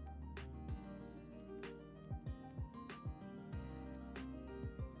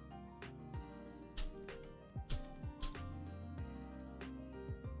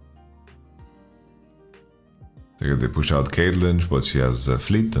 They push out Caitlyn, but she has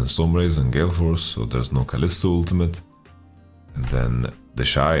Fleet and Stormraze and Gale Force, so there's no Callisto ultimate. And then the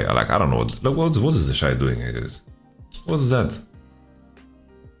Shy, like, I don't know, look, what is the Shy doing here, guys? What is that?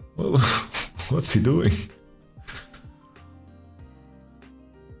 What's he doing?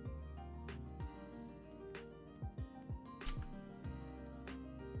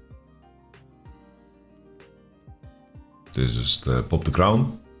 They just pop the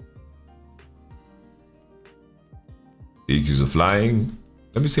crown. EQs are flying.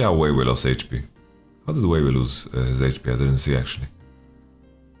 Let me see how Weiwei lost HP. How did Weiwei lose his HP? I didn't see actually.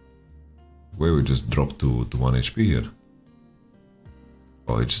 Weiwei just dropped to 1 HP here.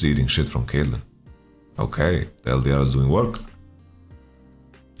 Oh, he's just eating shit from Caitlyn. Okay, the LDR is doing work.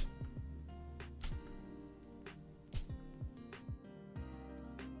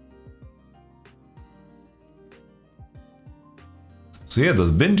 So yeah,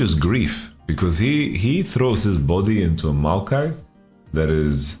 does Bin just grief? Because he throws his body into a Maokai that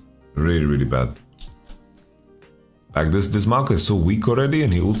is really bad. Like, this Maokai is so weak already,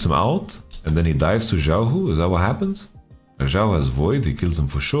 and he ults him out, and then he dies to Xiaohu. Is that what happens? Xiao has Void, he kills him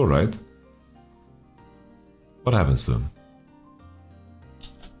for sure, right? What happens to him?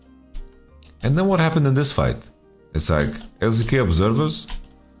 And then what happened in this fight? It's like LCK observers.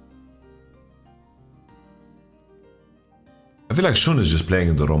 I feel like Shun is just playing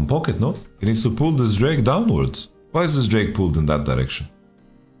in the wrong pocket, no? He needs to pull this Drake downwards. Why is this Drake pulled in that direction?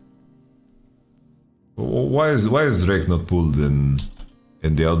 Why is Drake not pulled in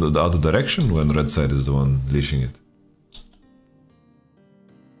the other direction when red side is the one leashing it?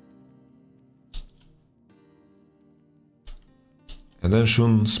 And then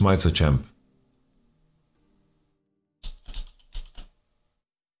Shun smites a champ.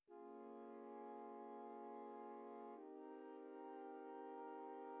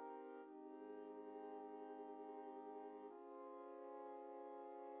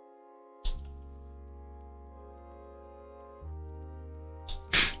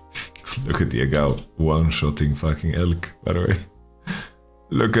 Look at Diego one-shotting fucking elk, by the way.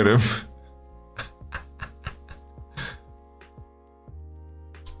 Look at him.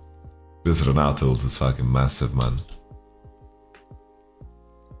 This Renato ult is fucking massive, man.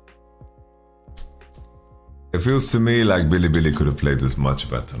 It feels to me like Billy could have played this much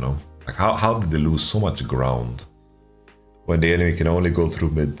better, no? Like how did they lose so much ground when the enemy can only go through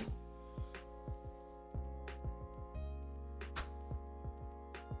mid?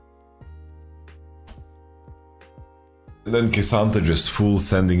 And then Kisanta just full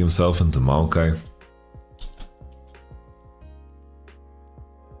sending himself into Maokai.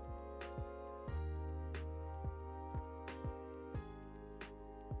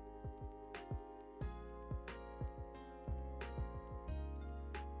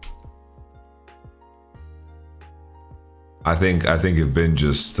 I think if Ben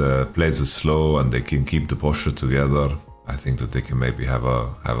just plays it slow and they can keep the posture together, I think that they can maybe have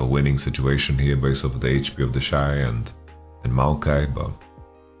a winning situation here based off of the HP of the Shy and Maokai, but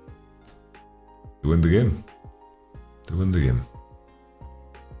they win the game. They win the game.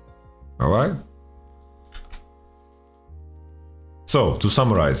 Alright? So, to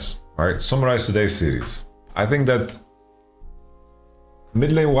summarize, alright, summarize today's series. I think that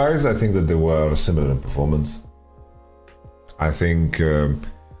mid lane wise, I think that they were similar in performance. I think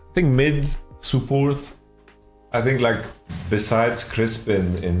mid support, I think like besides Crisp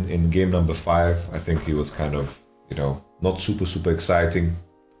in game number 5, I think he was kind of, you know, not super exciting.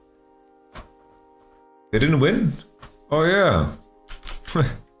 They didn't win? Oh yeah.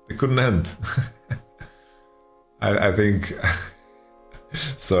 They couldn't end. I think...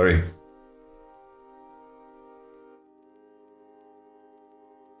 Sorry.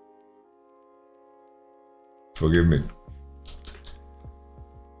 Forgive me.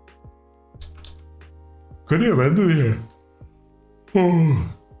 Could you have ended here? Oh.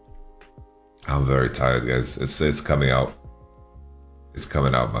 I'm very tired, guys. It's coming out. It's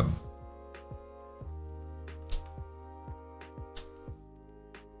coming out, man.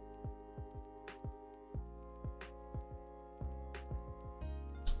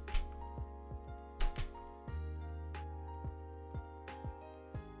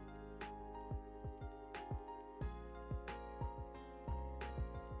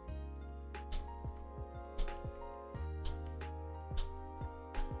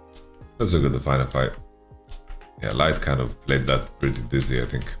 That's a good to find a fight. Yeah, Light kind of played that pretty dizzy, I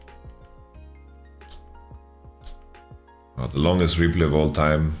think. Oh, the longest replay of all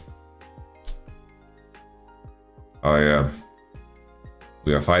time. Oh yeah.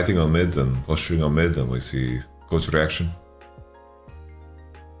 We are fighting on mid and posturing on mid and we see coach reaction.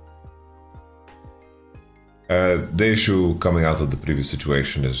 The issue coming out of the previous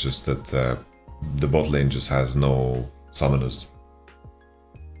situation is just that the bot lane just has no summoners.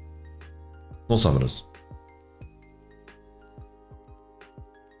 No summoners.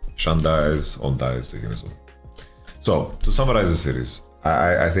 Shan dies, On dies, the game is over. So, to summarize the series,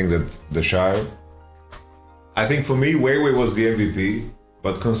 I think that the Shy... I think for me, Weiwei was the MVP,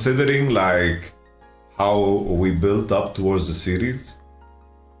 but considering like how we built up towards the series,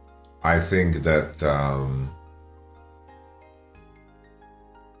 I think that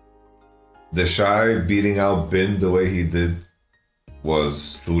the Shy beating out Bin the way he did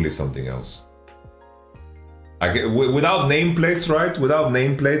was truly something else. Like, without nameplates, right? Without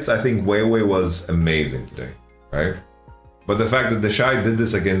nameplates, I think Weiwei was amazing today, right? But the fact that the Shy did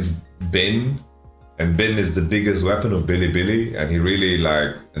this against Bin, and Bin is the biggest weapon of Billy, and he really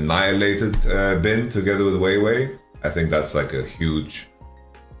like annihilated Bin together with Weiwei, I think that's like a huge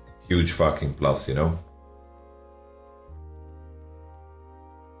fucking plus, you know?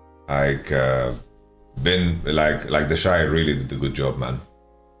 Like, Bin, like the Shy really did a good job, man.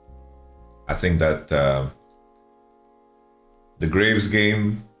 I think that the Graves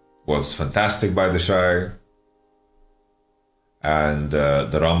game was fantastic by the Shy, and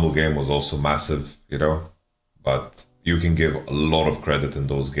the Rumble game was also massive, you know, but you can give a lot of credit in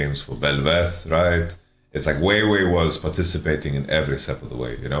those games for Belveth, right? It's like Wei was participating in every step of the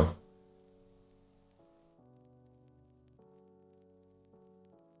way, you know?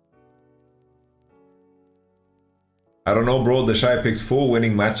 I don't know, bro. The Shy picked 4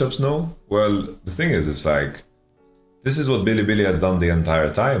 winning matchups, no? Well, the thing is, it's like, this is what Billy has done the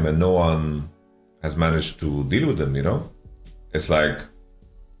entire time, and no one has managed to deal with him, you know? It's like,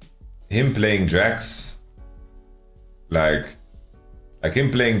 him playing Jax, like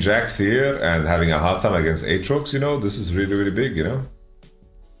him playing Jax here and having a hard time against Aatrox, you know? This is really, really big, you know?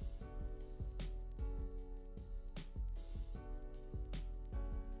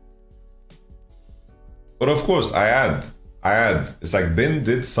 But of course, I add. It's like Bin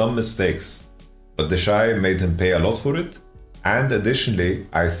did some mistakes, but the Shy made him pay a lot for it. And additionally,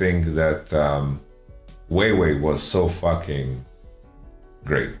 I think that Wei was so fucking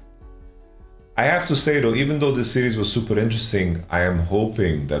great. I have to say though, even though this series was super interesting, I am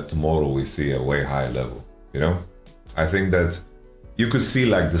hoping that tomorrow we see a way higher level, you know? I think that you could see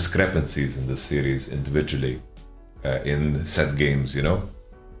like discrepancies in this series individually in set games, you know?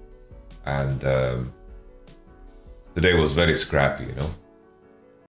 And today was very scrappy, you know?